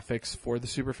upgrade the graphics for the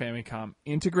Super Famicom,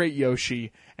 integrate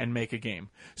Yoshi, and make a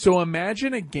game. So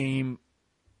imagine a game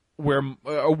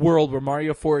a world where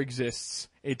Mario 4 exists.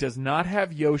 It does not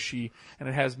have Yoshi, and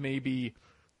it has maybe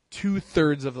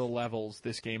 2/3 of the levels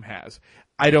this game has.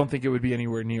 I don't think it would be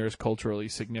anywhere near as culturally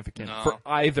significant for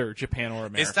either Japan or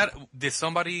America. Did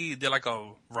somebody did like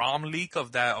a ROM leak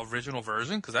of that original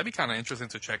version? Because that'd be kind of interesting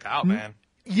to check out, man.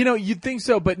 You know, you'd think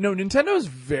so, but no, Nintendo is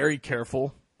very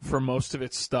careful for most of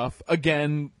its stuff.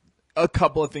 Again, a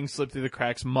couple of things slipped through the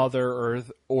cracks. Mother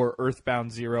Earth or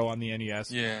Earthbound Zero on the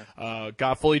NES.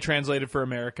 Got fully translated for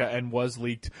America and was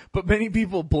leaked. But many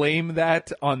people blame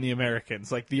that on the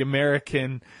Americans. Like, the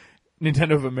American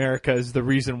Nintendo of America is the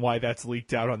reason why that's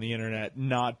leaked out on the internet,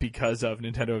 not because of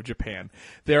Nintendo of Japan.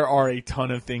 There are a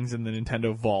ton of things in the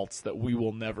Nintendo vaults that we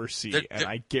will never see, and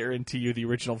I guarantee you the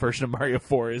original version of Mario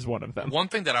 4 is one of them. One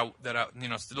thing that I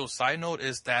little side note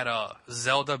is that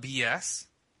Zelda BS.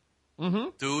 Mm-hmm.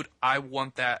 Dude, I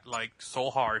want that like so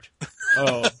hard.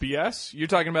 Oh, BS? You're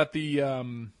talking about the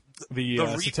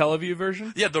Satellaview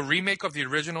version? Yeah, the remake of the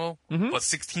original,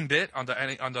 16-bit on the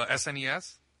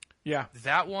SNES. Yeah.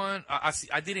 That one,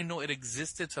 I didn't know it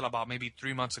existed till about maybe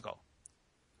 3 months ago.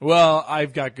 Well,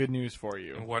 I've got good news for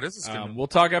you. What is this? We'll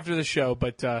talk after the show,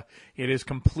 but it is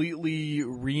completely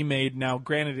remade. Now,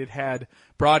 granted, it had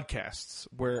broadcasts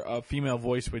where a female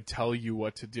voice would tell you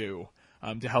what to do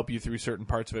to help you through certain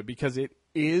parts of it, because it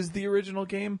is the original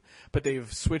game, but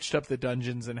they've switched up the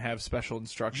dungeons and have special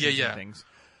instructions and things.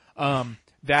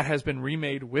 That has been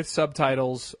remade with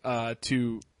subtitles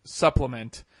to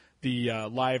supplement the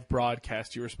live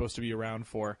broadcast you were supposed to be around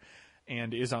for,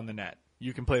 and is on the net.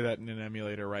 You can play that in an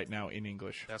emulator right now in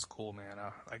English. That's cool, man.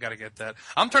 I gotta get that.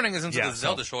 I'm turning this into the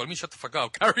Zelda show. Let me shut the fuck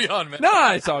up. Carry on, man.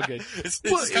 No, it's all good. it's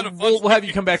kind of fun. We'll have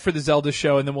you come back for the Zelda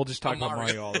show, and then we'll just talk about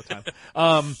Mario all the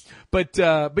time. But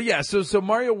yeah, so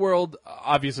Mario World,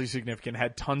 obviously significant,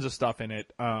 had tons of stuff in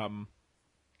it.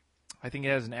 I think it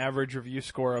has an average review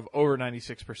score of over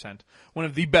 96%. One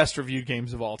of the best reviewed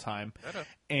games of all time.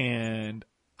 And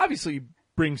obviously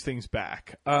brings things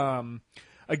back.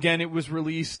 Again, it was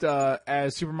released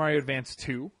as Super Mario Advance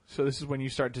 2, so this is when you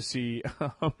start to see,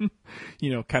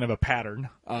 kind of a pattern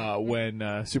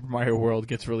when Super Mario World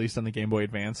gets released on the Game Boy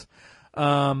Advance.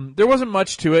 There wasn't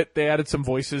much to it. They added some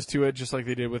voices to it, just like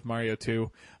they did with Mario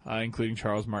 2, including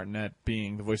Charles Martinet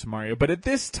being the voice of Mario. But at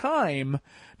this time,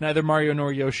 neither Mario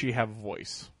nor Yoshi have a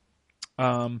voice.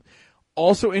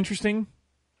 Also interesting,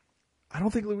 I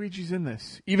don't think Luigi's in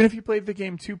this. Even if you played the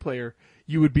game 2-player,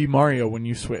 you would be Mario when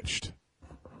you switched.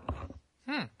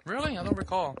 Really? I don't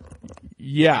recall.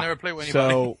 Yeah. I never played with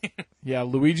anybody. So, yeah,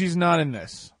 Luigi's not in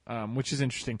this, which is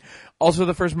interesting. Also,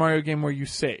 the first Mario game where you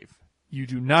save. You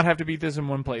do not have to beat this in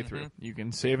one playthrough. You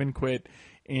can save and quit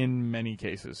in many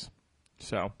cases.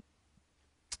 So,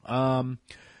 but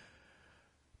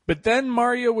then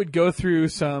Mario would go through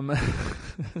some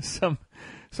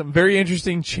some very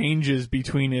interesting changes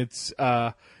between its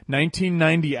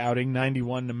 1990 outing,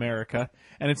 91 in America,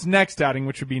 and its next outing,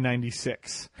 which would be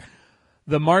 96.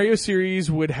 The Mario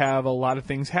series would have a lot of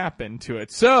things happen to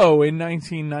it. So, in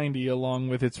 1990, along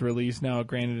with its release, now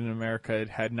granted in America, it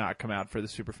had not come out for the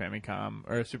Super Famicom,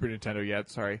 or Super Nintendo yet,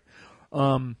 sorry,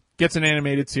 gets an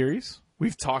animated series.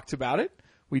 We've talked about it.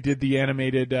 We did the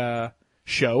animated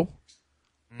show,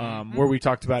 where we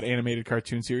talked about animated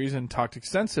cartoon series and talked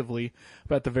extensively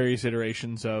about the various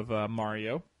iterations of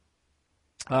Mario.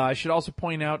 I should also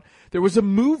point out, there was a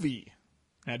movie.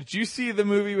 Now, did you see the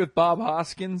movie with Bob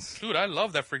Hoskins? Dude, I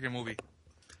love that freaking movie.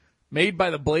 Made by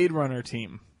the Blade Runner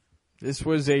team. This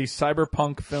was a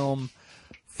cyberpunk film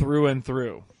through and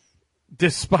through,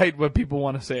 despite what people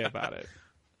want to say about it.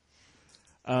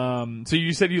 So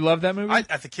you said you love that movie?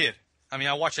 As a kid. I mean,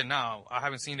 I watch it now. I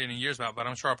haven't seen it in years now, but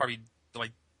I'm sure I'll probably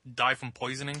like die from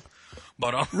poisoning.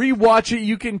 But rewatch it.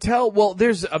 You can tell. Well,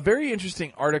 there's a very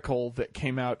interesting article that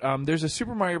came out. There's a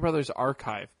Super Mario Brothers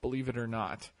archive, believe it or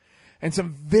not, and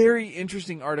some very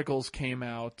interesting articles came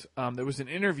out. There was an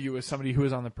interview with somebody who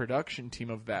was on the production team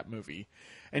of that movie,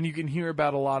 and you can hear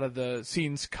about a lot of the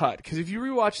scenes cut. Because if you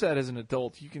rewatch that as an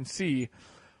adult, you can see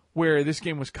where this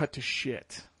game was cut to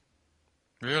shit.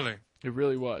 Really? It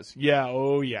really was. Yeah.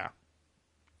 Oh yeah.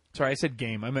 Sorry, I said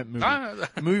game. I meant movie.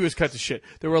 The movie was cut to shit.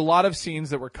 There were a lot of scenes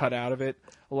that were cut out of it.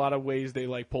 A lot of ways they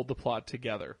like pulled the plot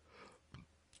together.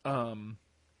 But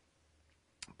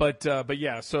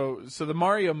yeah. So the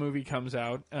Mario movie comes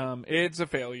out. It's a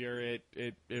failure.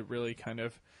 It really kind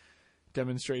of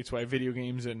demonstrates why video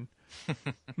games and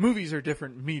movies are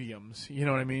different mediums. You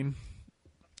know what I mean?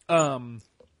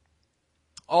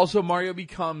 Also, Mario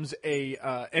becomes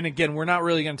and again, we're not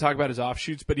really going to talk about his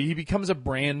offshoots, but he becomes a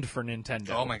brand for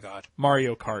Nintendo. Oh my God.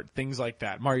 Mario Kart, things like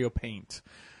that. Mario Paint.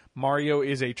 Mario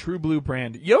is a true blue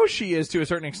brand. Yoshi is to a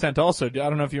certain extent also. I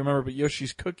don't know if you remember, but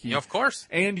Yoshi's Cookie. Yeah, of course.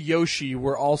 And Yoshi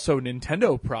were also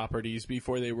Nintendo properties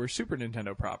before they were Super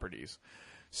Nintendo properties.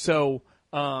 So,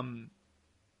 Mario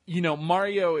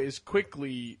is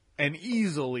quickly and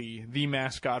easily the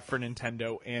mascot for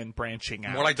Nintendo and branching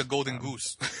out. More like the Golden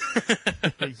Goose.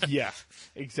 Yeah,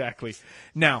 exactly.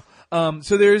 Now,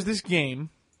 so there's this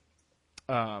game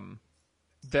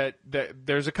that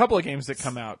there's a couple of games that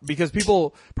come out because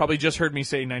people probably just heard me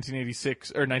say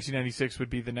 1996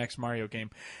 would be the next Mario game.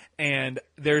 And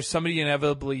there's somebody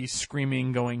inevitably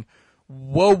screaming going,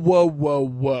 whoa, whoa, whoa,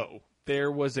 whoa.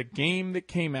 There was a game that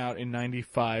came out in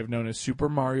 95 known as Super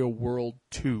Mario World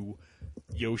 2.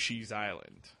 Yoshi's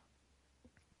Island.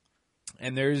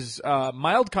 And there's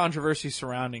mild controversy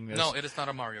surrounding this. No, it is not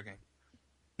a Mario game.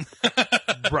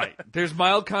 Right. There's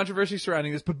mild controversy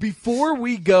surrounding this. But before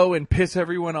we go and piss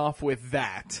everyone off with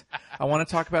that, I want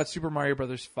to talk about Super Mario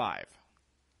Brothers 5.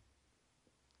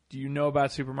 Do you know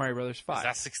about Super Mario Brothers 5? Is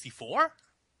that 64?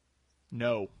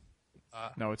 No.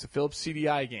 No, it's a Philips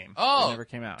CDI game. Oh. It never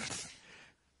came out.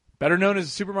 Better known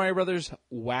as Super Mario Brothers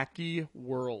Wacky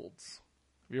Worlds.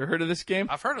 Have you ever heard of this game?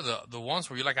 I've heard of the ones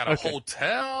where you're like at a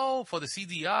hotel for the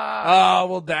CDI. Oh,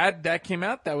 well, that came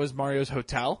out. That was Mario's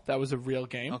Hotel. That was a real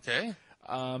game. Okay.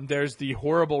 There's the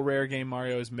horrible rare game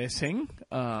Mario is Missing.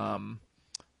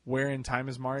 Where in Time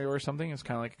is Mario or something. It's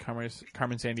kind of like a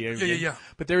Carmen Sandiego game. Yeah.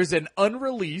 But there's an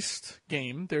unreleased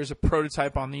game. There's a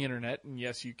prototype on the internet, and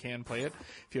yes, you can play it.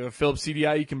 If you have a Philips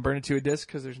CDI, you can burn it to a disc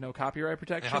because there's no copyright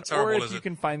protection. How terrible or if is you it?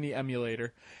 can find the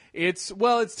emulator. It's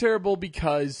terrible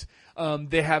because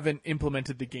they haven't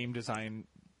implemented the game design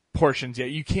portions yet.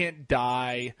 You can't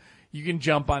die. You can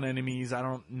jump on enemies. I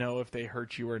don't know if they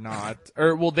hurt you or not.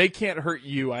 They can't hurt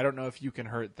you. I don't know if you can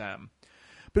hurt them.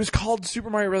 But it's called Super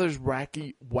Mario Brothers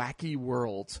Wacky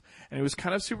Worlds. And it was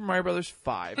kind of Super Mario Brothers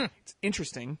 5. It's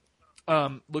interesting.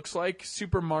 Looks like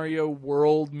Super Mario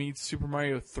World meets Super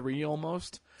Mario 3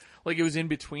 almost. Like it was in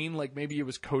between. Like maybe it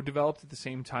was co-developed at the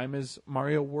same time as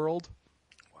Mario World.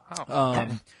 Wow.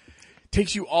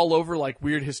 Takes you all over like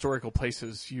weird historical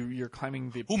places. You're climbing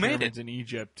the pyramids in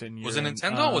Egypt. And was it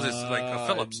Nintendo or was it like a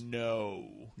Philips?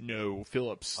 No,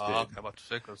 Philips did. Okay, about to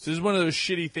say, So this is one of those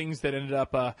shitty things that ended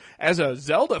up, as a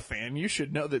Zelda fan, you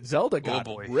should know that Zelda got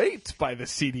raped by the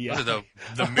CDI. Was it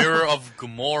the Mirror of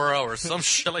Gamora or some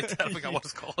shit like that? I forgot what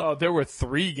it's called. Oh, there were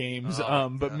 3 games,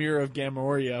 but Mirror of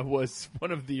Gamoria was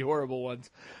one of the horrible ones.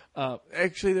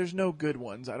 Actually, there's no good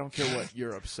ones. I don't care what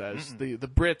Europe says. The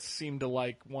Brits seem to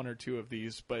like 1 or 2 of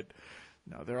these, but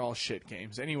no, they're all shit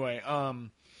games. Anyway,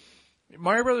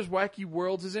 Mario Brothers Wacky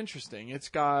Worlds is interesting. It's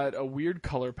got a weird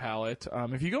color palette.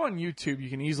 If you go on YouTube, you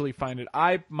can easily find it.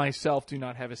 I myself do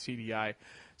not have a CDI,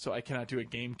 so I cannot do a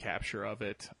game capture of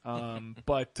it.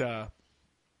 But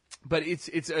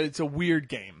it's a weird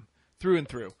game through and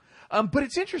through. But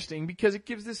it's interesting because it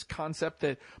gives this concept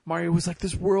that Mario was like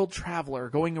this world traveler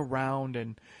going around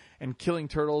and killing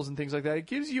turtles and things like that. It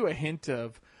gives you a hint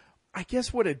of, I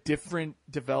guess, what a different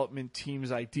development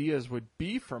team's ideas would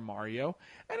be for Mario.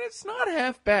 And it's not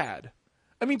half bad.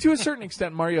 I mean, to a certain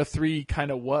extent, Mario 3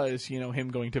 kind of was,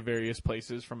 him going to various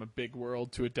places from a big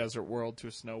world to a desert world to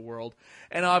a snow world.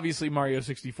 And obviously Mario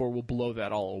 64 will blow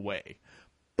that all away.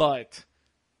 But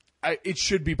it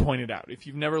should be pointed out. If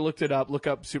you've never looked it up, look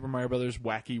up Super Mario Brothers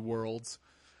Wacky Worlds.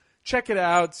 Check it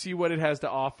out, see what it has to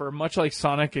offer. Much like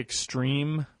Sonic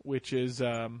Extreme, which is,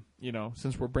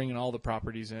 since we're bringing all the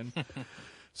properties in,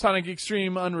 Sonic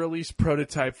Extreme unreleased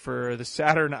prototype for the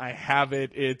Saturn. I have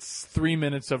it. It's 3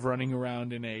 minutes of running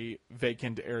around in a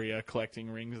vacant area collecting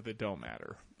rings that don't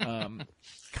matter.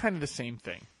 Kind of the same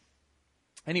thing.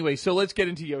 Anyway, so let's get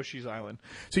into Yoshi's Island.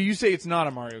 So you say it's not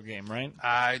a Mario game, right?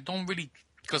 I don't really,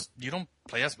 because you don't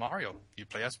play as Mario. You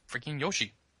play as freaking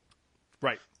Yoshi.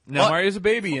 Right. Now, Mario's a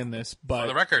baby in this, but... For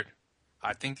the record,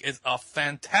 I think it's a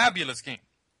fantabulous game.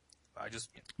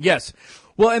 Yes.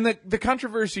 Well, and the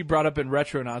controversy brought up in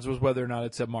Retronauts was whether or not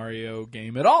it's a Mario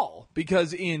game at all.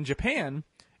 Because in Japan,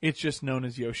 it's just known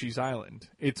as Yoshi's Island.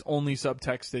 It's only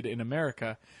subtexted in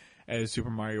America as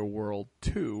Super Mario World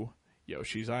 2,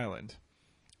 Yoshi's Island.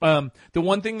 The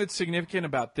one thing that's significant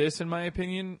about this, in my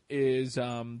opinion, is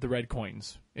the red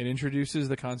coins. It introduces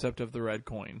the concept of the red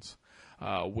coins,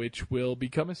 which will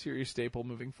become a serious staple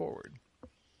moving forward.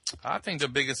 I think the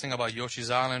biggest thing about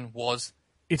Yoshi's Island was...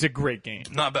 It's a great game.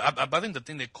 No, but I think the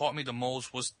thing that caught me the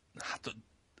most was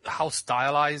how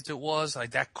stylized it was.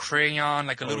 Like that crayon,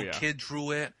 like a little kid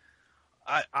drew it.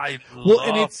 I love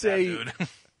that, dude.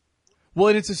 Well,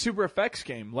 and it's a Super Effects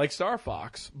game, like Star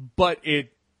Fox, but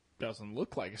it doesn't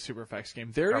look like a Super Effects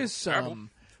game. There is some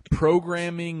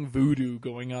programming voodoo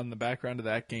going on in the background of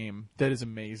that game that is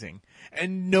amazing.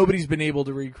 And nobody's been able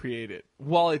to recreate it.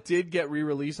 While it did get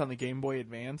re-released on the Game Boy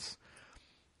Advance...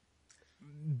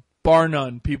 Bar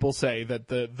none, people say that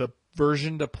the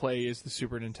version to play is the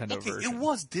Super Nintendo version. It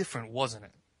was different, wasn't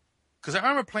it? Because I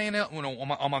remember playing it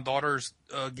on my daughter's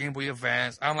Game Boy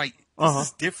Advance. I'm like, this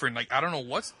is different. Like, I don't know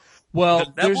what's...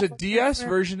 Well, there's a DS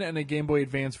version and a Game Boy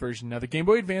Advance version. Now, the Game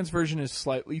Boy Advance version is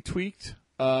slightly tweaked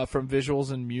from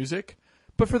visuals and music,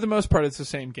 but for the most part, it's the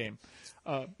same game.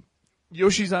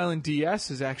 Yoshi's Island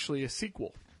DS is actually a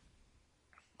sequel.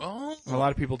 Oh. A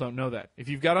lot of people don't know that. If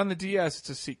you've got on the DS, it's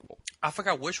a sequel. I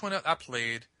forgot which one I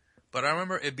played, but I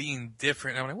remember it being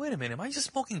different. I'm like, wait a minute, am I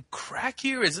just smoking crack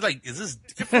here? Is this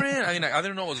different? I mean, I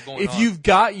didn't know what was going on. If you've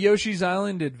got Yoshi's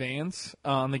Island Advance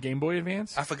on the Game Boy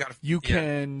Advance, I forgot. You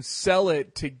can sell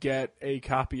it to get a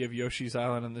copy of Yoshi's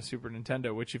Island on the Super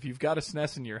Nintendo, which if you've got a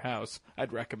SNES in your house,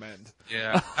 I'd recommend.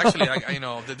 Yeah, actually,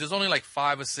 I there's only like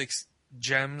 5 or 6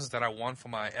 gems that I want for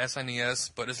my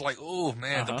SNES, but it's like, oh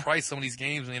man, the price of some of these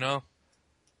games,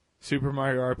 Super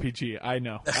Mario RPG. I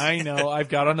know. I've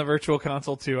got on the Virtual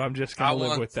Console too. I'm just gonna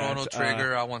live with that. I want Chrono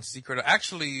Trigger. I want Secret.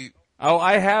 Actually,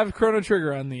 I have Chrono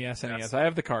Trigger on the SNES. I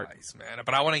have the cart. Nice, man.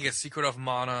 But I want to get Secret of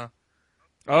Mana.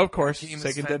 Oh, of course.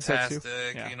 Second Densetsu.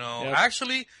 Yep.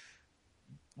 Actually,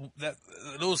 that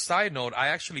little side note, I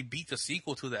actually beat the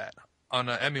sequel to that on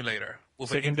an emulator.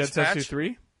 Seiken Densetsu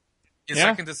 3?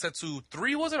 Seiken Densetsu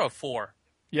 3, was it, or 4?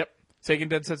 Yep. Seiken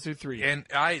Densetsu 3. And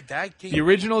that game... The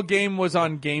original game was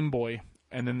on Game Boy,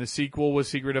 and then the sequel was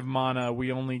Secret of Mana.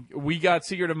 We got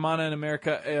Secret of Mana in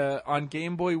America on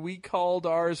Game Boy. We called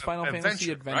ours Final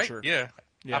Fantasy Adventure. Right?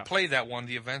 Yeah. I played that one,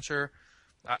 the Adventure.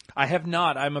 I have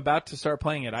not. I'm about to start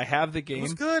playing it. I have the game. It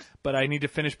was good. But I need to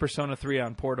finish Persona 3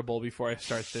 on portable before I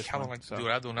start this one. Dude,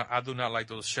 I do not like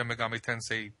those Shin Megami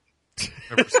Tensei.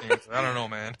 I don't know,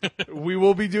 man. We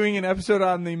will be doing an episode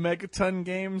on the Megaton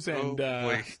games, and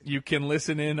you can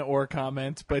listen in or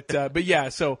comment. But yeah,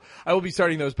 so I will be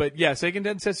starting those. But yeah, Seiken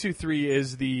Densetsu 3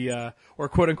 is the or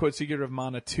quote unquote Secret of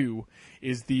Mana 2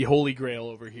 is the holy grail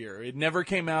over here. It never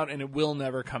came out, and it will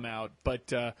never come out.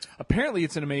 But apparently,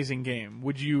 it's an amazing game.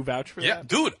 Would you vouch for that? Yeah,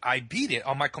 dude, I beat it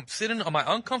on sitting on my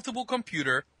uncomfortable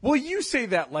computer. Well, you say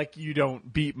that like you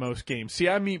don't beat most games. See,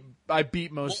 I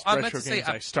beat most retro games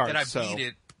I start. That I beat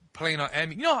it playing on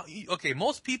emulator. Okay,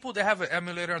 most people that have an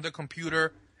emulator on their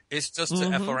computer, it's just to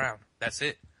F around. That's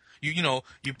it. You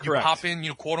pop in,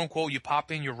 quote unquote, you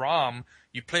pop in your ROM,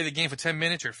 you play the game for 10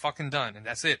 minutes, you're fucking done, and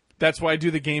that's it. That's why I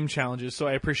do the game challenges, so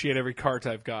I appreciate every cart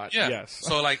I've got. Yeah. Yes.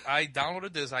 So, I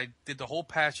downloaded this, I did the whole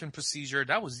patching procedure.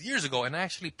 That was years ago, and I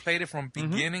actually played it from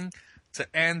beginning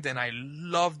to end, and I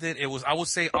loved it. It was, I would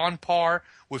say, on par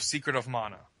with Secret of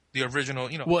Mana. The original,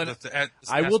 Well,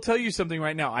 I will tell you something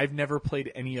right now. I've never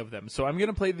played any of them, so I'm going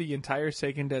to play the entire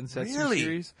Seiken Densetsu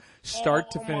series,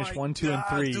 start to finish 1, 2, and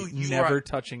 3, dude, never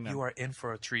touching them. You are in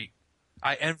for a treat.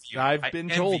 I envy you. I've been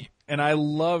told, and I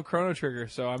love Chrono Trigger,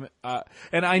 so I'm,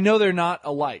 and I know they're not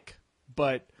alike,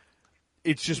 but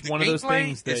it's just one of those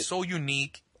things that is so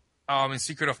unique. In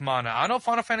Secret of Mana, I know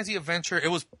Final Fantasy Adventure.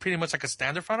 It was pretty much like a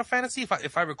standard Final Fantasy,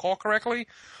 if I recall correctly.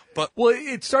 But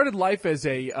it started life as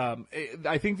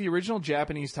I think the original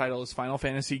Japanese title is Final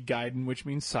Fantasy Gaiden, which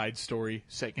means side story,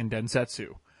 Seiken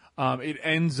Densetsu. It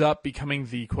ends up becoming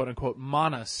the quote-unquote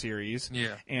Mana series.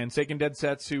 Yeah. And Seiken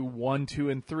Densetsu 1, 2,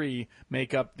 and 3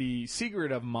 make up the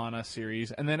Secret of Mana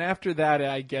series. And then after that,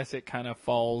 I guess it kind of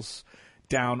falls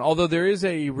down. Although there is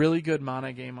a really good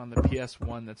Mana game on the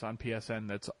PS1 that's on PSN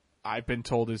that's I've been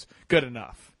told is good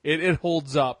enough. It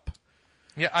holds up.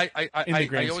 Yeah, I always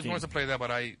scheme. wanted to play that,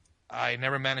 but I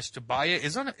never managed to buy it.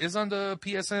 Is on the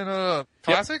PSN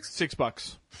Classics? Yep,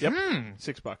 $6. Yep,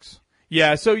 $6.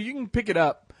 Yeah, so you can pick it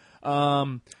up.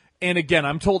 And again,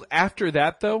 I'm told after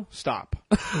that, though, stop.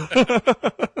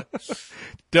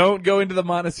 Don't go into the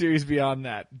Mana series beyond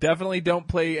that. Definitely don't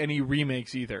play any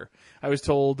remakes either. I was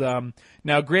told,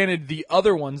 now granted, the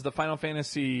other ones, the Final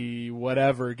Fantasy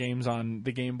whatever games on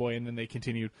the Game Boy, and then they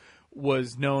continued,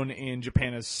 was known in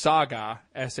Japan as Saga,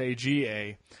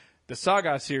 S-A-G-A. The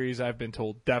Saga series, I've been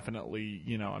told, definitely,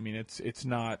 it's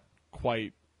not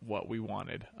quite what we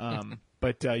wanted.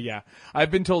 But yeah,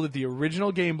 I've been told that the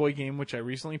original Game Boy game, which I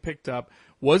recently picked up,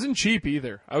 wasn't cheap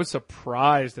either. I was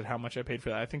surprised at how much I paid for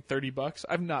that. I think $30.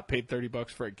 I've not paid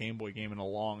 $30 for a Game Boy game in a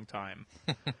long time.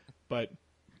 But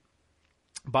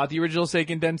bought the original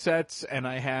Seiken Densetsu, and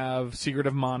I have Secret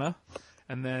of Mana.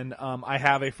 And then I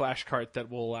have a flash cart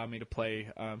that will allow me to play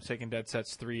Seiken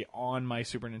Densetsu 3 on my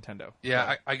Super Nintendo.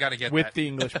 Yeah, I got to get with that. With the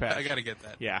English patch. I got to get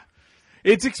that. Yeah.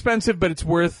 It's expensive, but it's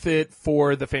worth it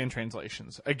for the fan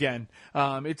translations. Again,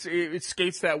 it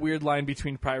skates that weird line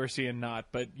between piracy and not,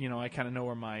 but, I kind of know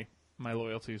where my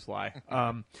loyalties lie.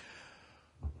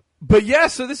 But yeah,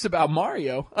 so this is about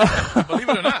Mario. Believe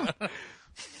it or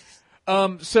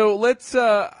not. So let's,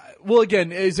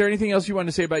 again, is there anything else you want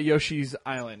to say about Yoshi's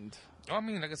Island? I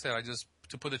mean, like I said,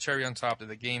 to put the cherry on top, that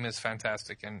the game is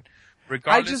fantastic, and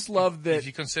regardless, I just love that if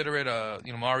you consider it a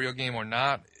Mario game or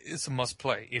not, it's a must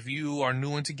play. If you are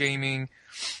new into gaming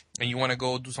and you want to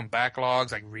go do some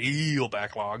backlogs, like real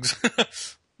backlogs,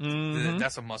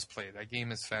 that's a must play. That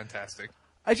game is fantastic.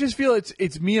 I just feel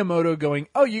it's Miyamoto going,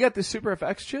 oh, you got the Super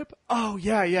FX chip? Oh,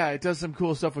 yeah, it does some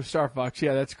cool stuff with Star Fox.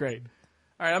 Yeah, that's great.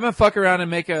 All right, I'm going to fuck around and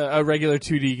make a regular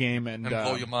 2D game and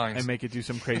blow your minds. And make it do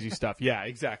some crazy stuff. Yeah,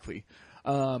 exactly.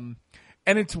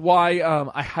 And it's why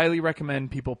I highly recommend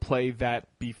people play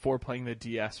that before playing the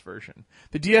DS version.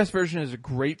 The DS version is a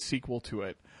great sequel to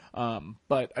it,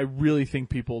 but I really think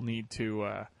people need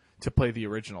to play the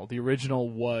original. The original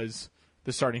was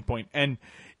the starting point, and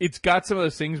it's got some of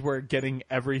those things where getting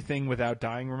everything without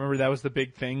dying. Remember, that was the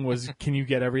big thing, was can you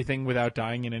get everything without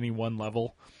dying in any one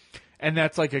level? And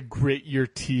that's like a grit your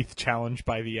teeth challenge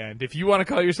by the end. If you want to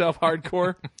call yourself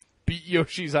hardcore, beat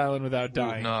Yoshi's Island without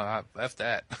dying. Ooh, no, F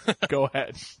that. Go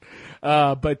ahead.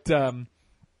 But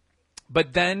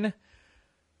then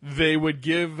they would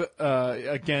give,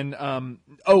 again,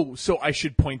 so I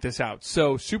should point this out.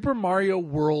 So Super Mario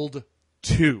World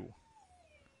 2,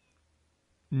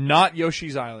 not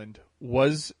Yoshi's Island,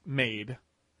 was made.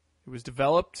 It was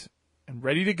developed and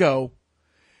ready to go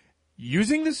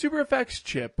using the Super FX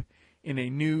chip in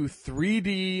a new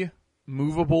 3D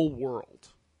movable world.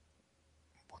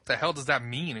 What the hell does that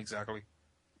mean exactly?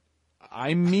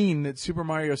 I mean that Super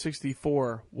Mario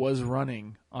 64 was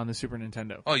running on the Super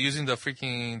Nintendo. Oh, using the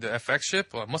FX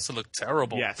chip? Well, it must have looked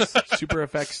terrible. Yes, Super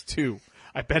FX 2.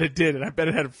 I bet it did, and I bet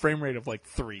it had a frame rate of like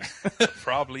 3.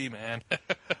 Probably, man.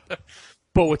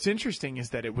 But what's interesting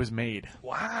is that it was made.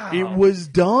 Wow. It was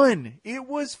done. It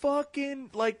was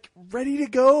fucking, ready to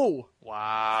go.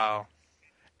 Wow.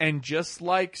 And just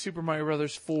like Super Mario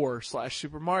Bros. 4 /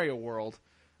 Super Mario World,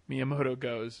 Miyamoto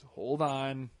goes, hold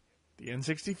on, the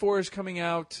N64 is coming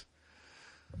out.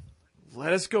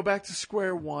 Let us go back to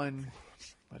square one.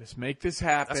 Let us make this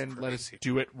happen. Let us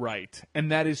do it right.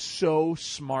 And that is so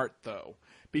smart, though,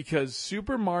 because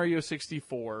Super Mario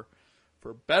 64,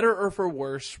 for better or for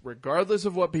worse, regardless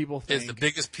of what people think, is the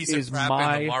biggest piece of crap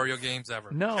in the Mario games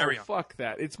ever. No, fuck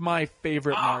that. It's my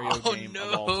favorite Mario game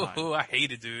of all time. I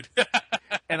hate it, dude.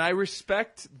 And I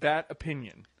respect that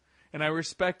opinion. And I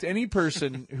respect any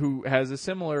person who has a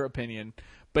similar opinion.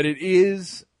 But it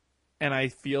is, and I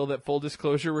feel that full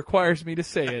disclosure requires me to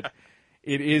say it,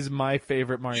 it is my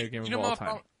favorite Mario game of all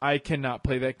time. I cannot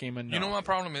play that game enough. You know what my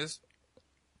problem is?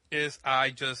 Is I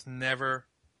just never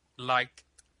liked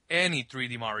any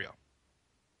 3D Mario.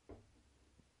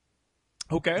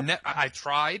 Okay. I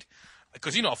tried,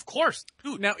 because, of course,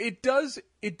 dude. Now, it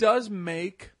does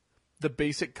make the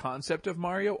basic concept of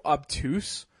Mario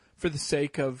obtuse for the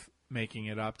sake of making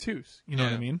it obtuse. You know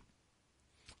what I mean?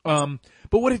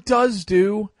 But what it does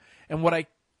do, and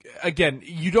again,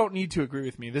 you don't need to agree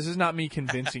with me. This is not me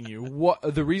convincing you.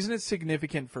 The reason it's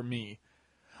significant for me,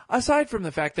 aside from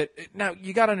the fact that, now,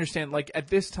 you gotta understand, at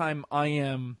this time, I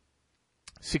am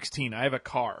 16. I have a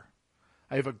car.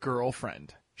 I have a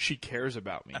girlfriend. She cares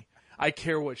about me. I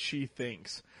care what she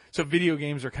thinks. So video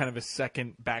games are kind of a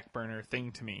second back burner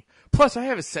thing to me. Plus, I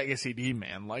have a Sega CD,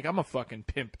 man. I'm a fucking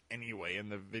pimp anyway in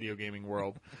the video gaming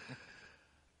world.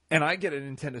 and I get a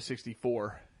Nintendo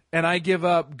 64, and I give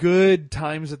up good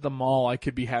times at the mall I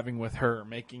could be having with her,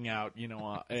 making out,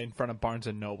 in front of Barnes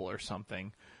and Noble or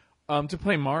something, to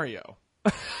play Mario.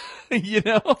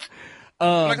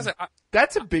 Like I said,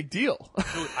 that's a big deal.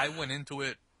 Dude, I went into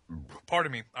it.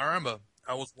 Pardon me. I remember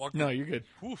I was walking. No, you're good.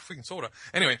 Ooh, freaking soda.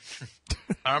 Anyway,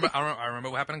 I remember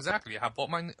what happened exactly. I bought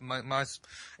my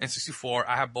N64.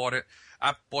 I bought it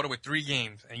with 3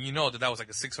 games, and that was like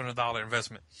a $600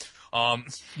 investment.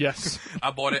 Yes.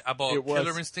 I bought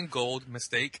Killer Instinct Gold,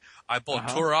 mistake. I bought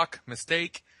Turok,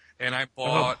 mistake, and I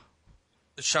bought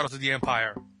Shadows of the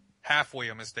Empire, halfway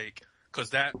a mistake.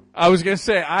 I was going to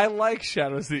say, I like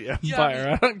Shadows of the Empire.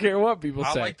 Yeah, I don't care what people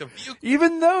say. I like the view.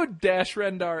 Even though Dash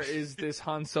Rendar is this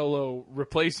Han Solo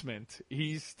replacement,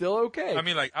 he's still okay. I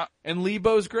mean, and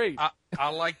Lebo's great. I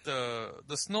like the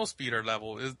snow speeder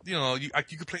level. You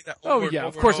could play that over. Oh, yeah,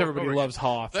 of course everybody loves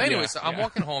Hoth. But anyway, so I'm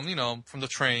walking home, from the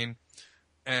train,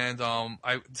 and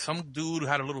some dude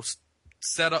had a little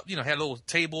setup, had a little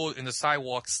table in the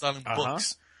sidewalk selling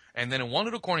books. And then in one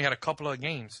little corner, he had a couple of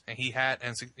games, and he had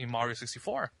Mario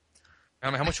 64. And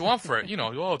I'm like, how much you want for it?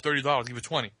 $30, give it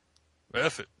 20.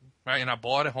 F it. Right? And I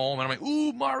bought it home, and I'm like,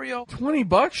 ooh, Mario.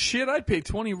 $20? Shit, I'd pay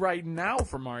 $20 right now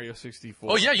for Mario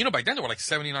 64. Oh, yeah, back then they were like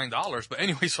 $79. But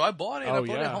anyway, so I bought it, and I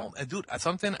bought it home. And dude,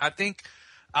 I think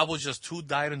I was just too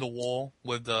dyed in the wall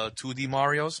with the 2D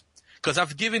Marios. Because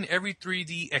I've given every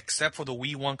 3D except for the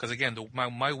Wii one, because again, my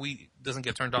Wii doesn't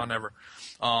get turned on ever.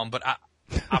 But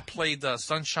I played the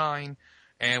Sunshine,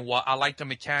 and while I like the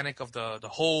mechanic of the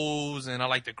hose, and I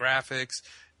like the graphics,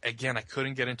 again, I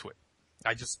couldn't get into it.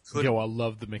 I just couldn't. Yo, I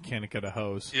love the mechanic of the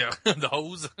hose. Yeah, the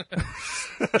hose.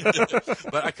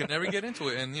 But I could never get into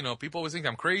it, and people always think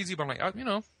I'm crazy, but I'm like,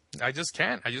 I just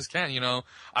can't.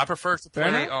 I prefer to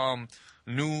play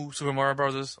new Super Mario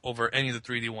Brothers over any of the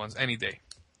 3D ones any day.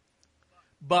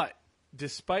 But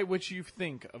despite what you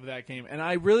think of that game, and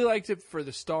I really liked it for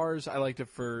the stars, I liked it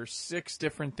for 6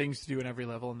 different things to do in every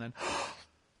level, and then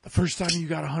the first time you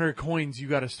got 100 coins, you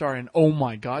got a star, and oh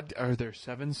my god, are there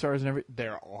 7 stars in every?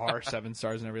 There are 7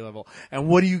 stars in every level. And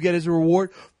what do you get as a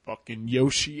reward? Fucking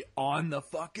Yoshi on the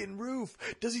fucking roof.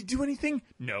 Does he do anything?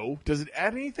 No. Does it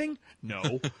add anything?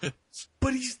 No.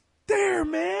 But he's there,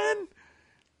 man.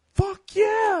 Fuck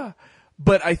yeah.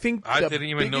 But I think I didn't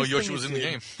even know Yoshi was in the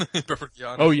game. Perfectly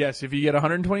honest. Oh, yes. If you get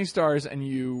 120 stars and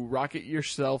you rocket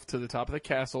yourself to the top of the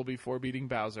castle before beating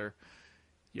Bowser,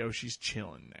 Yoshi's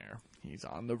chilling there. He's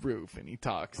on the roof, and he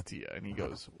talks to you, and he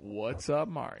goes, "What's up,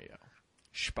 Mario?"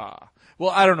 Shpa. Well,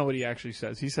 I don't know what he actually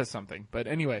says. He says something. But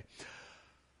anyway,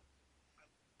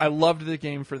 I loved the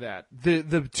game for that.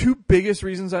 The 2 biggest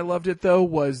reasons I loved it, though,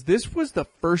 was this was the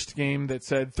first game that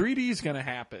said 3D is going to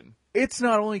happen. It's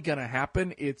not only going to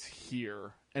happen, it's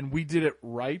here. And we did it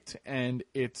right, and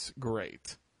it's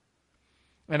great.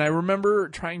 And I remember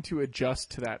trying to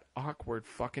adjust to that awkward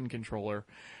fucking controller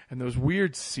and those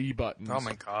weird C buttons. Oh,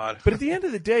 my God. But at the end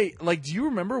of the day, do you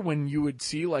remember when you would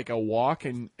see, a walk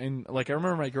and I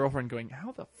remember my girlfriend going,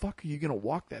 how the fuck are you going to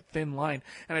walk that thin line?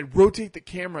 And I'd rotate the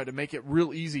camera to make it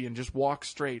real easy and just walk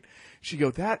straight. She'd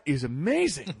go, that is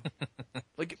amazing.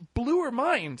 It blew her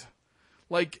mind.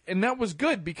 And that was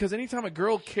good because anytime a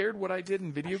girl cared what I did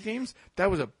in video games,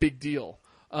 that was a big deal.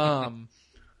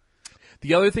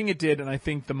 The other thing it did, and I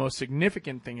think the most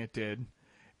significant thing it did,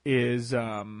 is it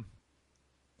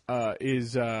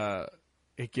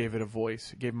gave it a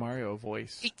voice. It gave Mario a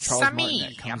voice. It's Charles me,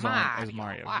 Martinet comes Mario. on as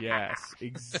Mario. Yes,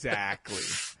 exactly.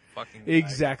 Fucking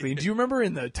Exactly. Do you remember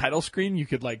in the title screen you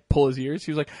could pull his ears?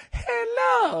 He was like,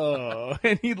 "Hello,"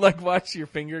 and he'd watch your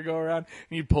finger go around,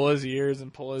 and he'd pull his ears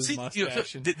and pull his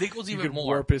mustache. And there goes even more.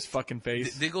 Warp his fucking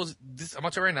face. I'm gonna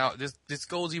tell you right now. This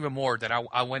goes even more. That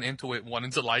I went into it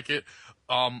wanting to like it.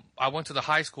 I went to the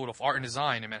High School of Art and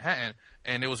Design in Manhattan,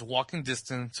 and it was walking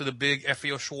distance to the big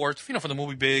F.A.O. Schwartz, for the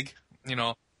movie Big,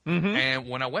 Mm-hmm. And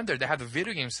when I went there, they had the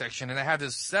video game section, and they had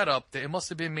this setup that it must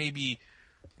have been maybe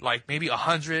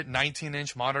 100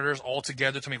 19-inch monitors all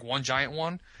together to make one giant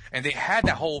one. And they had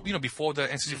that whole, before the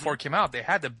N64 came out, they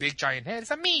had the big giant head.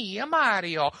 It's me, a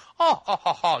Mario,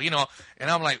 and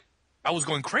I'm like, I was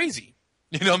going crazy.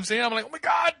 You know what I'm saying? I'm like, oh my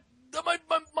God,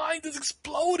 my mind is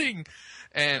exploding.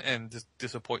 And this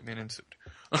disappointment ensued.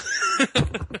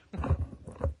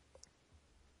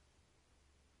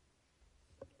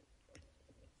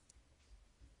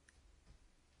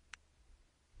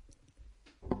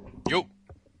 Yo.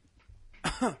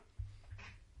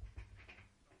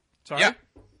 Sorry? Yeah.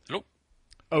 Hello.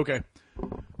 Okay.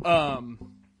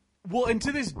 Well, and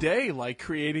to this day,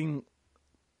 creating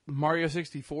Mario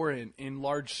 64 in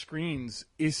large screens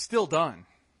is still done.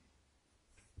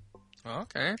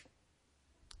 Okay.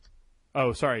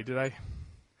 Oh, sorry. Did I?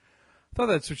 thought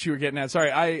that's what you were getting at.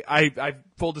 Sorry, I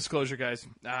full disclosure, guys.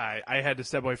 I had to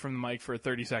step away from the mic for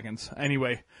 30 seconds.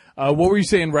 Anyway, what were you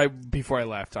saying right before I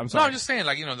left? I'm sorry. No, I'm just saying,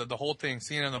 like, you know, the whole thing,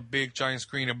 seeing it on a big giant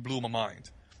screen, it blew my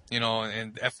mind. You know,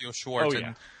 and F.D.O. Schwartz. Oh, yeah.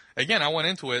 And again, I went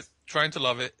into it trying to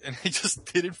love it, and it just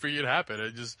didn't freaking happen.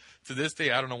 It just, to this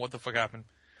day, I don't know what the fuck happened.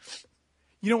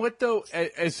 You know what, though?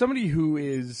 As somebody who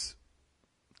is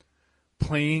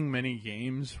playing many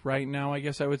games right now, I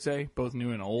guess I would say, both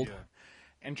new and old,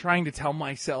 and trying to tell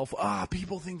myself,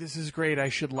 people think this is great, I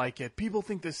should like it. People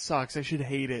think this sucks, I should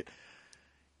hate it.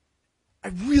 I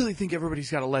really think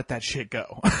everybody's got to let that shit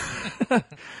go.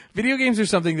 Video games are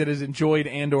something that is enjoyed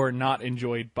and or not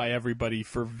enjoyed by everybody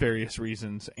for various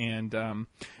reasons, and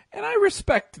I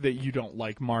respect that you don't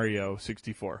like Mario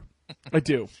 64. I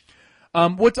do.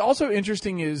 What's also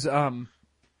interesting is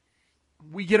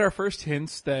we get our first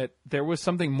hints that there was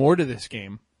something more to this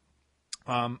game.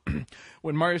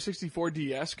 When Mario 64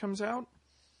 DS comes out,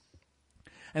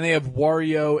 and they have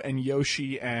Wario and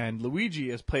Yoshi and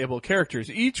Luigi as playable characters,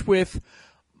 each with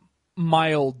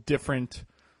mild different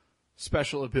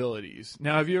special abilities.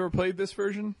 Now, have you ever played this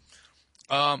version?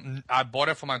 I bought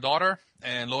it for my daughter,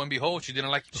 and lo and behold, she didn't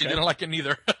like it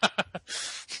neither.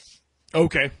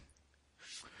 Okay.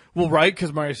 Well, right,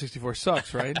 because Mario 64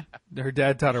 sucks, right? Her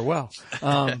dad taught her well.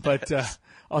 But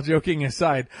all joking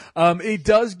aside, it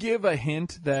does give a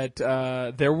hint that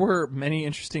there were many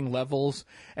interesting levels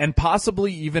and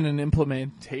possibly even an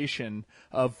implementation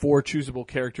of 4 choosable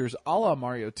characters a la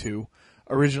Mario 2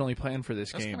 originally planned for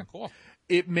this game. That's kind of cool.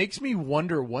 It makes me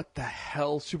wonder what the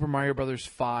hell Super Mario Bros.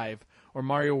 5 or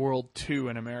Mario World 2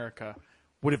 in America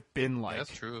would have been like. Yeah,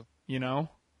 that's true. You know?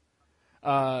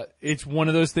 It's one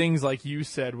of those things, like you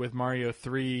said, with Mario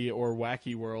 3 or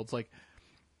Wacky Worlds, like,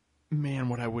 man,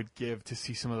 what I would give to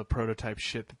see some of the prototype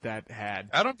shit that had.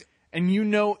 And you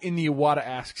know, in the Iwata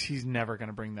Asks, he's never going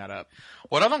to bring that up.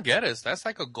 What I don't get is, that's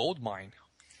like a gold mine.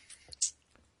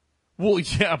 Well,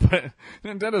 yeah, but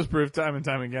Nintendo's proved time and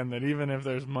time again that even if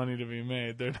there's money to be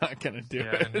made, they're not going to do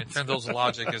it. And Nintendo's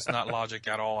logic is not logic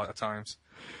at all at times.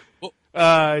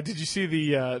 Did you see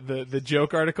the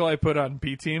joke article I put on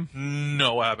P-Team?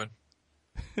 No, I haven't.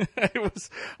 It was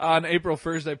on April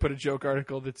 1st. I put a joke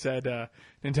article that said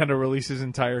Nintendo releases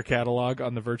entire catalog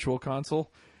on the Virtual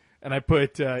Console, and I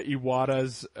put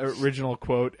Iwata's original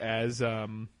quote as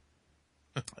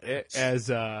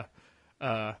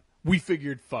 "We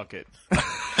figured, fuck it."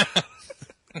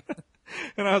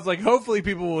 And I was like, hopefully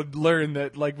people would learn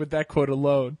that, like, with that quote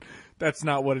alone, that's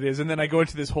not what it is. And then I go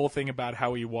into this whole thing about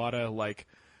how Iwata, like,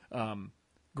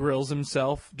 grills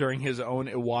himself during his own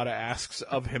Iwata Asks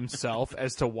of himself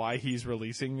as to why he's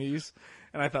releasing these.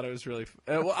 And I thought it was really,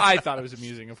 I thought it was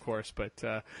amusing, of course.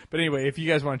 But anyway, if you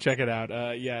guys want to check it out,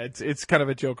 it's kind of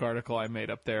a joke article I made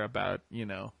up there about, you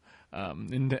know,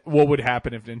 what would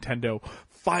happen if Nintendo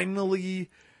finally,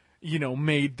 you know,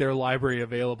 made their library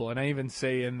available. And I even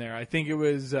say in there, I think it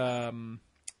was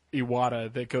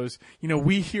Iwata that goes, you know,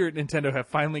 we here at Nintendo have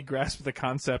finally grasped the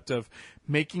concept of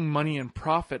making money and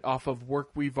profit off of work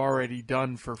we've already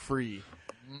done for free.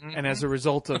 Mm-hmm. And as a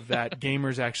result of that,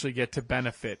 gamers actually get to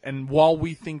benefit. And while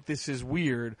we think this is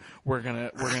weird, we're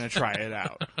gonna try it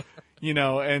out. You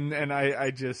know, and I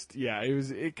just, yeah, it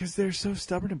was, because they're so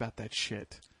stubborn about that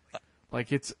shit.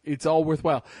 Like, it's all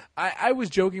worthwhile. I was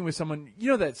joking with someone, you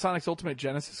know that Sonic's Ultimate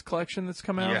Genesis collection that's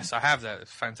come out? Yes, I have that.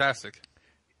 It's fantastic.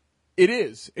 It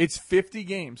is. It's 50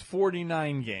 games,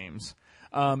 49 games,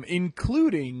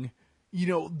 including, you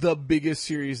know, the biggest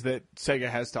series that Sega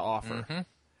has to offer. Mm-hmm.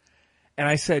 And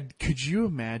I said, could you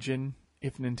imagine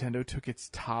if Nintendo took its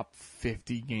top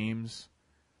 50 games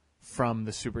from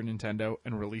the Super Nintendo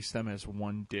and released them as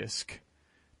one disc?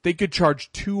 They could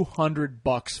charge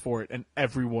 $200 for it, and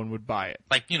everyone would buy it.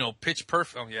 Like, you know, Pitch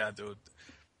Perfect. Oh, yeah, dude.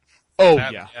 Oh,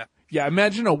 yeah. Yeah,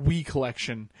 imagine a Wii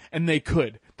collection, and they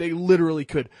could. They literally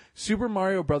could. Super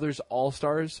Mario Brothers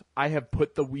All-Stars, I have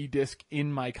put the Wii disc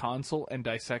in my console and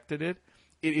dissected it.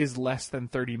 It is less than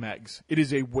 30 megs. It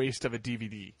is a waste of a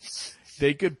DVD.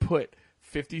 They could put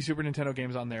 50 Super Nintendo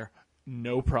games on there,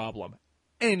 no problem.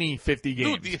 Any 50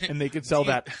 games, dude, and they could sell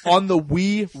that on the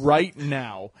Wii right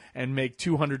now and make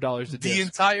 $200 a disc. The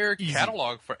entire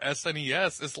catalog for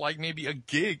SNES is like maybe a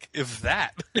gig, if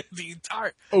that. the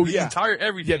entire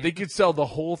everything. Yeah, they could sell the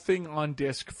whole thing on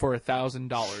disc for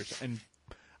 $1,000, and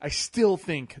I still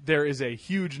think there is a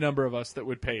huge number of us that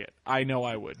would pay it. I know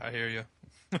I would. I hear you.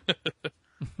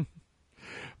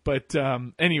 But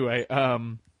anyway,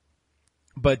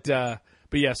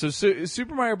 But yeah, so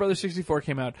Super Mario Bros. 64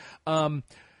 came out.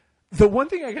 The one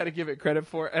thing I got to give it credit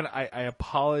for, and I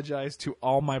apologize to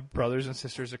all my brothers and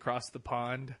sisters across the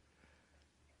pond,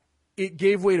 it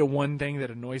gave way to one thing that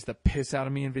annoys the piss out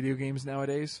of me in video games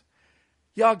nowadays.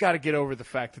 Y'all got to get over the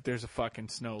fact that there's a fucking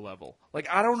snow level. Like,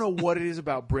 I don't know what it is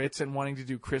about Brits and wanting to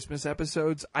do Christmas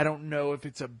episodes. I don't know if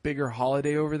it's a bigger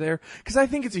holiday over there, because I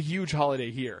think it's a huge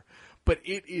holiday here. But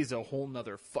it is a whole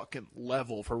nother fucking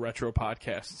level for retro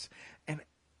podcasts. And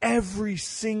every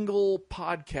single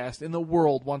podcast in the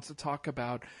world wants to talk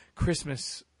about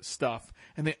Christmas stuff.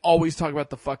 And they always talk about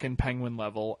the fucking penguin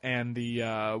level and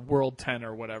the World 10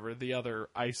 or whatever, the other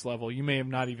ice level. You may have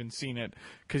not even seen it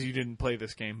because you didn't play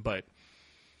this game, but...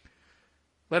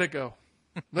 let it go.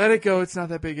 Let it go. It's not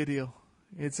that big a deal.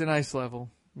 It's an ice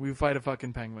level. We fight a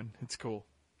fucking penguin. It's cool.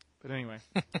 But anyway.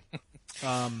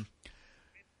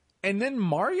 And then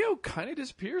Mario kind of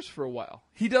disappears for a while.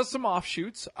 He does some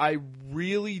offshoots. I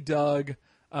really dug.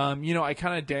 I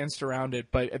kind of danced around it,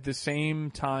 but at the same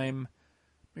time,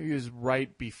 maybe it was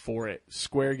right before it.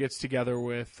 Square gets together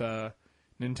with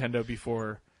Nintendo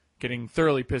before getting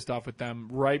thoroughly pissed off with them.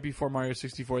 Right before Mario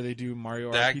 64, they do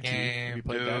Mario that RPG. Game, have you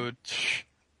played dude.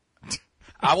 that?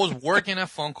 I was working at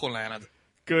Funkoland.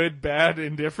 Good, bad,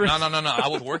 indifferent? No. I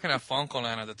was working at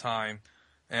Funkoland at the time,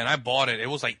 and I bought it. It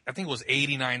was like, I think it was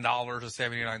 $89 or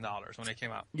 $79 when it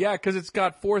came out. Yeah, because it's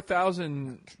got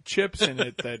 4,000 chips in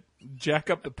it that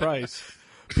jack up the price.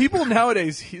 People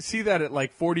nowadays see that at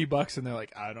like $40 and they're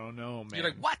like, I don't know, man. You're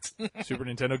like, what? Super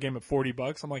Nintendo game at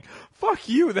 $40? I'm like, fuck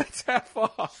you, that's half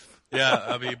off. Yeah,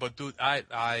 I mean, but dude,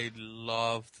 I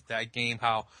loved that game,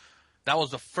 how that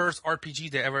was the first RPG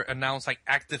they ever announced, like,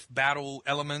 active battle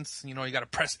elements. You know, you got to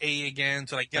press A again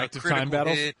to, like, get active a critical time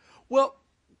battles. hit. Well,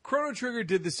 Chrono Trigger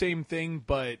did the same thing,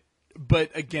 but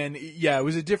again, yeah, it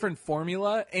was a different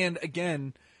formula. And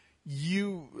again,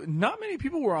 not many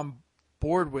people were on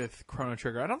board with Chrono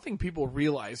Trigger. I don't think people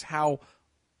realize how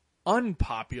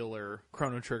unpopular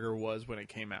Chrono Trigger was when it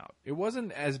came out. It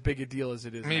wasn't as big a deal as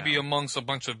it is Maybe now. amongst a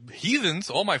bunch of heathens.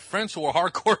 All my friends who are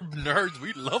hardcore nerds,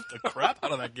 we loved the crap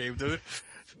out of that game, dude.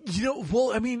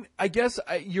 Well, I mean, I guess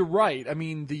you're right. I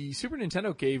mean, the Super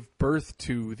Nintendo gave birth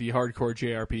to the hardcore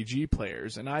JRPG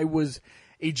players, and I was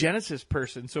a Genesis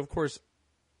person, so of course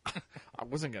I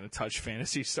wasn't going to touch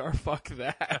Phantasy Star. Fuck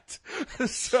that.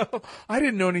 So I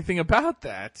didn't know anything about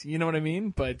that. You know what I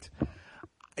mean? But,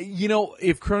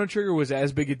 if Chrono Trigger was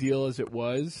as big a deal as it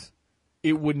was,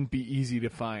 it wouldn't be easy to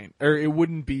find. Or it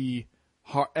wouldn't be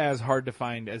as hard to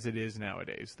find as it is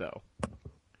nowadays, though.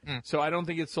 So I don't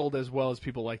think it sold as well as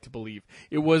people like to believe.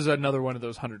 It was another one of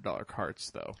those $100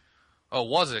 carts, though. Oh,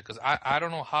 was it? Because I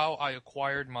don't know how I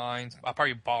acquired mine. I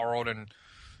probably borrowed and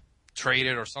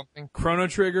traded or something. Chrono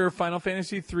Trigger, Final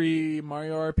Fantasy III,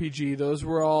 Mario RPG, those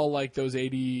were all like those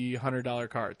 $80, $100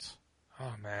 carts.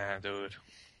 Oh, man, dude.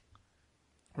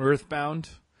 Earthbound.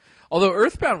 Although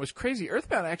Earthbound was crazy.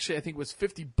 Earthbound actually, I think, was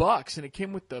 $50, and it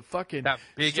came with the fucking that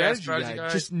big strategy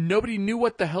guide. Just nobody knew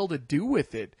what the hell to do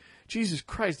with it. Jesus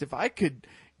Christ, if I could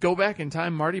go back in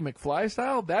time Marty McFly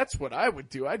style, that's what I would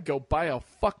do. I'd go buy a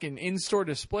fucking in-store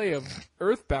display of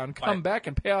Earthbound, come back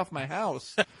and pay off my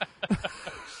house.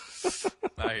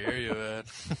 I hear you, man.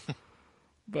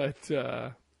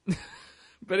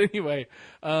 But anyway,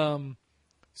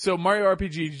 so Mario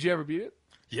RPG, did you ever beat it?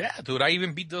 Yeah, dude, I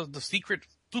even beat the secret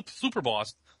super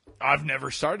boss. I've never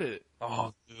started it.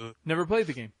 Oh, dude. Never played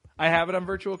the game. I have it on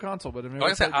Virtual Console, but I've never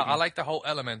Like I said, played the game. I like the whole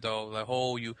element, though. The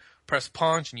whole you press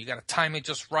punch and you got to time it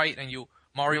just right, and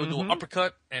Mario do an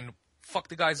uppercut and fuck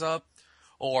the guys up.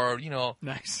 Or,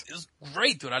 Nice. It was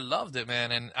great, dude. I loved it,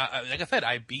 man. And like I said,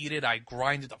 I beat it. I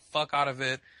grinded the fuck out of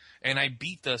it. And I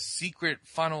beat the secret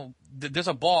final... There's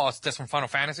a boss that's from Final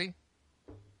Fantasy.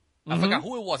 I forgot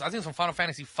who it was. I think it's from Final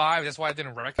Fantasy V. That's why I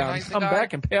didn't recognize the guy. Come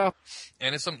back and pay off.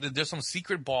 And there's some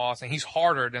secret boss, and he's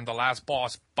harder than the last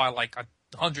boss by like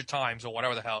 100 times or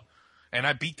whatever the hell. And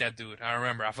I beat that dude. I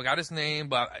remember. I forgot his name,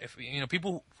 but if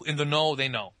people in the know, they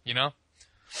know.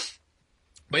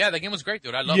 But yeah, that game was great,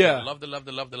 dude. I loved it. I loved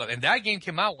it. And that game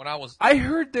came out when I was... I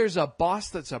heard there's a boss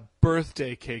that's a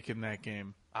birthday cake in that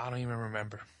game. I don't even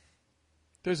remember.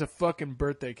 There's a fucking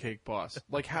birthday cake boss.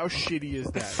 Like, how shitty is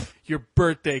that? Your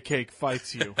birthday cake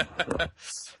fights you.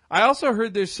 I also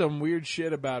heard there's some weird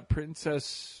shit about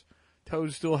Princess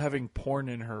Toadstool having porn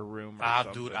in her room or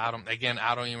something. Dude, I don't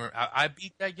even... I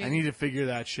beat that game. I need to figure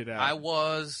that shit out. I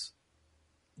was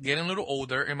getting a little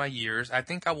older in my years. I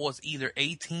think I was either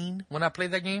 18 when I played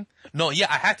that game. No, yeah,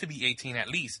 I had to be 18 at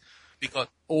least. Because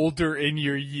older in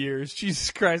your years.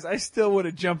 Jesus Christ, I still would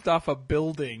have jumped off a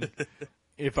building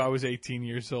if I was 18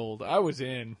 years old. I was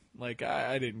in. Like,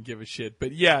 I didn't give a shit.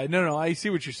 But yeah, no, I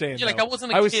see what you're saying. Yeah, like I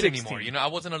wasn't a kid 16. Anymore. I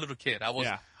wasn't a little kid. I was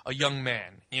a young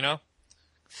man, Yep.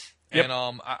 And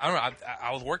I don't know.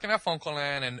 I was working at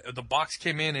Funkoland, and the box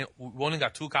came in, and we only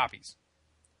got 2 copies.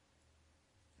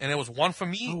 and it was one for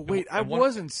me. Oh wait, I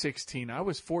wasn't 16. I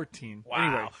was 14. Wow.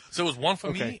 Anyway. So it was one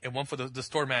for me and one for the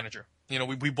store manager. You know,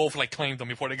 we both like claimed them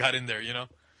before they got in there. You know.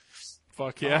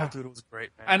 Fuck yeah. Oh, dude, it was great,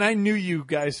 man. And I knew you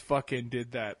guys fucking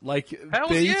did that. Like,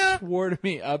 they swore to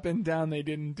me up and down they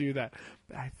didn't do that.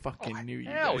 I fucking knew you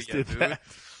guys did that.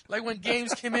 Like, when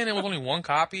games came in, it was only one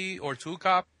copy or two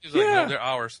copies. Like, no, they're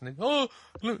ours. And they,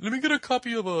 let me get a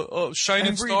copy of a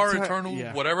Shining Star, Eternal,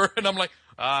 whatever. And I'm like,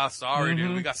 sorry,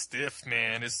 dude. We got stiffed,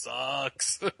 man. It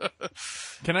sucks.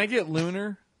 Can I get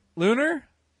Lunar? Lunar?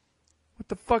 What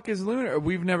the fuck is Lunar?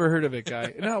 We've never heard of it,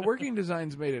 guy. No, Working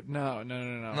Designs made it. No.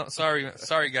 No, sorry,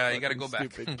 guy. You got to go back.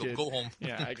 Go home.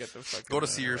 Yeah, I got the fucking. Go to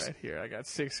Sears. Right here. I got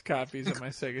 6 copies of my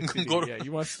Sega CD. Yeah,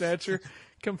 you want Snatcher?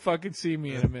 Come fucking see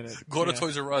me in a minute. Go to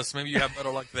Toys R Us. Maybe you have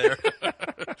better luck there.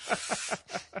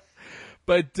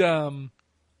 But all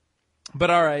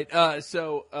right.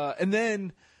 So and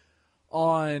then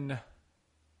on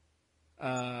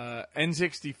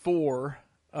N64.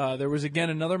 There was again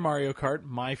another Mario Kart,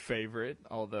 my favorite,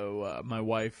 although my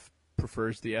wife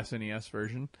prefers the SNES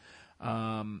version.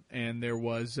 And there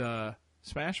was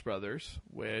Smash Brothers,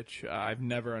 which I've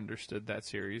never understood that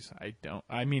series. I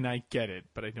get it,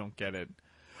 but I don't get it.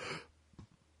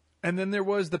 And then there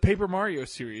was the Paper Mario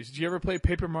series. Did you ever play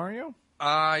Paper Mario?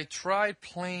 I tried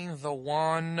playing the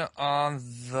one on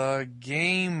the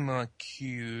GameCube.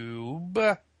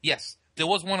 Yes, there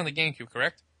was one on the GameCube,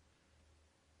 correct?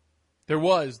 There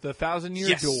was the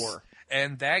 1,000-Year Door,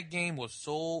 and that game was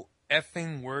so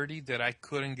effing wordy that I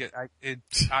couldn't get. I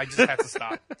just had to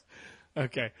stop.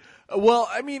 Okay, well,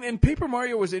 I mean, and Paper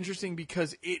Mario was interesting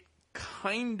because it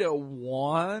kind of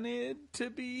wanted to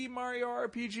be Mario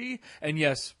RPG, and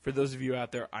yes, for those of you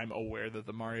out there, I'm aware that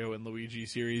the Mario and Luigi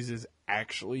series is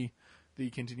actually the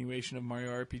continuation of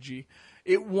Mario RPG.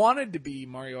 It wanted to be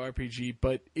Mario RPG,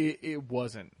 but it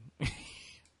wasn't.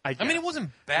 I mean, it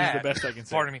wasn't bad. It's the best I can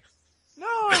say. Pardon me. No,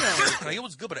 I know. It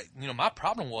was good, but my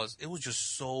problem was it was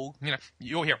just so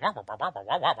you'll hear. I'm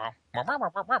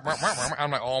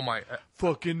like, oh my,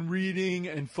 fucking reading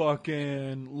and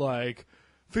fucking like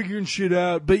figuring shit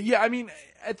out. But yeah, I mean,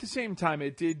 at the same time,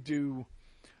 it did do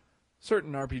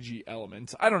certain RPG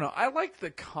elements. I don't know. I liked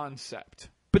the concept,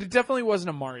 but it definitely wasn't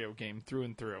a Mario game through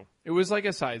and through. It was like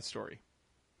a side story.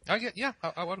 I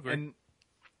would agree.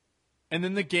 And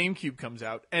then the GameCube comes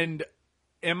out, and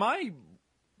am I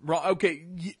wrong? Okay,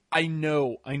 I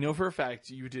know for a fact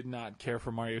you did not care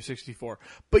for Mario 64,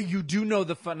 but you do know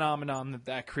the phenomenon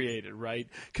that created, right?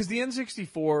 Because the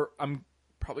N64, I'm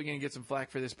probably going to get some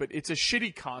flack for this, but it's a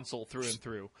shitty console through and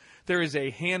through. There is a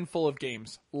handful of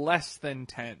games, less than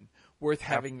 10, worth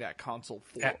having that console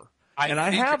for.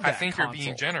 I think you're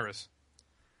being generous.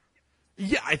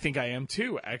 Yeah, I think I am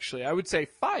too, actually. I would say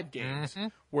 5 games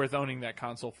worth owning that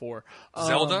console for.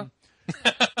 Zelda?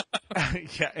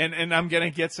 Yeah, and I'm going to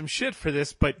get some shit for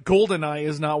this, but GoldenEye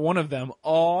is not one of them.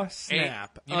 Aw,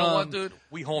 snap. Hey, you know what, dude?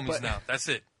 We homies now. That's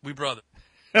it. We brother.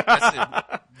 That's it.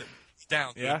 It's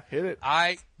down, dude. Yeah, hit it.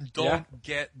 I don't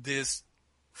get this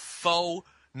faux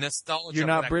nostalgia. You're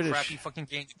not for that British. Crappy fucking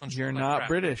game. You're not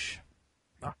British.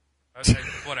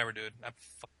 Whatever, dude.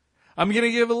 I'm going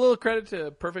to give a little credit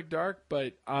to Perfect Dark,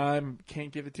 but I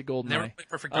can't give it to GoldenEye. Never played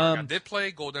Perfect Dark. I did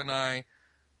play GoldenEye,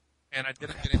 and I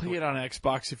didn't get into play it on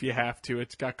Xbox if you have to.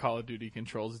 It's got Call of Duty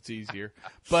controls. It's easier.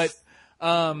 But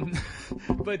yeah.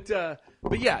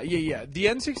 The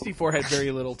N64 had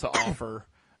very little to offer,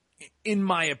 in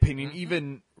my opinion,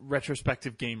 even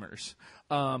retrospective gamers.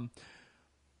 Now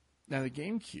the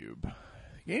GameCube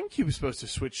is supposed to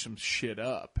switch some shit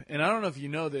up. And I don't know if you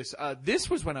know this. This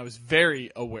was when I was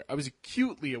very aware. I was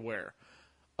acutely aware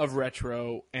of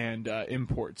retro and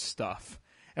import stuff.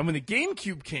 And when the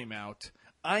GameCube came out,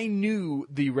 I knew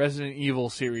the Resident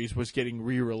Evil series was getting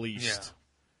re-released.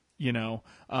 Yeah. You know,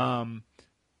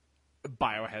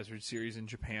 Biohazard series in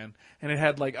Japan. And it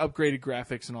had like upgraded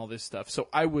graphics and all this stuff. So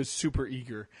I was super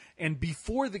eager. And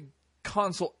before the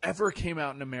console ever came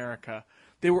out in America,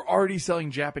 they were already selling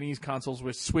Japanese consoles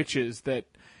with switches that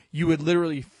you would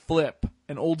literally flip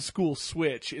an old school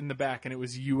switch in the back, and it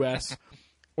was US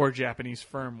or Japanese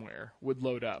firmware would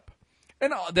load up.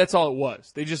 And that's all it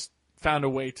was. They just found a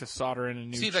way to solder in a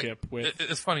new chip with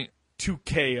it's funny.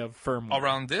 2K of firmware.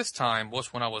 Around this time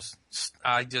was when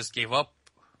I just gave up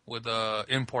with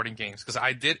importing games, because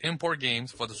I did import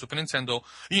games for the Super Nintendo.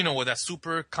 You know, with that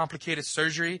super complicated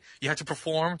surgery you had to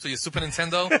perform to your Super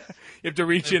Nintendo. You have to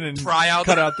reach in and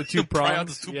cut out the two prongs. Pry out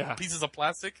the two pieces of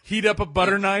plastic. Heat up a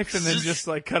butter knife and then just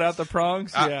like cut out the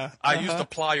prongs. I used the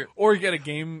plier. Or you get a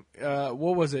game.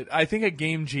 What was it? I think a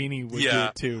Game Genie would do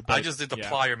it too. But I just did the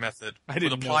plier method. I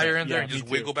didn't put the plier in there and me just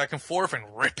too. wiggle back and forth and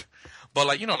rip. But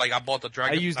like I bought the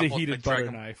Dragon. I used a heated butter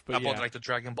knife, but I bought like the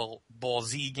Dragon Ball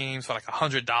Z games for like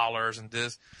 $100 and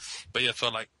this. But yeah, so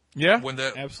like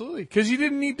absolutely, because you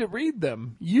didn't need to read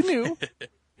them. You knew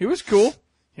it was cool.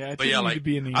 Yeah, I think like to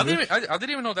be in English. I didn't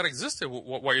even know that existed.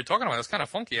 What you're talking about? That's kind of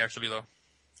funky, actually, though.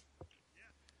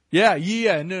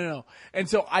 Yeah, no. And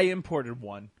so I imported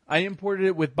one. I imported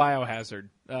it with Biohazard,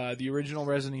 the original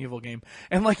Resident Evil game.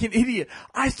 And like an idiot,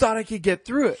 I thought I could get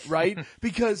through it, right?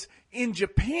 Because in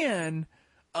Japan,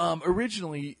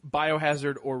 originally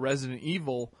Biohazard or Resident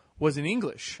Evil was in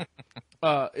English.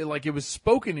 It was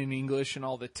spoken in English and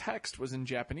all the text was in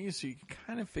Japanese, so you can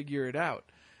kind of figure it out.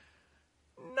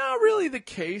 Not really the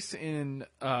case in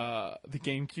the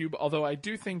GameCube, although I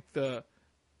do think the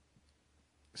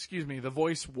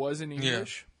voice was in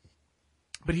English. Yeah.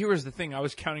 But here was the thing. I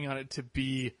was counting on it to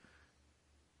be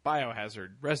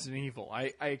Biohazard, Resident Evil.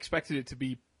 I expected it to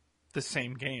be the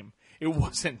same game. It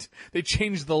wasn't. They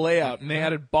changed the layout, and they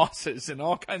added bosses and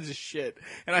all kinds of shit,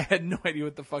 and I had no idea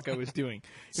what the fuck I was doing.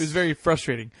 It was very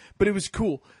frustrating. But it was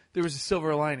cool. There was a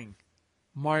silver lining.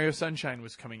 Mario Sunshine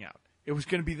was coming out. It was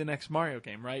going to be the next Mario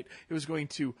game, right? It was going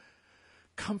to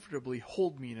comfortably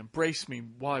hold me and embrace me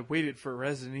while I waited for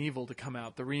Resident Evil to come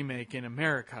out, the remake in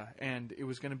America, and it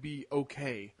was going to be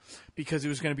okay because it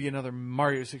was going to be another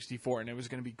Mario 64, and it was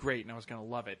going to be great, and I was going to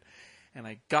love it. And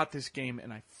I got this game,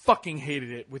 and I fucking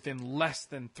hated it within less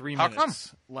than 3 minutes. How come?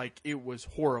 Like, it was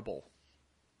horrible.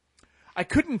 I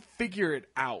couldn't figure it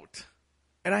out,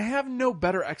 and I have no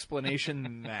better explanation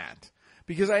than that.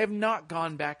 Because I have not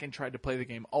gone back and tried to play the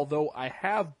game, although I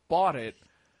have bought it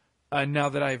now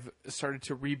that I've started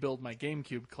to rebuild my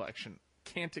GameCube collection.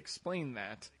 Can't explain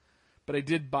that, but I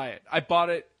did buy it. I bought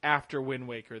it after Wind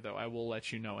Waker, though, I will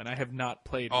let you know, and I have not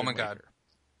played Wind Waker. God.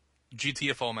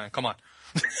 GTFO, man. Come on.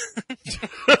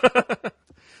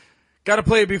 Gotta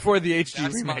play it before the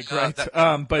HD remake,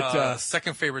 right?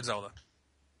 Second favorite Zelda.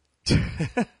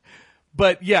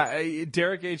 But yeah,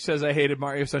 Derek H says I hated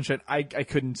Mario Sunshine. I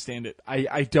couldn't stand it.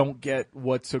 I don't get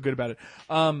what's so good about it.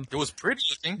 It was pretty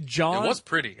looking. It was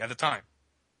pretty at the time.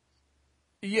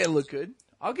 Yeah, it looked good.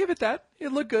 I'll give it that.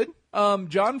 It looked good.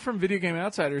 John from Video Game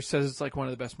Outsiders says it's like one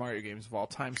of the best Mario games of all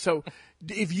time. So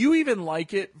if you even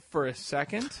like it for a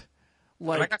second,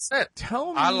 like I said,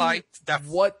 tell me I liked that,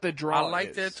 what the draw is. I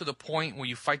liked it to the point where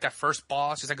you fight that first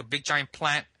boss. It's like a big giant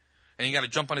plant, and you got to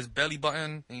jump on his belly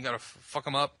button, and you got to fuck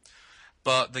him up.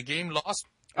 But the game lost.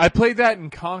 I played that in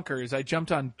Conkers. I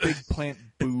jumped on big plant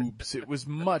boobs. It was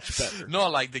much better. No,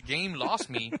 like the game lost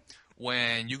me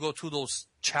when you go to those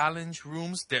challenge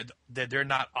rooms that they're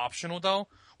not optional though,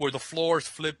 where the floor is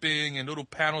flipping and little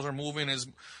panels are moving.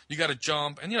 You got to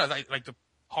jump, and like the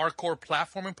hardcore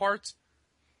platforming parts.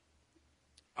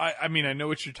 I mean, I know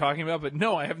what you're talking about, but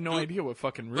no, I have no idea what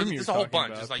fucking room you're talking about. There's a whole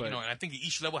bunch. It's like, and I think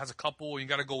each level has a couple, and you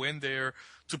got to go in there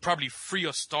to probably free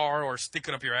a star or stick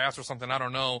it up your ass or something. I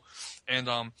don't know. And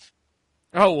oh,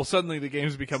 well, suddenly the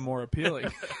games become more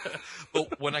appealing.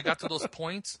 But when I got to those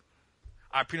points,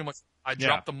 I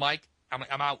dropped the mic. I'm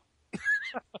like, I'm out.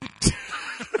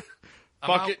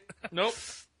 Fuck it. Nope.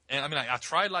 And I mean, I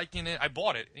tried liking it. I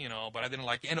bought it, but I didn't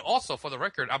like it. And also, for the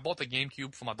record, I bought the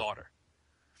GameCube for my daughter.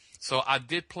 So I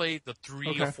did play the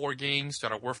 3 or 4 games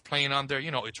that are worth playing on there.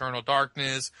 Eternal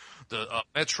Darkness, the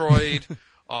Metroid.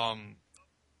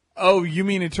 Oh, you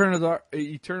mean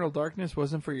Eternal Darkness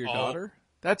wasn't for your daughter?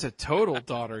 That's a total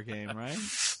daughter game, right?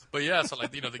 But yeah, so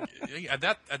like at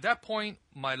that point,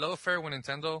 my love affair with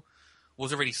Nintendo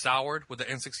was already soured with the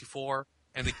N64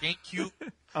 and the GameCube.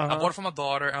 I bought it for my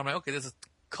daughter, and I'm like, okay, there's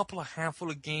a handful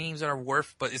of games that are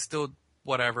worth, but it's still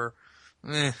whatever.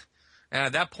 And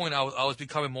at that point, I was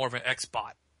becoming more of an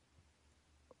X-bot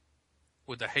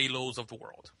with the Halos of the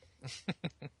world.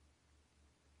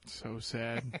 So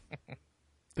sad.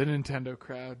 The Nintendo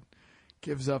crowd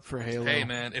gives up for Halo. Hey,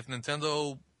 man, if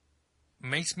Nintendo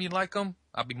makes me like them,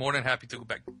 I'll be more than happy to go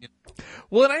back.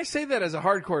 Well, and I say that as a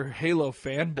hardcore Halo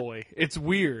fanboy. It's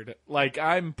weird. Like,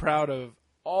 I'm proud of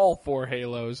all 4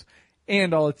 Halos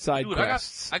and all its side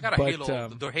quests. I got a Halo,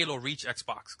 the Halo Reach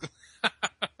Xbox.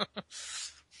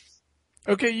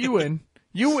 Okay, you win.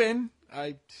 You win.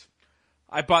 I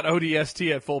bought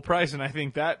ODST at full price, and I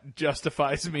think that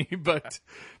justifies me. But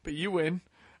you win.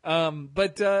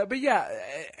 But yeah,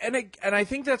 and I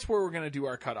think that's where we're gonna do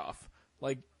our cutoff.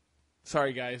 Like,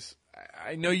 sorry guys,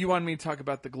 I know you wanted me to talk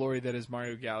about the glory that is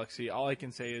Mario Galaxy. All I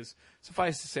can say is,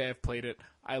 suffice to say, I've played it.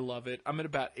 I love it. I'm at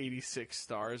about 86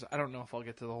 stars. I don't know if I'll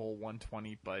get to the whole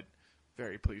 120, but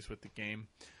very pleased with the game.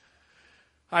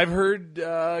 I've heard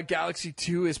Galaxy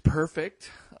 2 is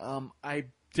perfect. I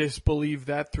disbelieve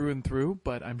that through and through,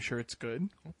 but I'm sure it's good.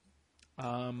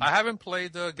 I haven't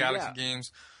played the Galaxy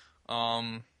games.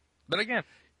 But again,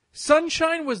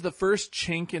 Sunshine was the first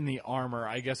chink in the armor,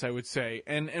 I guess I would say.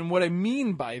 And what I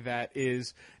mean by that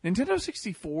is Nintendo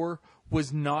 64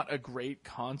 was not a great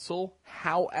console.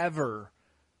 However,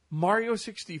 Mario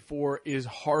 64 is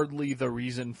hardly the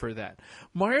reason for that.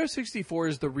 Mario 64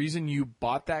 is the reason you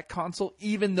bought that console,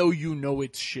 even though you know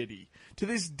it's shitty. To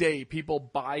this day, people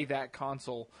buy that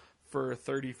console for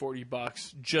 $30,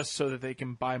 $40 just so that they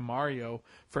can buy Mario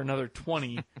for another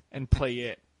 $20 and play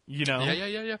it. You know?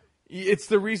 Yeah. It's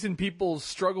the reason people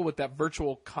struggle with that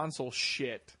virtual console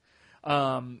shit.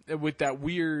 With that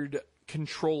weird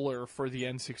controller for the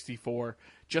N64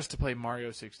 just to play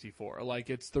Mario 64. Like,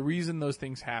 it's the reason those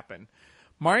things happen.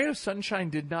 Mario Sunshine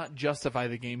did not justify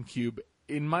the GameCube.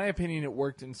 In my opinion, it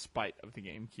worked in spite of the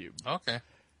GameCube. Okay.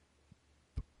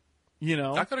 You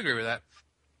know? I could agree with that.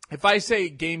 If I say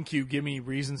GameCube, give me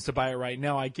reasons to buy it right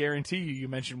now, I guarantee you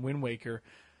mentioned Wind Waker.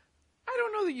 I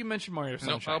don't know that you mentioned Mario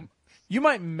Sunshine. You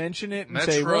might mention it and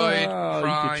say, well,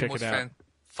 Prime you could check was it out.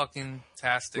 fucking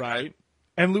tastic. Right.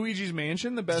 And Luigi's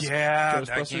Mansion, the best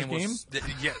Ghostbusters game?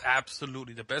 Yeah,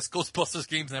 absolutely. The best Ghostbusters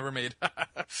games never made.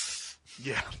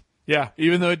 Yeah,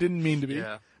 even though it didn't mean to be.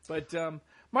 Yeah. But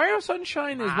Mario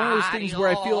Sunshine is one of those things where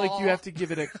I feel like you have to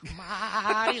give it a...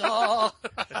 Mario!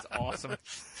 That's awesome.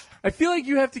 I feel like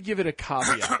you have to give it a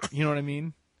caveat. You know what I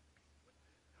mean?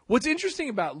 What's interesting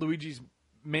about Luigi's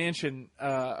Mansion,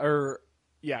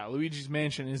 Luigi's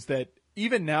Mansion is that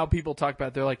even now people talk about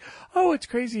it, they're like, oh, it's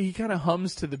crazy, he kind of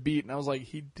hums to the beat. And I was like,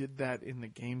 he did that in the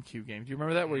GameCube game. Do you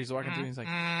remember that? Where he's walking through and he's like...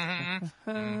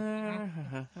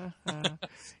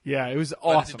 Yeah, it was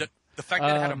awesome. The fact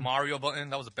that it had a Mario button,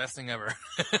 that was the best thing ever.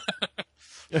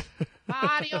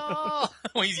 Mario!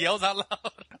 When he yells out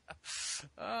loud.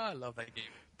 I love that game.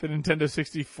 The Nintendo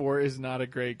 64 is not a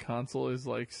great console is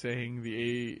like saying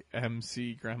the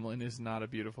AMC Gremlin is not a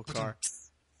beautiful car.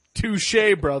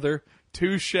 Touché, brother.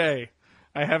 Touché.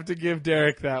 I have to give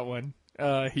Derek that one.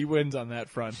 He wins on that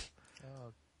front.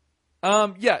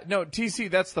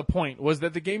 TC, that's the point, was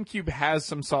that the GameCube has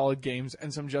some solid games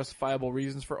and some justifiable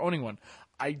reasons for owning one.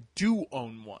 I do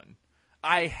own one.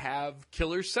 I have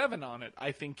Killer 7 on it.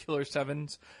 I think Killer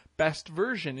 7's best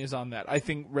version is on that. I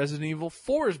think Resident Evil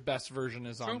 4's best version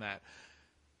is on that.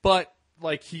 But,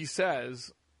 like he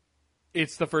says,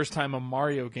 it's the first time a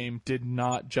Mario game did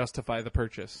not justify the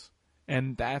purchase.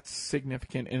 And that's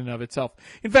significant in and of itself.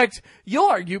 In fact, you'll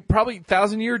argue probably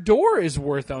Thousand Year Door is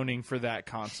worth owning for that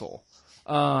console.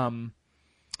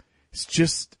 It's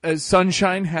just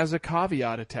Sunshine has a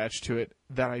caveat attached to it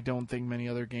that I don't think many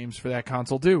other games for that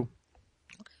console do.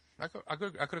 I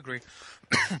could agree.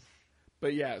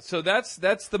 But yeah, so that's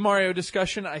the Mario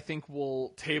discussion. I think we'll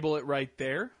table it right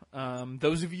there.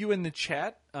 Those of you in the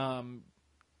chat,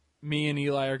 me and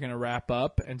Eli are going to wrap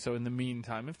up, and so in the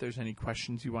meantime, if there's any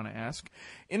questions you want to ask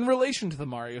in relation to the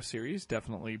Mario series,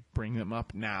 definitely bring them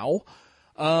up now.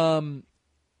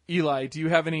 Eli, do you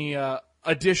have any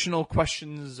additional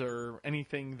questions or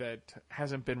anything that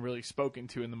hasn't been really spoken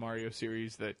to in the Mario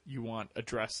series that you want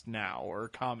addressed now or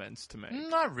comments to make?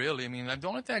 Not really. I mean, the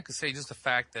only thing I could say is just the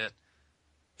fact that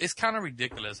it's kind of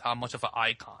ridiculous how much of an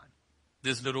icon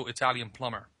this little Italian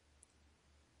plumber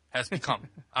has become.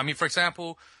 I mean, for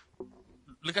example,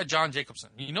 look at John Jacobson.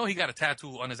 You know he got a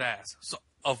tattoo on his ass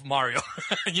of Mario.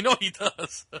 You know he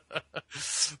does.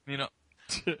 You know.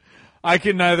 I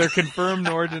can neither confirm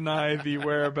nor deny the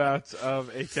whereabouts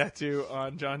of a tattoo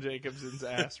on John Jacobson's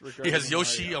ass. He has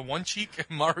Yoshi Mario. on one cheek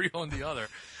and Mario on the other.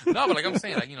 No, but like I'm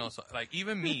saying, like, you know, so like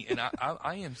even me, and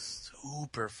I am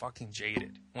super fucking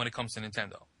jaded when it comes to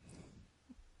Nintendo.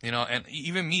 You know, and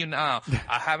even me now,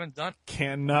 I haven't done.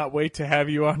 Cannot wait to have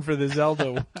you on for the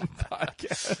Zelda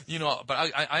podcast. You know, but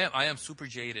I am super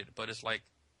jaded. But it's like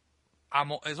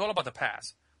it's all about the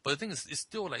past. But the thing is, it's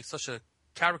still like such a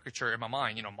caricature in my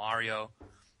mind. You know, Mario.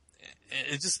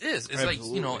 It just is. It's Absolutely.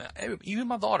 like, you know, even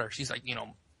my daughter. She's like, you know,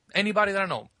 anybody that I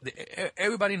know,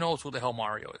 everybody knows who the hell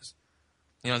Mario is.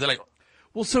 You know, they're like.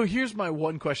 Well, so here's my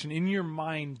one question. In your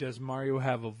mind, does Mario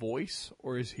have a voice,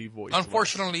 or is he voiceless?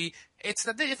 Unfortunately, it's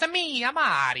a me, I'm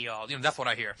Mario. You know, that's what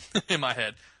I hear in my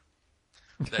head.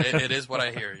 It is what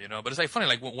I hear, you know. But it's like funny,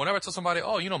 like whenever I tell somebody,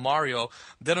 oh, you know, Mario,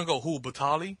 they don't go, who,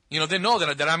 Batali? You know, they know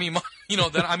that I mean, you know,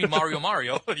 that I mean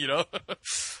Mario, you know.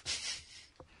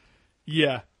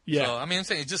 Yeah. So I mean, I'm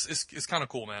saying it's kind of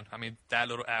cool, man. I mean, that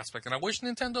little aspect, and I wish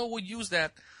Nintendo would use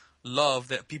that love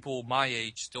that people my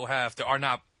age still have that are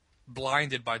not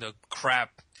blinded by the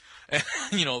crap, and,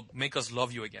 you know, make us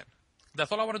love you again.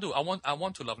 That's all I want to do. I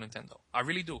want to love Nintendo. I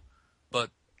really do, but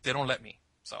they don't let me.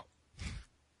 So,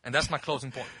 and that's my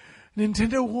closing point.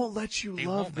 Nintendo won't let you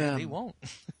love them. Man, they won't.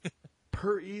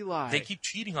 Per Eli. They keep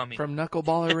cheating on me from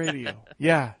Knuckleballer Radio.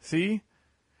 Yeah, see,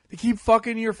 They keep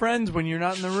fucking your friends when you're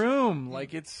not in the room.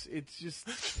 Like, it's just...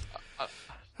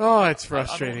 Oh, it's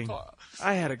frustrating.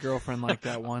 I had a girlfriend like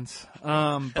that once.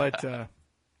 But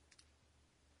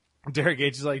Derek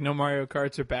H is like, no Mario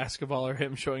Karts or basketball or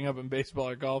him showing up in baseball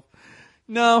or golf.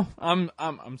 No,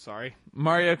 I'm sorry.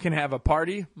 Mario can have a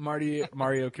party.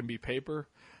 Mario can be paper.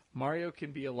 Mario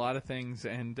can be a lot of things,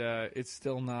 and it's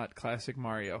still not classic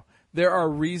Mario. There are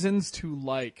reasons to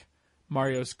like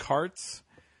Mario's karts,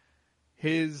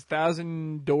 his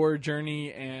 1,000-door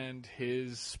journey, and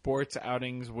his sports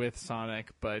outings with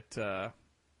Sonic, but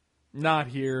not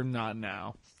here, not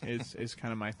now is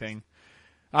kind of my thing.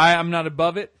 I'm not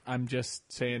above it. I'm just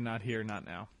saying not here, not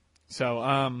now.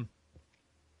 So,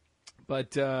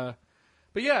 but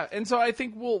yeah, and so I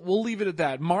think we'll leave it at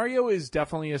that. Mario is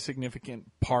definitely a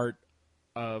significant part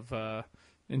of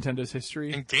Nintendo's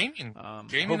history and gaming,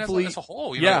 hopefully, as a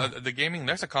whole. You know, the gaming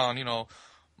lexicon. You know,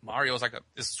 Mario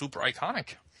is super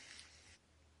iconic.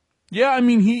 Yeah, I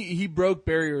mean he broke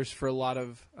barriers for a lot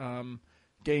of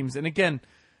games, and again,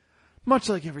 much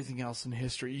like everything else in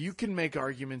history, you can make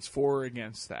arguments for or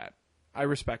against that. I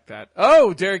respect that.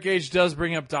 Oh, Derek H does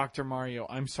bring up Dr. Mario.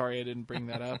 I'm sorry I didn't bring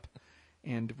that up.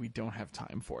 And we don't have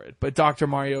time for it. But Dr.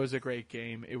 Mario is a great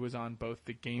game. It was on both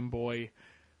the Game Boy,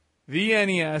 the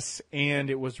NES,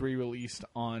 and it was re-released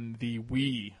on the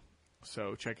Wii.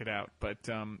 So check it out. But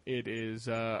it is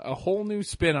a whole new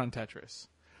spin on Tetris.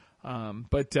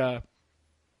 But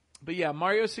yeah,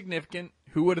 Mario's significant.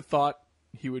 Who would have thought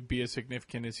he would be as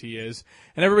significant as he is?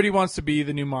 And everybody wants to be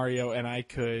the new Mario, and I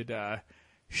could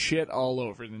shit all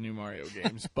over the new Mario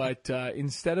games. But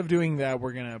instead of doing that,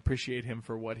 we're going to appreciate him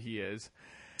for what he is.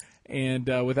 And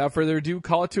without further ado,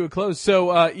 call it to a close.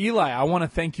 So, Eli, I want to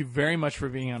thank you very much for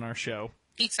being on our show.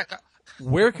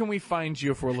 Where can we find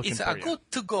you if we're looking for you? It's good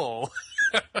to go.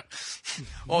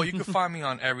 Well, you can find me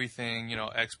on everything, you know,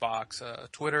 Xbox,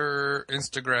 Twitter,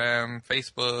 Instagram,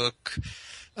 Facebook.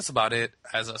 That's about it.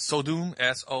 As a Sodoom,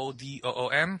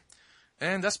 Sodoom.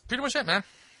 And that's pretty much it, man.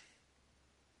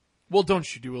 Well,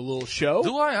 don't you do a little show?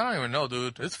 Do I? I don't even know,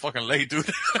 dude. It's fucking late, dude.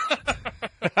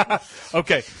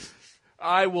 Okay.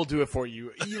 I will do it for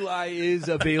you. Eli is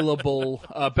available,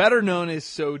 better known as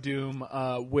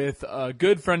Sodoom, with a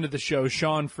good friend of the show,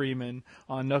 Sean Freeman,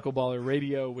 on Knuckleballer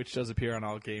Radio, which does appear on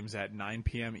all games at 9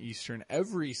 p.m. Eastern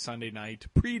every Sunday night,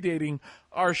 predating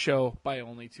our show by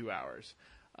only 2 hours.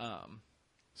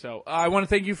 So I want to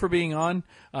thank you for being on.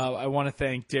 I want to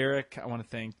thank Derek. I want to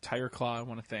thank Tiger Claw. I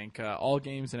want to thank All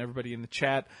Games and everybody in the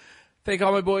chat. Thank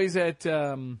all my boys at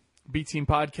B Team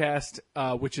Podcast,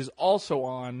 which is also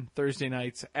on Thursday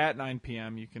nights at 9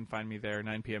 p.m. You can find me there,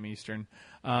 9 p.m. Eastern.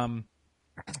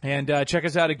 And check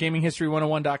us out at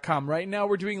GamingHistory101.com. Right now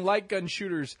we're doing light gun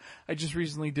shooters. I just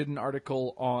recently did an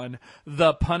article on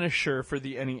The Punisher for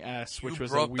the NES, which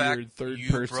was a weird third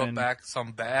person. You brought back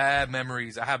some bad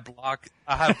memories. I have blocked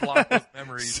those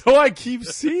memories. So I keep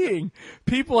seeing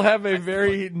people have a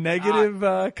very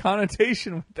negative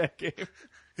connotation with that game.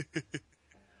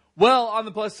 Well, on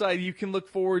the plus side, you can look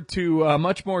forward to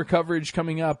much more coverage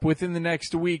coming up within the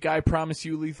next week. I promise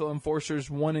you, Lethal Enforcers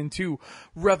 1 and 2,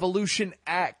 Revolution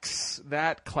X,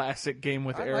 that classic game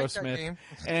with Aerosmith, like that game.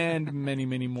 And many,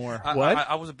 many more.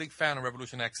 I was a big fan of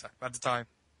Revolution X at the time.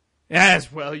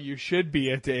 As well, you should be.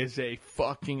 It is a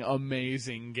fucking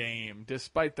amazing game,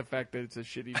 despite the fact that it's a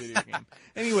shitty video game.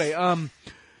 Anyway,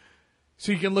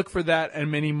 so you can look for that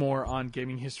and many more on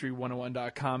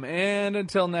GamingHistory101.com. And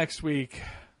until next week...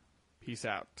 Peace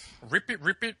out. Rip it,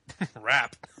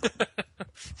 rap.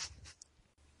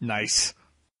 Nice.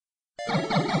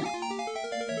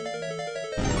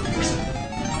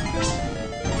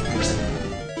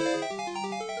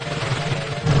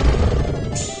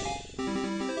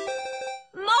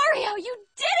 Mario, you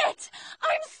did it!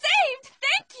 I'm saved!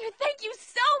 Thank you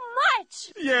so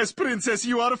much! Yes, Princess,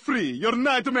 you are free. Your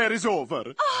nightmare is over.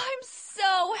 Oh, I'm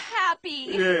so happy.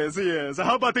 Yes.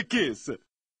 How about a kiss?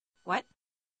 What?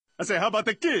 I say, how about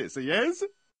a kiss, yes?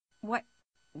 What?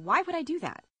 Why would I do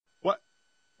that? What?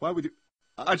 Why would you?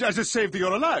 I just saved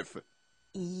your life.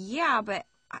 Yeah, but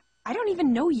I don't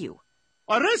even know you.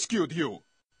 I rescued you.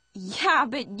 Yeah,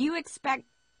 but you expect...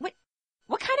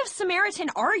 What kind of Samaritan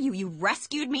are you? You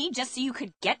rescued me just so you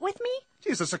could get with me?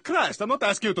 Jesus Christ, I'm not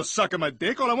asking you to suck my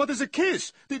dick. All I want is a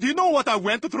kiss. Do you know what I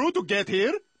went through to get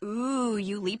here? Ooh,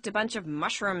 you leaped a bunch of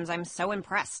mushrooms. I'm so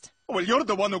impressed. Well, you're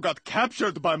the one who got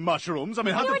captured by mushrooms. I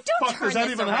mean, how the Don't fuck turn does that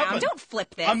this even around. happen? Don't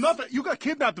flip this. I'm not. You got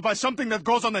kidnapped by something that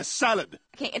goes on a salad.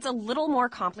 Okay, it's a little more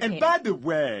complicated. And by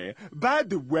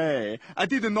the way, I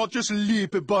did not just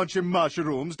leap a bunch of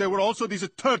mushrooms. There were also these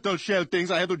turtle shell things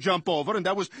I had to jump over, and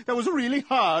that was really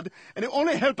hard. And the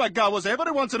only help I got was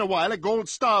every once in a while a gold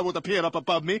star would appear up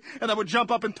above me, and I would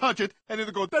jump up and touch it, and it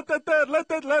would go let,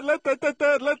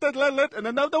 and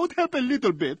then that would help a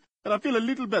little bit, and I feel a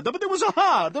little better. But it was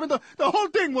hard. I mean, the whole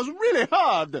thing was really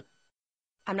hard.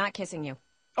 I'm not kissing you.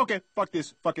 Okay, fuck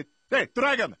this. Fuck it. Hey,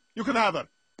 Dragon, you can have her.